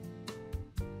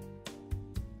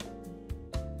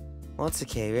 Well, it's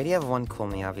okay. We already have one cool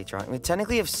Miyabi drawing. We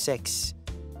technically have 6.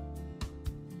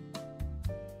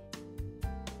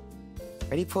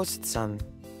 Already posted some.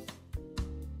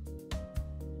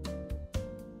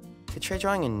 Could try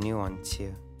drawing a new one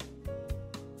too.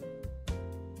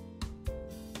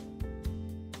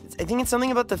 I think it's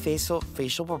something about the facial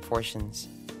proportions.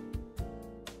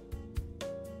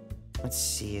 Let's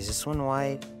see, is this one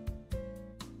wide?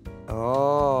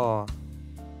 Oh.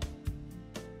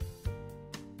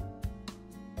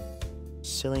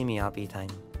 Silly Miyabi time.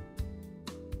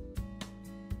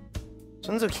 This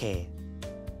one's okay.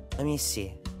 Let me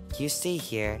see. You stay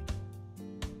here.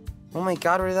 Oh my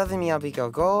god, where did the other Miyabi go?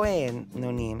 Go away,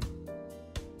 no name.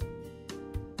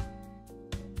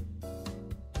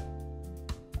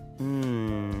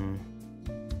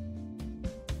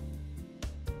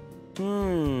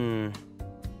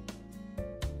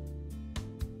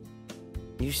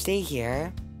 You stay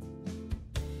here.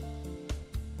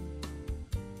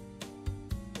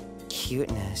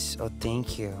 Cuteness. Oh,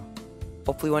 thank you.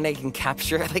 Hopefully one day I can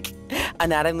capture it, like,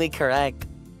 anatomically correct.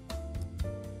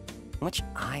 How much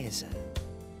eye is it?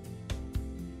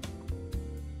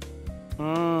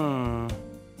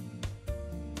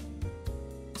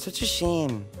 Such a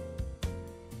shame.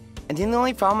 I think the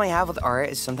only problem I have with art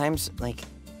is sometimes, like,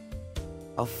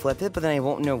 I'll flip it, but then I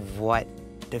won't know what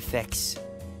to fix.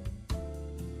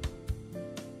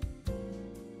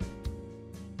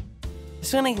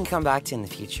 This one I can come back to in the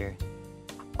future.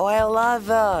 Oh, I love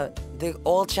The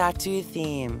old Chatu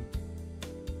theme.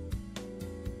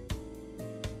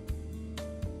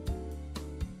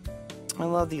 I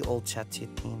love the old Chatu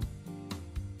theme.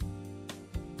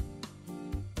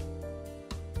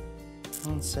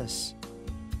 What's this?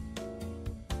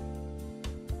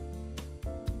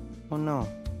 Oh no.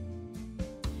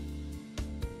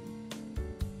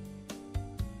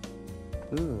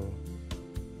 Ooh.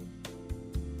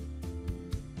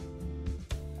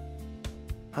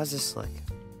 How's this look?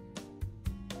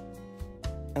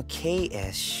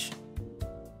 Okay-ish.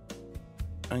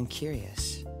 I'm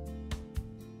curious.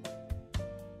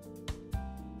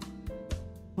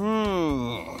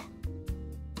 I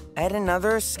had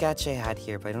another sketch I had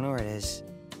here, but I don't know where it is.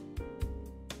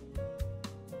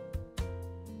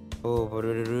 Oh,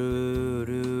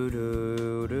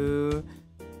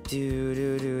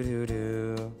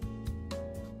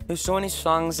 there's so many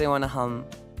songs I want to hum.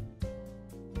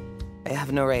 I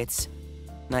have no rights.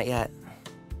 Not yet.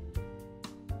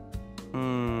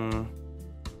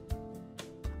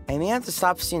 I may have to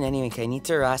stop soon anyway, because I need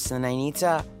to rest, and then I need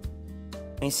to...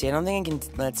 Let me see, I don't think I can...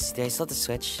 Let's see, do I still have to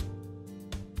switch?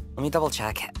 Let me double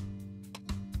check.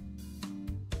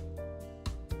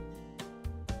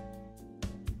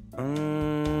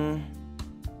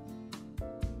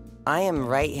 I am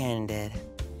right-handed.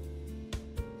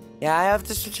 Yeah, I have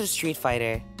to switch to Street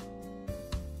Fighter.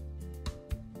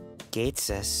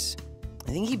 Gatesus.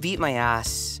 I think he beat my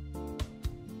ass.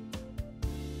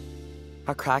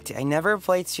 How cracked it. I never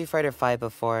played Street Fighter 5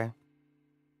 before.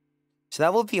 So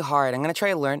that will be hard. I'm gonna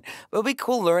try to learn. It'll be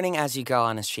cool learning as you go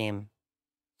on a stream.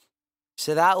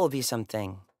 So that will be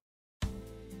something.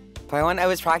 But I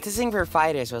was practicing for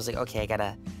fighters, so I was like, okay, I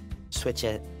gotta switch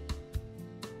it.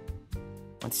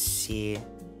 Let's see.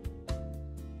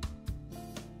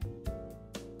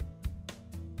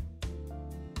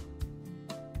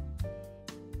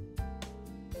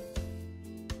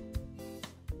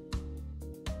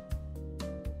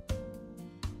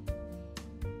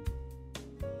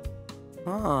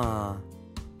 Ah.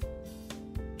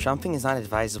 Jumping is not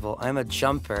advisable. I'm a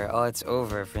jumper. Oh, it's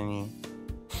over for me.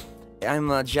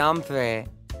 I'm a jumper.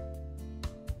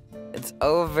 It's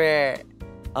over.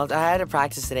 I had to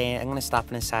practice today. I'm gonna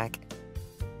stop in a sec.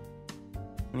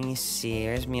 Let me see.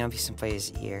 Where's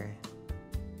Miyabi-senpai's ear?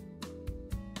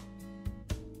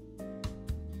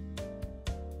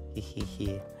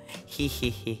 Hehehe.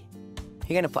 Hehehe.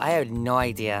 You're gonna I have no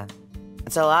idea.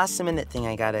 It's a last minute thing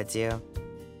I gotta do.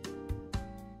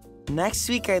 Next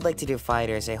week I'd like to do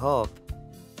fighters, I hope.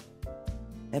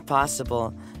 If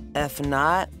possible. If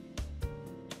not,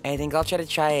 I think I'll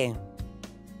try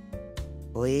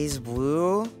Blaze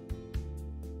Blue,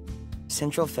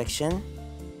 Central Fiction.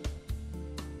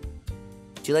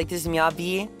 Do you like this,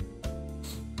 Miyabi?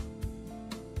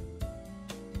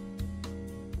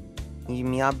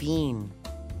 Miyabin.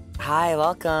 Hi,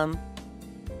 welcome.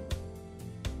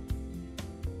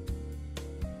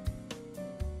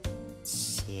 Let's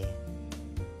see.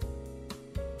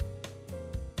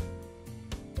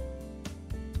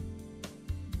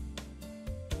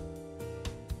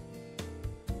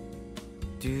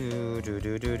 Do do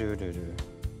do do do do do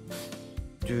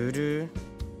do do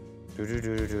do do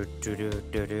do do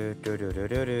do do do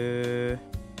do do.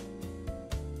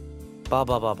 Ba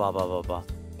ba ba ba ba ba ba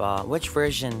ba. Which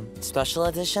version? Special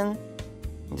edition?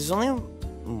 There's only.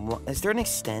 Is there an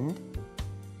extend?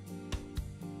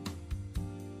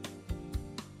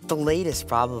 The latest,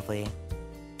 probably.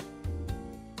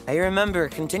 I remember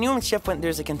Continuum Shift when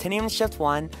there's a Continuum Shift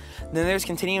 1, then there's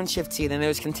Continuum Shift 2, then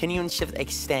there's Continuum Shift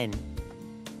Extend.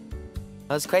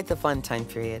 That was quite the fun time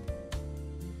period.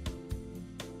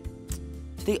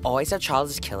 Do they always have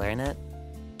Childish Killer in it?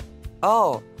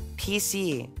 Oh,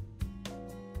 PC.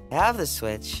 I have the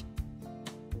Switch.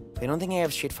 But I don't think I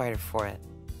have Street Fighter for it.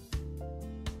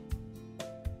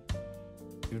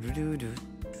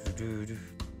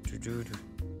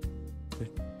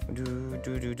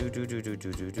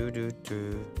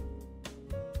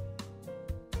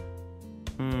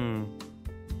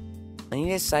 I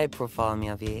need a side profile,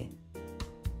 Miyabi.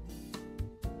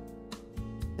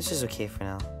 This is okay for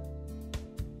now.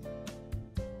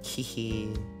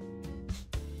 Hehe.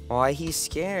 Why he's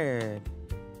scared?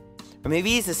 Or maybe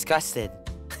he's disgusted.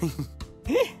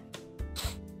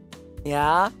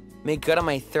 Yeah? Make good on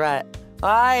my threat.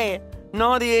 Hi!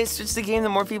 No, they switched the game the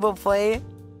more people play.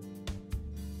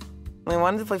 I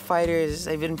wanted to play fighters.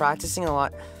 I've been practicing a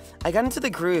lot. I got into the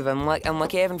groove. I'm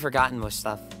lucky I haven't forgotten most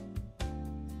stuff.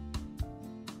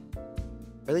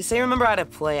 Or at least I remember how to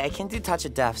play. I can't do touch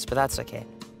of deaths, but that's okay.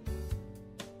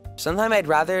 Sometimes I'd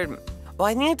rather... Well,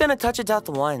 I think I've done a touch of death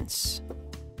once.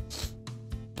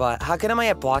 But how good am I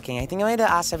at blocking? I think I might have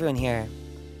to ask everyone here.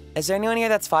 Is there anyone here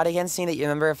that's fought against me that you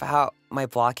remember how my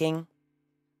blocking?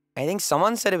 I think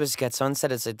someone said it was good. Someone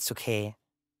said it's okay.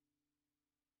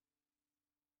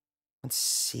 Let's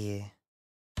see.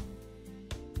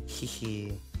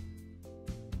 Hehe.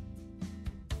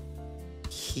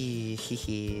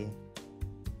 Hehe.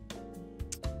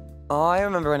 Oh, I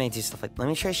remember when I do stuff like. Let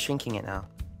me try shrinking it now.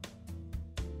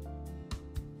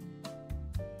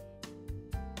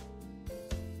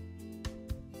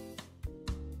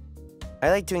 I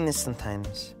like doing this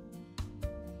sometimes.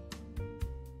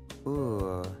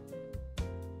 Ooh.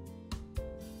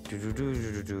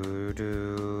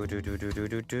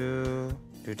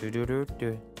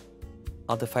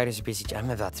 All the fighters are busy.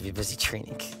 I'm about to be busy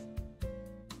training.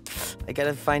 I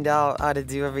gotta find out how to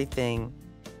do everything.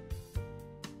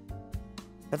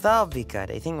 But that'll be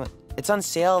good. I think it's on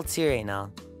sale too right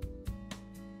now.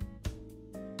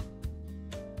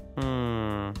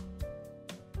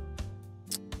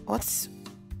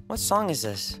 What song is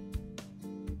this?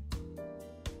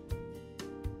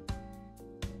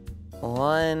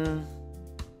 One.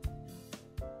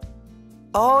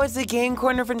 Oh, it's the game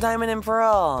corner from Diamond and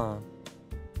Pearl.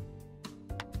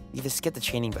 You just skip the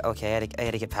training, but okay, I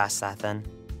gotta get past that then.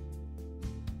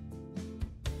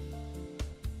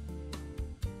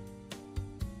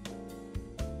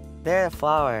 There, a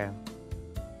flower.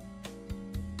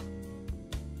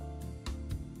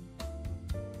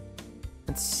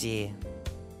 Let's see.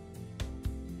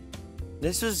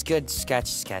 This was good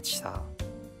sketch though.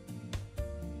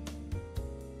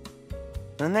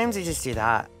 Sometimes I just do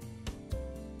that.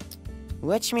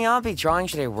 Which Miyabi drawing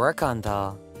should I work on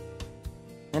though?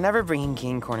 They're never bringing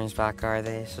game corners back, are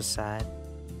they? So sad.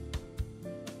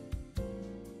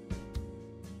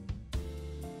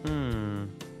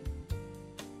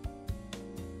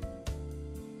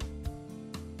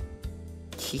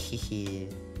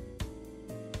 Hehehe.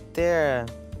 There.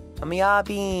 A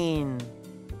Miyabi.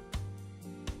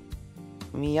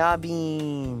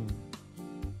 Miyabi.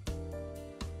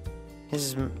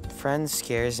 His friend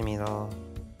scares me though.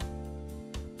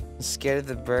 I'm scared of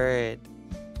the bird.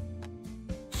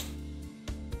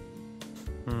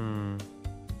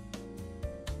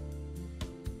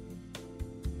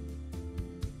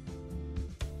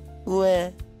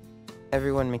 Weh.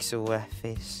 Everyone makes a weh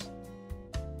face.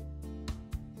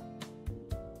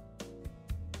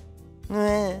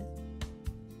 Weh.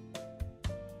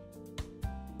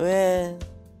 Weh.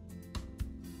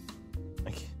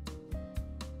 Okay.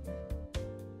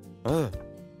 Ugh.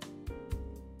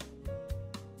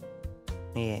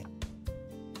 Yeah.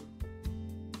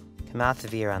 Come out to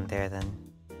be around there then.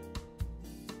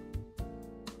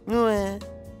 Weh.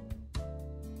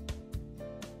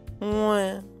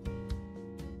 Weh.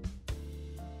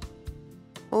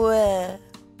 Weh.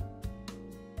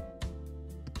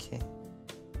 Okay.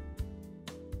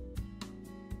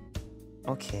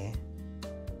 Okay.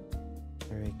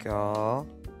 There we go.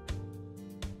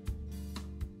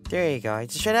 There you go. I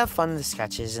just try to have fun with the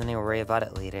sketches and then worry about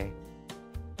it later.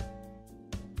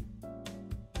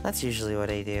 That's usually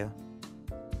what I do.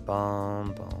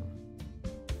 Boom, boom.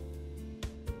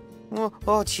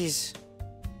 Oh, jeez.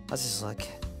 How's this look?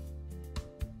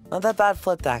 Not that bad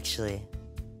flipped, actually.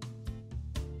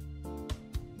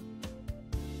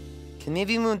 Can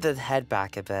maybe move the head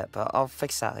back a bit, but I'll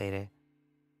fix that later.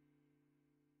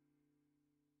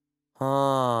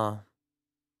 Huh.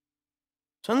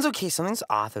 This one's okay. Something's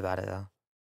off about it, though.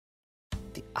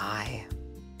 The eye.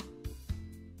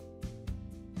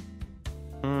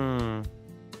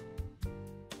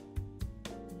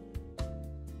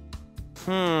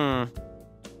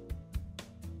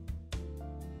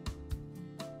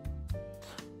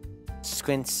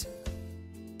 Squints.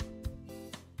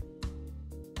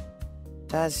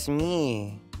 That's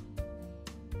me.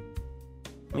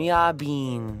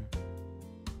 Miyabi.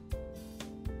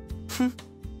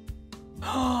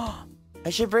 I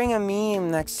should bring a meme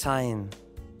next time.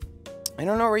 I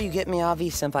don't know where you get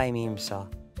Miyabi-senpai memes, so.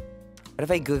 What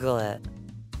if I Google it?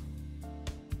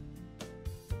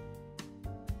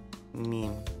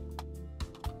 Meme.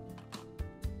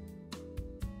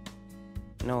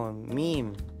 No, a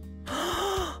meme.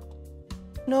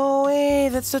 No way,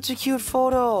 that's such a cute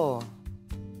photo.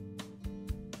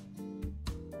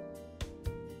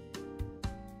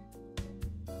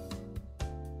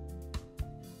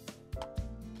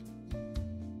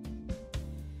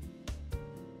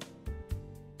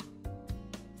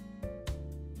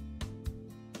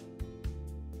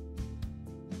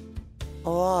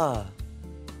 Oh,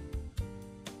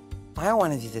 I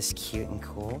want to do this cute and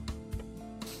cool.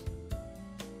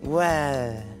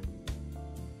 Well.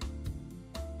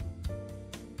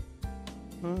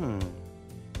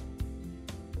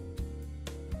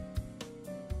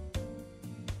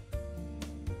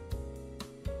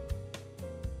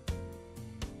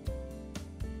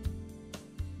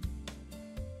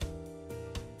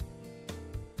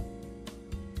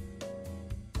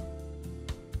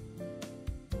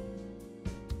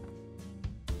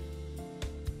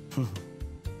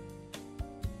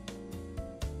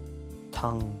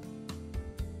 Tongue.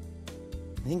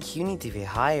 I think you need to be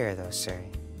higher though, sir.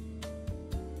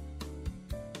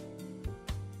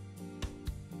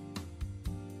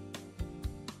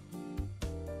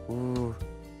 Ooh.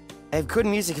 I have good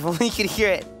music if only you could hear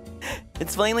it.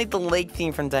 It's playing like the lake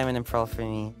theme from Diamond and Pearl for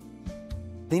me.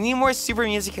 They need more Super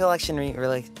Music Collection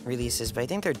releases, but I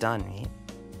think they're done, right?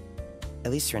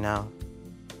 At least for now.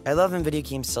 I love in video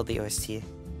games still the OST.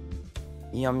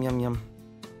 Yum, yum, yum.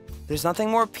 There's nothing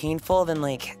more painful than,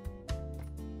 like,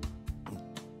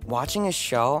 watching a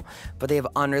show, but they have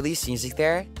unreleased music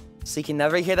there, so you can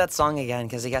never hear that song again,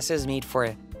 because I guess it was made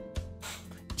for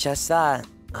just that,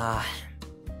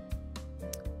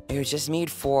 it was just made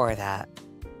for that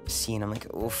scene. I'm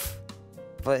like, oof.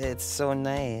 But it's so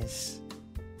nice.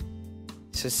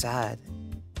 So sad.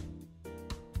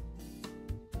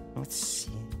 Let's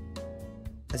see.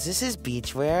 Is this his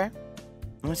beachwear?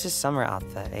 What's his summer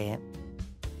outfit, eh?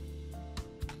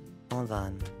 Hold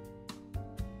on.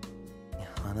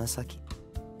 Hanasaki.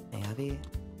 Miyabi.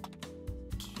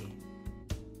 Okay.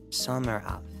 Summer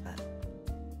outfit.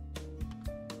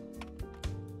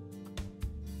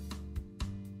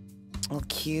 Oh,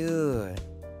 cute.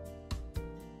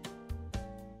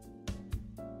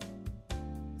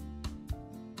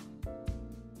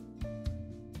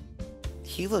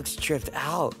 He looks tripped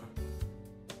out.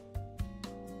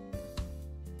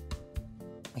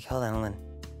 Like, hold on.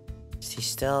 Is he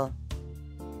still?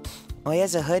 Oh, he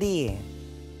has a hoodie.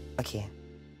 Okay.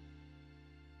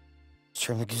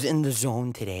 Sherlock is in the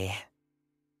zone today.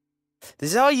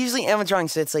 This is how I usually am with drawing,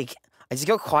 so it's like, I just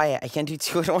go quiet. I can't do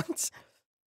two at once.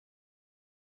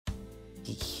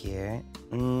 Here.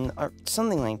 Or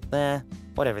something like that.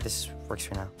 Whatever, this works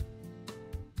for now.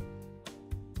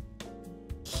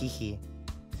 Hehe.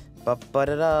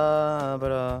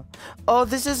 Ba-ba-da-da-ba-da. Oh,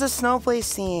 this is a Snow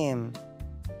Place theme.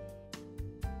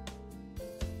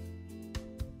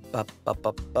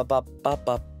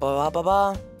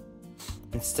 Ba-ba-ba-ba-ba-ba-ba-ba-ba.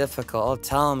 It's difficult.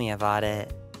 Tell me about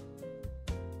it.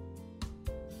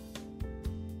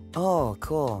 Oh,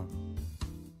 cool.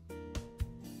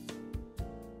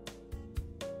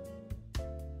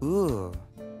 Ooh.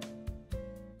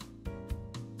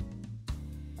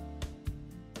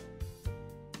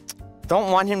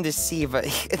 Don't want him to see, but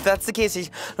if that's the case,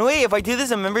 no, wait, if I do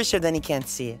this in membership, then he can't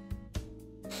see.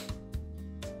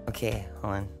 Okay,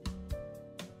 hold on.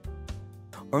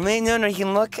 Or maybe, no, he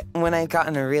can look when I've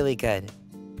gotten a really good.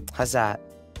 How's that?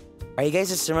 Are you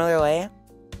guys a similar way?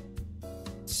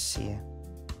 Let's see.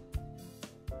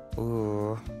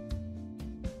 Ooh.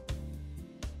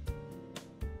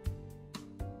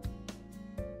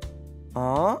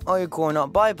 Aw, oh, you're going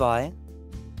up, bye-bye.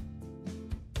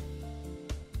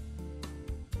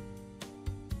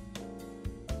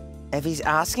 If he's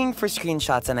asking for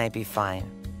screenshots, then I'd be fine.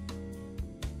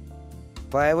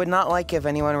 But I would not like if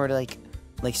anyone were to, like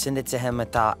send it to him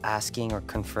without asking or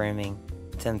confirming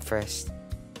to him first.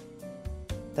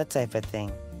 That type of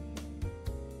thing.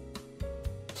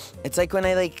 It's like when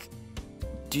I, like,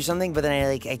 do something, but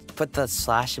then I put the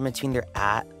slash in between their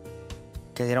at,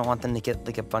 because I don't want them to get,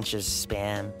 like, a bunch of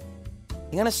spam.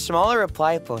 I got a smaller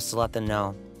reply post to let them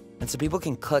know. And so people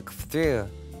can click through.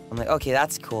 I'm like, okay,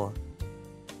 that's cool.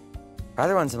 For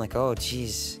other ones, I'm like, oh,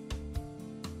 jeez.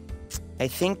 I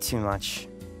think too much.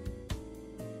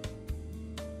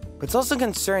 But it's also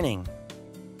concerning.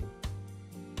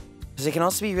 Because I can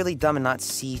also be really dumb and not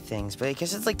see things. But I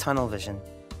guess it's like tunnel vision.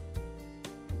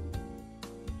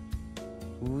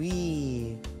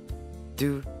 Wee.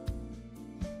 Do.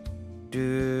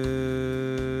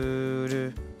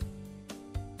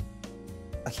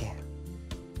 Okay.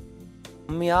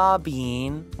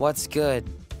 Miyabi, what's good?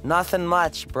 Nothing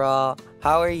much, bro.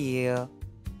 How are you?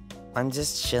 I'm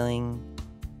just chilling.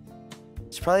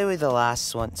 It's probably the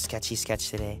last one sketchy sketch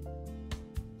today.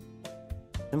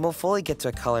 And we'll fully get to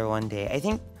a color one day. I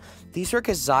think these were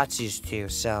Kazatsu's too,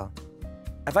 so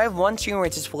if I have one stream where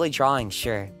it's just fully drawing,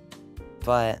 sure.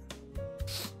 But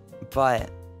it's I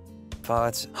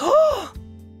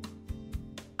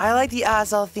like the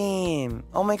Azel theme.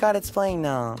 Oh my god, it's playing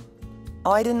now.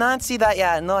 Oh, I did not see that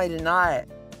yet. No, I did not.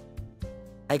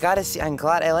 I gotta see. I'm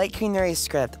glad. I like Queen Mary's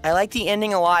script. I like the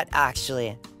ending a lot,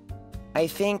 actually. I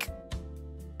think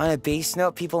on a base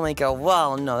note, people might go,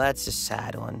 well, no, that's a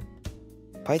sad one.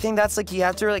 But I think that's like, you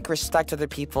have to like respect other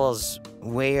people's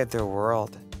way of their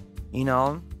world, you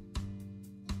know?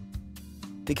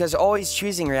 Because always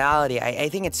choosing reality, I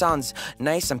think it sounds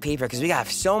nice on paper because we got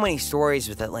so many stories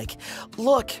with it. Like,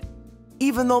 look,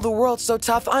 even though the world's so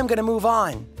tough, I'm gonna move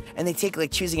on. And they take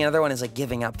like choosing another one as like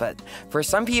giving up. But for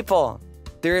some people,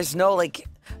 there is no like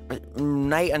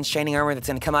knight on shining armor that's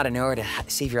gonna come out of nowhere to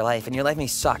save your life, and your life may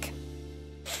suck,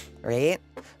 right?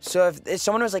 So if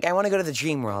someone was like, I want to go to the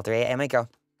dream world, right? I might go,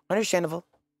 understandable.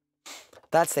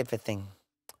 That type of thing.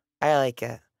 I like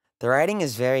it. The writing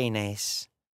is very nice.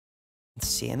 Let's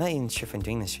see, I'm not even sure if I'm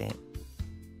doing this right.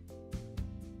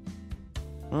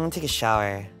 I'm gonna take a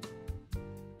shower.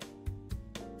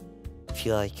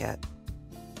 Feel like it.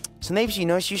 Sometimes you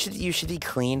know you should be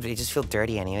clean, but you just feel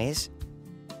dirty anyways.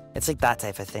 It's like that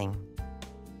type of thing.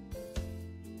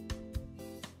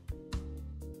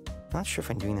 I'm not sure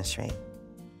if I'm doing this right.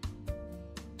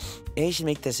 Maybe I should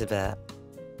make this a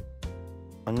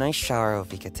nice shower will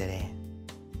be good today.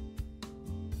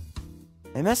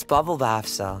 I miss bubble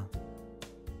baths though.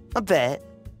 A bit.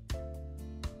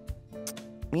 I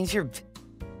mean,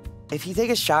 if you take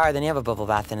a shower, then you have a bubble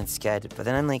bath, then it's good. But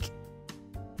then I'm like,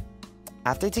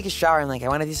 after I take a shower, I'm like, I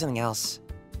want to do something else.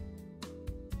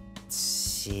 Let's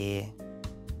see.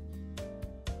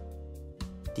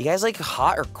 Do you guys like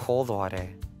hot or cold water?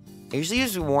 I usually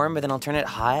use warm, but then I'll turn it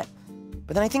hot.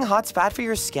 But then I think hot's bad for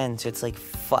your skin, so it's like,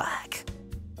 fuck.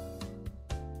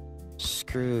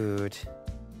 Screwed.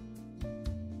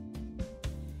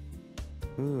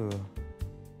 Ooh.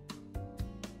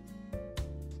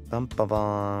 Bum bum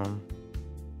bum.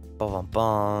 Bum bum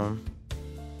bum.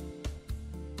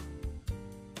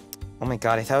 Oh my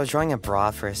god, I thought I was drawing a bra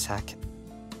for a sec.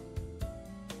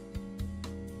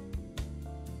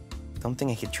 Don't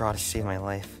think I could draw to save my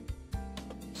life.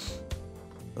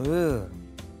 Ooh.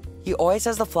 He always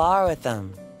has the flower with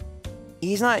him.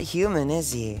 He's not human,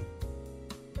 is he?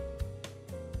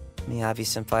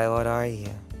 Miyabi-senpai, what are you?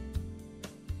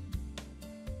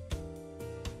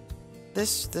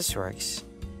 This works.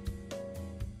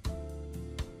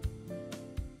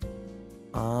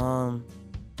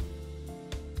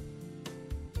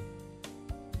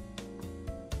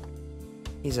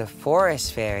 He's a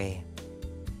forest fairy.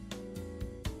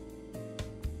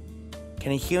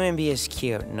 Can a human be as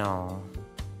cute? No.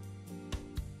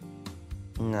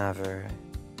 Never.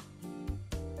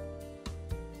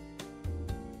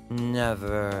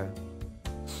 Never.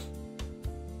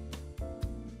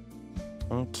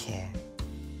 Okay.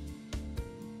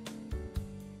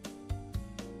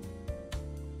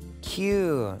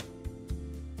 Cute.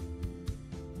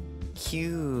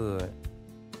 Cute.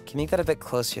 Can you make that a bit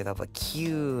closer though, but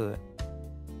cute.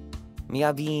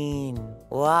 Miyabi.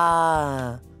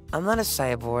 Wow. I'm not a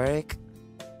cyborg.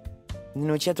 You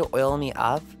know what, you have to oil me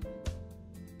up?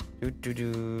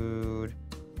 Dude.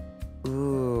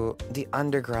 Ooh, the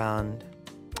underground.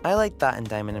 I like that in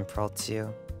Diamond and Pearl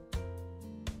too.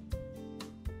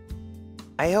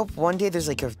 I hope one day there's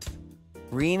like a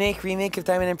remake of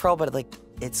Diamond and Pearl, but like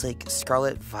it's like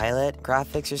Scarlet Violet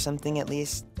graphics or something at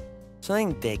least.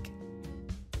 Something big.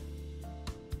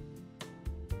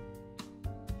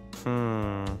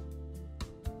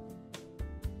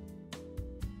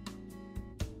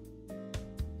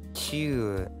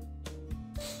 Cute.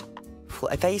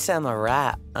 I thought you said I'm a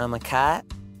rat. I'm a cat.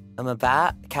 I'm a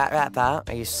bat. Cat, rat, bat.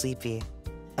 Are you sleepy?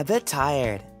 A bit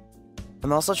tired.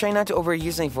 I'm also trying not to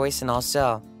overuse my voice and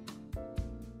also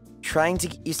trying to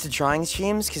get used to drawing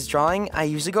streams, because drawing, I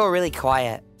usually go really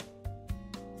quiet.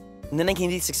 And then I can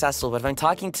be successful, but if I'm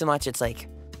talking too much, it's like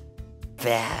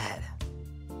bad.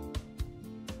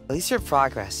 At least your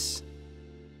progress.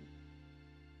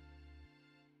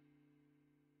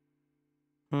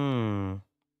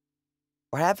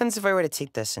 What happens if I were to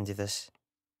take this and do this?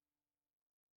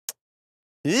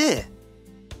 Ugh!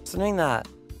 Stop doing that.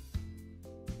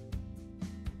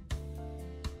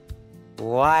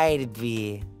 Wide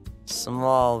B.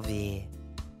 Small b.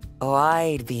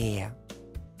 Wide b.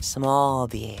 Small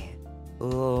b.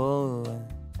 Ooh.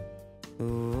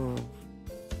 Ooh.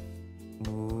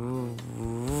 Ooh.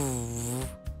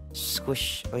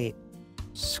 Squish. Wait.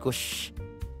 Squish.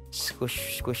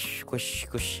 Squish, squish, squish,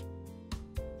 squish.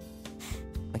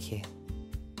 Okay.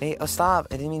 Wait, oh stop.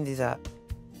 I didn't mean to do that.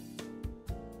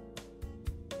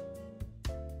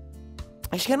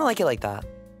 I just kind of like it like that.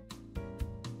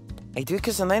 I do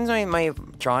because sometimes my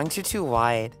drawings are too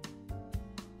wide.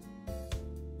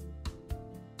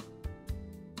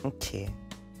 Okay.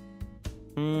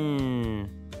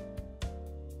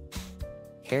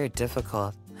 Hair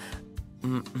difficult.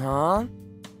 Huh?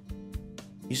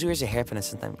 Usually wears a hairpin at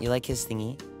some time. You like his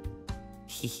thingy?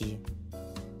 Hehe.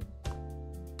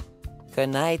 Good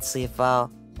night, sleep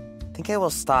well. I think I will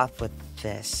stop with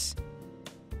this.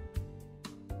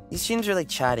 These streams are like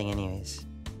chatting anyways.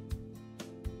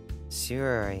 So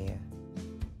where are you?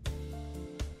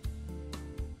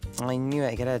 Oh, I knew it.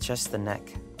 I gotta adjust the neck.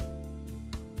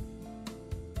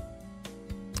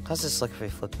 How's this look if I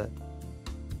flip it?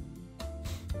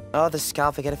 Oh, the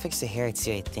scalp. I gotta fix the hair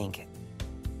too, I think.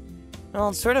 Well,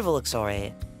 it sort of looks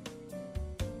alright.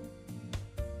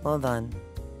 Well done.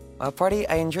 Party,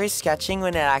 I enjoy sketching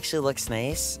when it actually looks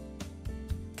nice.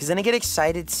 Because then I get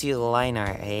excited to see line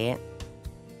art, right?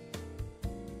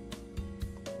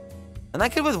 I'm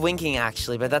not good with winking,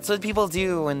 actually, but that's what people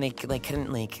do when they, like,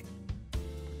 couldn't, like...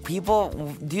 People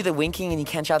do the winking and you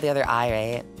can't draw the other eye,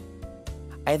 right?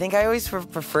 I think I always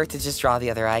prefer to just draw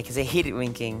the other eye, because I hate it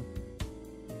winking.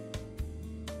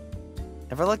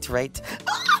 Never looked right.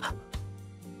 Ah!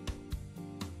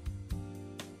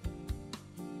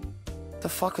 The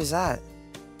fuck was that?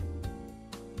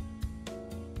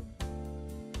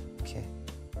 Okay.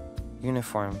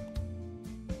 Uniform.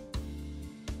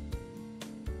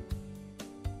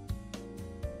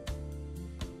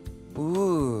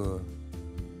 Ooh.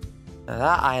 Now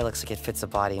that eye looks like it fits the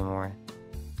body more.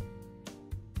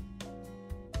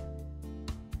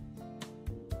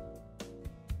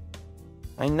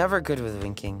 I'm never good with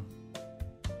winking.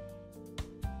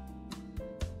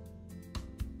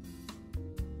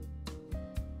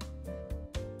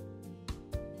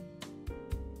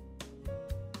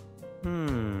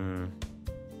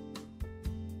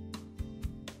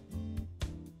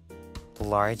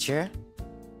 Larger.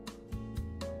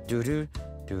 Do do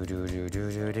do do do do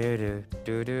do do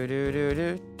do do do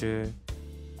do do.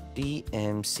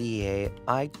 DMCA.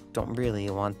 I don't really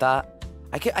want that.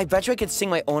 I bet you I could sing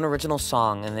my own original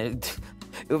song, and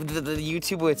the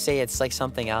YouTube would say it's like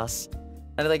something else.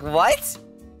 And I'm like, what?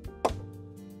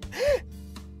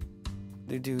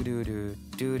 Do do do do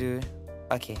do do.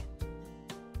 Okay.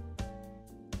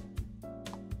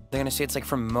 They're gonna say it's like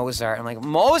from Mozart. I'm like,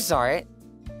 Mozart?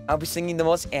 I'll be singing the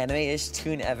most anime-ish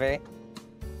tune ever.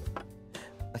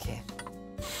 Okay.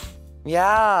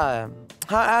 Yeah.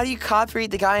 How do you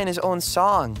copyright the guy in his own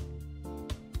song?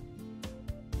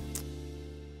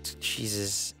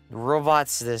 Jesus.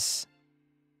 Robots this.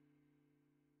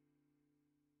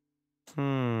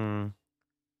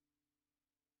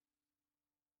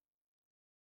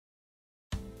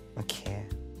 Okay.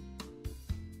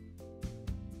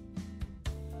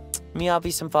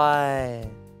 Miyabi-senpai.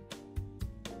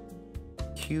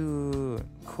 Cute.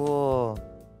 Cool.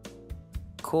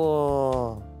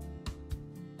 Cool.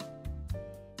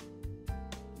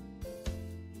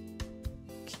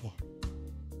 Okay.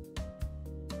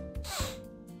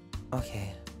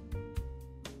 Okay.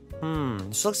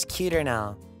 This looks cuter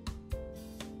now.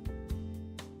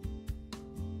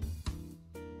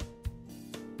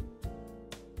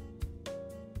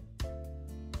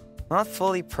 Not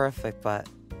fully perfect, but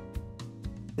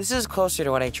this is closer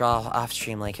to what I draw off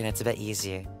stream, like, and it's a bit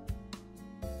easier.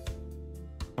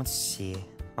 Let's see.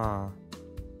 Huh.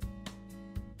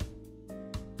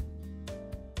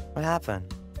 What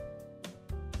happened?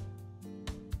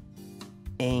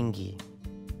 Angie.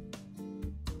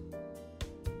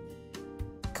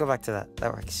 Go back to that.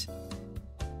 That works.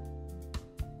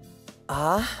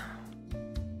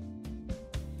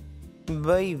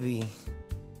 Baby.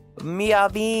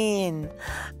 Miyabi.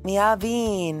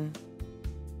 Miyabi.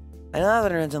 I don't have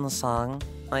an original song.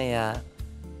 Oh yeah.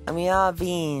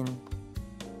 Miyabi.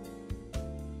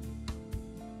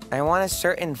 I want a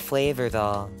certain flavor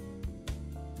though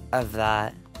of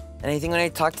that. And I think when I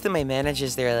talk to my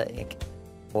managers, they're like,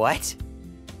 what?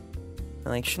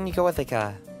 I'm like, shouldn't you go with like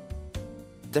a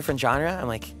different genre? I'm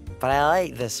like, but I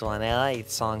like this one. I like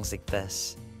songs like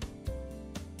this.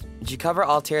 Did you cover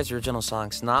Altair's original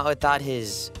songs? Not without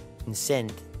his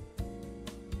consent.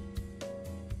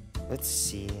 Let's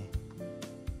see.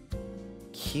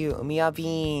 Cute.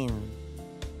 Miyabi.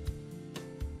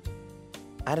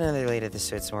 Add another layer to this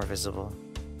so it's more visible.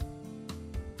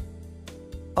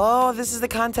 Oh, this is the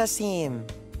contest theme.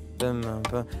 Bum bum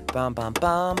bum bum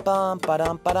bum bum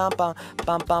ba-dum ba-dum bum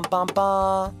bum bum bum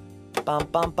bum bum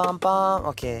bum bum bum.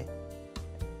 Okay.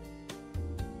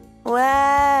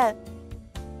 What?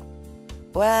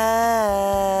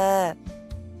 What?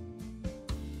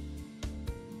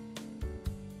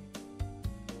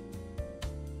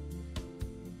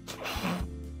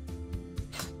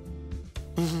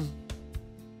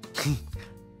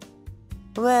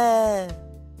 What?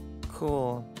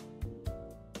 Cool.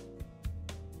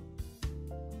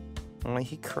 Why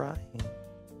he crying?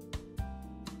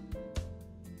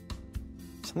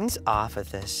 Something's off with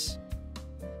this.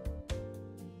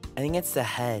 I think it's the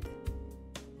head.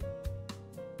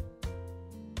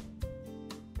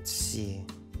 Let's see.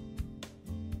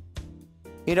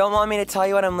 You don't want me to tell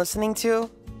you what I'm listening to?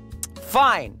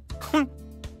 Fine!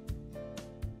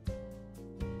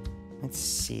 Let's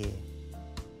see.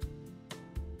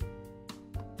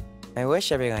 I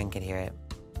wish everyone could hear it.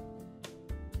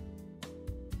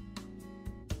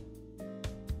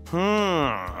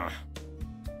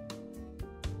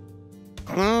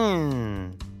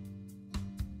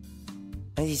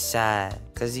 He's sad,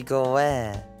 cause he go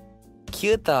away.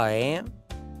 Cute though, eh?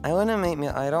 I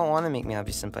don't wanna make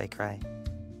Miyabi-senpai cry.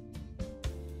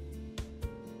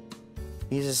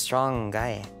 He's a strong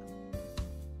guy.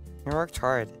 He worked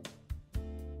hard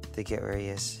to get where he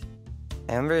is.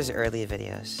 I remember his early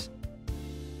videos.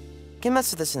 Can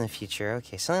mess with this in the future.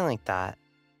 Okay, something like that.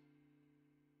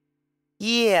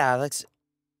 Yeah, it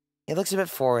looks a bit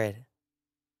forward.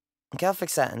 Okay, I'll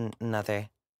fix that in another.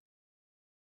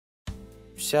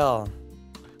 So,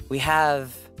 we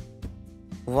have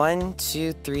 1,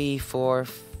 2, 3, 4,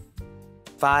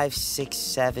 5, 6,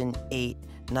 7, 8,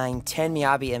 9, 10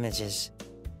 Miyabi images.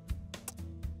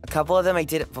 A couple of them I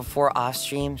did it before off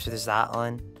stream, so there's that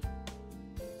one.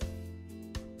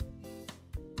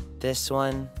 This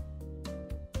one.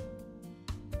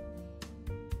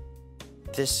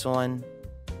 This one.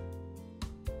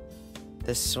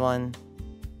 This one.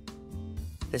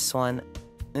 This one.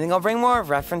 I think I'll bring more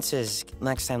references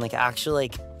next time, like actually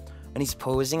like when he's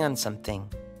posing on something.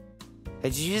 I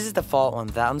just use the default one.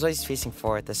 That one's always facing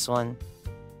forward, this one.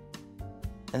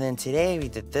 And then today we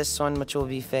did this one, which will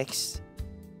be fixed.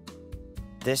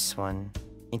 This one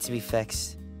needs to be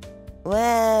fixed.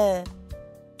 Wah!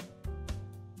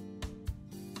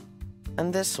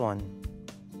 And this one.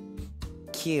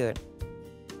 Cute.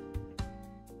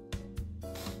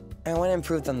 I want to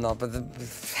improve them though, but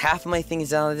half of my thing is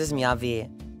down. This is Miyabi.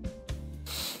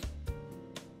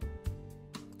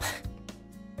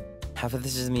 Half of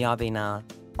this is Miyabi now.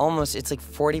 Almost, it's like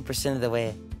 40% of the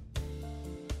way.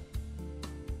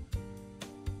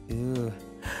 Ooh.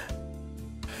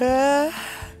 Get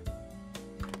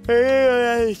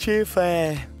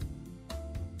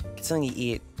something to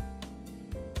eat.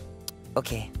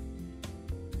 Okay.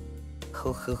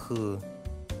 Hoo hoo hoo.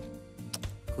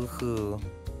 Hoo hoo.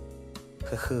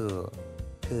 Hoo hoo.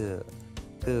 Hoo.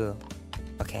 Hoo.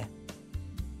 Okay.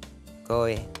 Go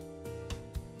away.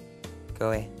 Go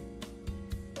away.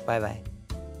 Bye-bye.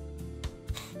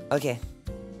 Okay.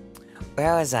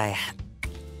 Where was I?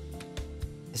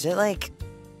 Is it like...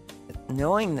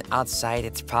 Knowing outside,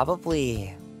 it's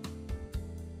probably...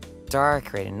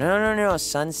 dark right now. No,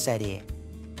 sunsetty.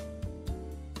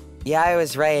 Yeah, I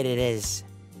was right, it is.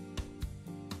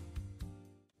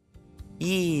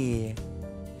 Yee.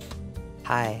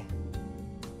 Hi.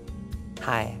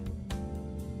 Hi.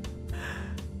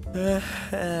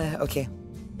 Okay.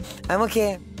 I'm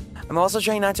okay. I'm also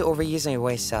trying not to overuse my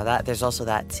voice, so there's also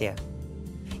that too.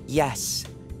 Yes.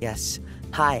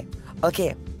 Hi.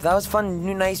 Okay, that was fun.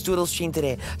 New nice doodle stream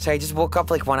today. So I just woke up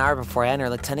like 1 hour beforehand, or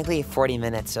like technically 40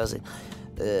 minutes. So I was like,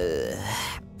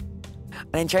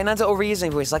 And I'm trying not to overuse my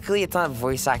voice. Luckily, it's not a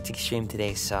voice acting stream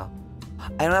today, so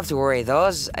I don't have to worry.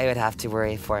 Those I would have to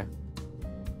worry for.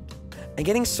 I'm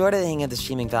getting sort of the hang of the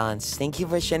streaming balance. Thank you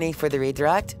for Shenny for the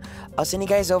redirect. I'll send you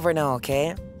guys over now,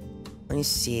 okay? Let me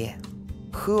see.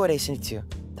 Who would I send it to?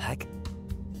 The heck?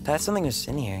 That's something that's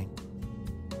in here.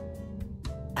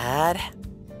 Add?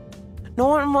 No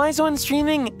one, why is no one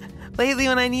streaming lately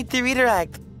when I need the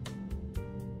redirect?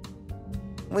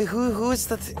 Wait, who is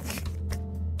the...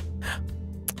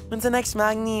 When's the next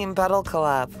Magni and Battle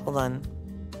collab? Hold on.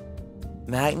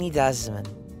 Magni Desmond.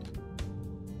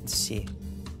 Let's see.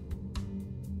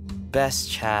 Best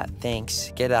chat,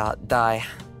 thanks. Get out, die.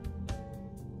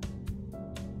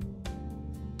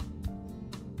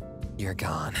 You're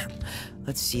gone.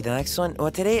 Let's see, the next one.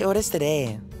 What is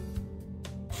today?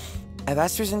 I've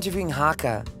asked for interviewing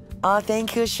Haka. Oh,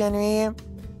 thank you, Shenri.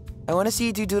 I want to see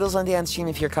you do doodles on the on stream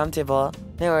if you're comfortable.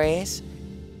 No worries.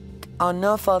 Oh,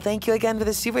 no fault. Thank you again for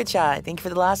the super chat. Thank you for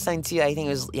the last time, too. I think it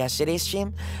was yesterday's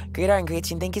stream. Great art and great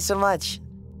stream. Thank you so much.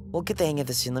 We'll get the hang of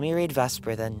this soon. Let me read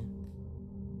Vesper, then.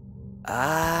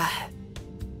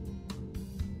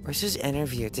 Where's his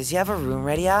interview? Does he have a room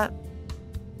ready yet?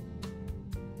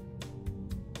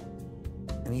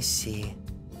 Let me see.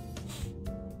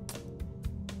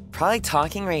 Probably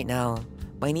talking right now.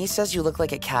 My niece says you look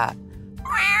like a cat.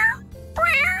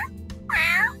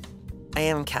 I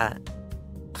am cat.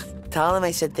 Tell him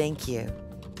I said thank you.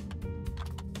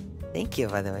 Thank you,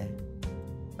 by the way.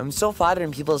 I'm so flattered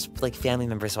when people's like family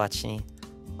members watch me.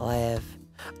 Live.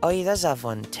 Oh, he does have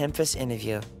one. TEMPUS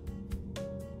interview.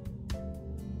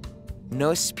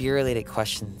 No spear-related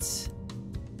questions.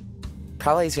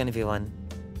 Probably is gonna be one.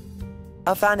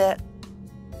 Oh, found it.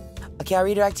 Okay, I'll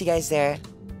redirect you guys there.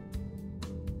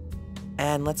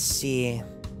 And let's see.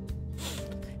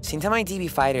 Same time my DB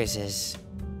Fighters is.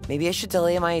 Maybe I should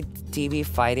delay my DB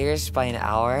Fighters by an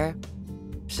hour,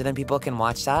 so then people can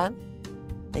watch that?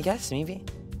 I guess, maybe.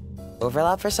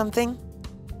 Overlap or something?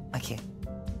 Okay.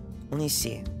 Let me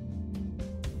see.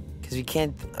 Because we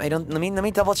can't... let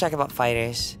me double check about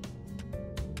fighters.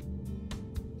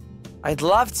 I'd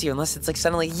love to, unless it's like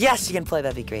suddenly, yes, you can play,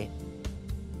 that'd be great.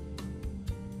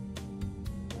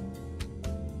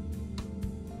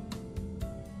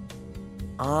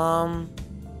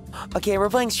 Okay, we're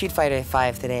playing Street Fighter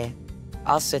 5 today.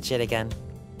 I'll switch it again.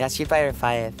 Yeah, Street Fighter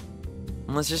 5.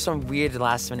 Unless there's some weird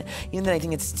last minute. Even then, I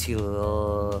think it's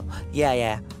too...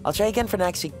 Yeah. I'll try again for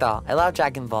next week, though. I love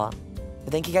Dragon Ball.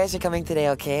 But thank you guys for coming today,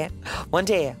 okay? One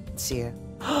day, let's see here.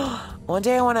 One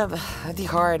day I want to... It'd be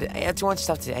hard. I have too much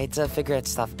stuff to do. I have to figure out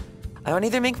stuff. I want to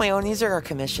either make my own music or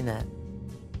commission it.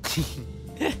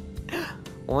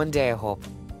 One day, I hope.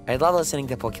 I love listening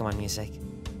to Pokemon music.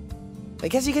 I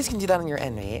guess you guys can do that on your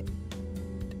end, right?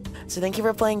 So thank you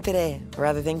for playing today. Or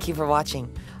rather, thank you for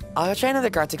watching. I'll try another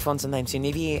Gartic phone sometime soon.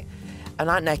 Maybe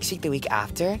not next week, the week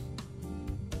after.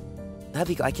 That'd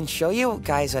be cool. I can show you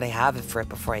guys what I have for it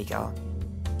before I go.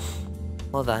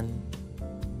 Hold on.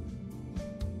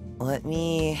 Let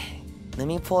me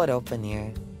pull it open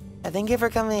here. Thank you for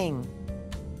coming.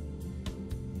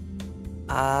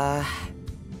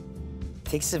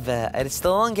 Takes a bit. I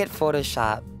still don't get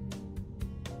Photoshop.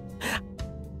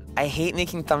 I hate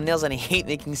making thumbnails and I hate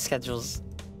making schedules.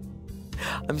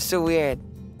 I'm so weird.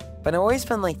 But I've always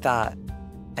been like that.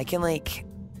 I can like...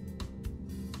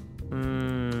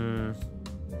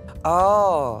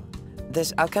 Oh!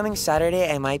 This upcoming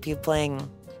Saturday, I might be playing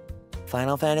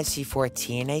Final Fantasy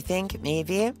XIV, I think,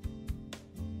 maybe?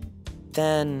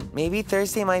 Then, maybe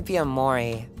Thursday might be a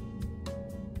Mori.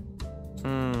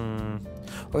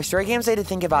 Or story games I had to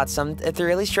think about. Some, if they're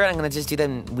really short, I'm gonna just do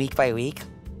them week by week.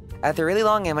 If they're really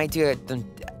long, I might do it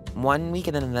 1 week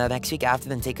and then the next week after,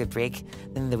 then take a break,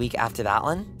 then the week after that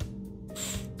one.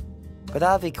 But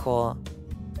that would be cool.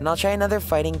 And I'll try another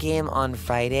fighting game on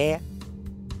Friday.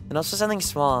 And also something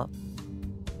small.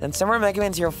 Then somewhere Mega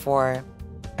Man 04.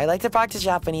 I like to practice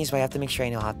Japanese, but I have to make sure I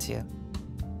know how to.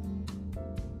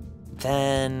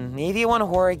 Then maybe one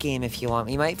horror game if you want.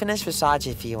 We might finish Visage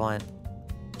if you want.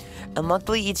 And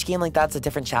luckily each game like that's a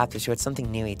different chapter, so it's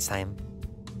something new each time.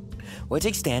 Which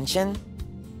extension?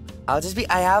 I have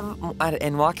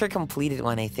Endwalker completed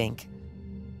one, I think.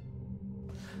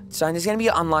 So I'm just gonna be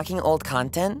unlocking old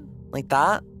content, like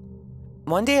that.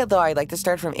 One day though, I'd like to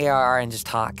start from ARR and just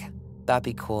talk. That'd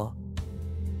be cool.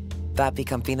 That'd be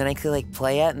comfy. Then I could like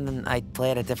play it, and then I'd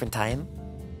play it at a different time.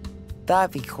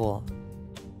 That'd be cool.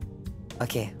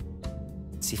 Okay.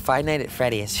 Let's see, Five Nights at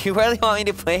Freddy's. You really want me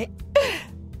to play?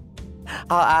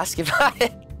 I'll ask about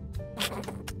it.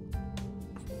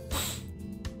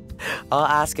 I'll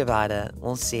ask about it.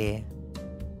 We'll see.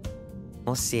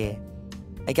 We'll see.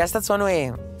 I guess that's one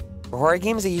way. Horror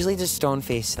games, I usually just stone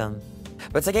face them.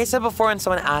 But it's like I said before when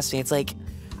someone asked me, it's like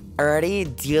already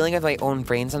dealing with my own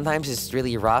brain sometimes is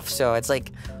really rough. So it's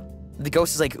like the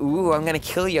ghost is like, ooh, I'm gonna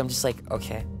kill you. I'm just like,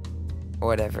 okay,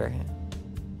 whatever.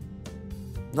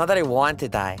 Not that I want to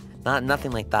die.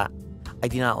 Nothing like that. I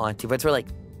do not want to. But it's where like,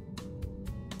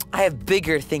 I have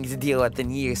bigger things to deal with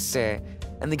than you, sir.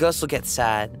 And the ghost will get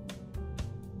sad.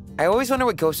 I always wonder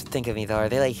what ghosts would think of me, though. Are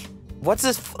they like, what's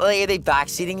this? Like, are they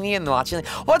backseating me and watching? Like,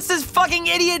 what's this fucking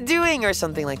idiot doing? Or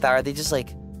something like that. Or are they just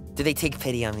like, do they take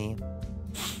pity on me?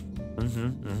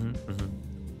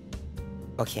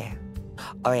 Okay.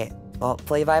 Alright. Well,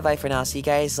 play bye-bye for now. See you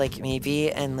guys, like, maybe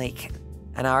in, like,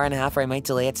 an hour and a half, or I might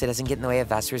delay it so it doesn't get in the way of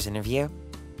Vesper's interview.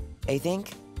 I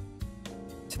think.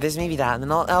 So there's maybe that. And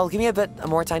then I'll give me a bit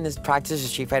more time to practice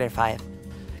with Street Fighter 5.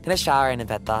 Gonna shower in a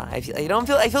bit though. I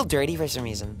feel dirty for some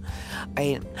reason.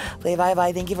 Alright, play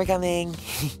bye. Thank you for coming.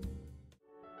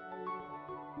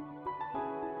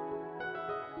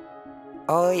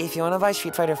 Oh, if you wanna buy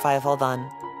Street Fighter 5, hold on.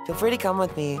 Feel free to come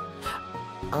with me.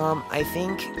 I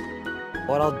think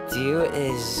what I'll do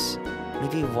is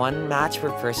maybe one match per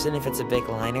person if it's a big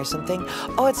line or something.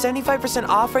 Oh, it's 75%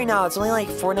 off right now. It's only like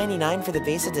 $4.99 for the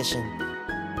base edition.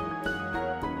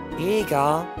 Here you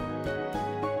go.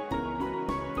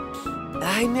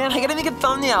 Ay, man, I gotta make a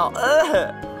thumbnail.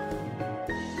 Ugh.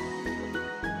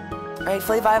 Alright,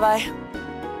 play bye-bye.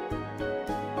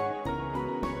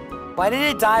 Why did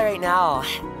it die right now?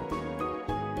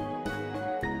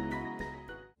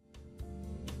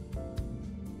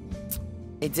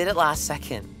 It did it last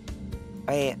second.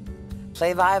 Alright,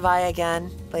 play bye-bye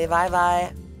again. Play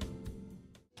bye-bye.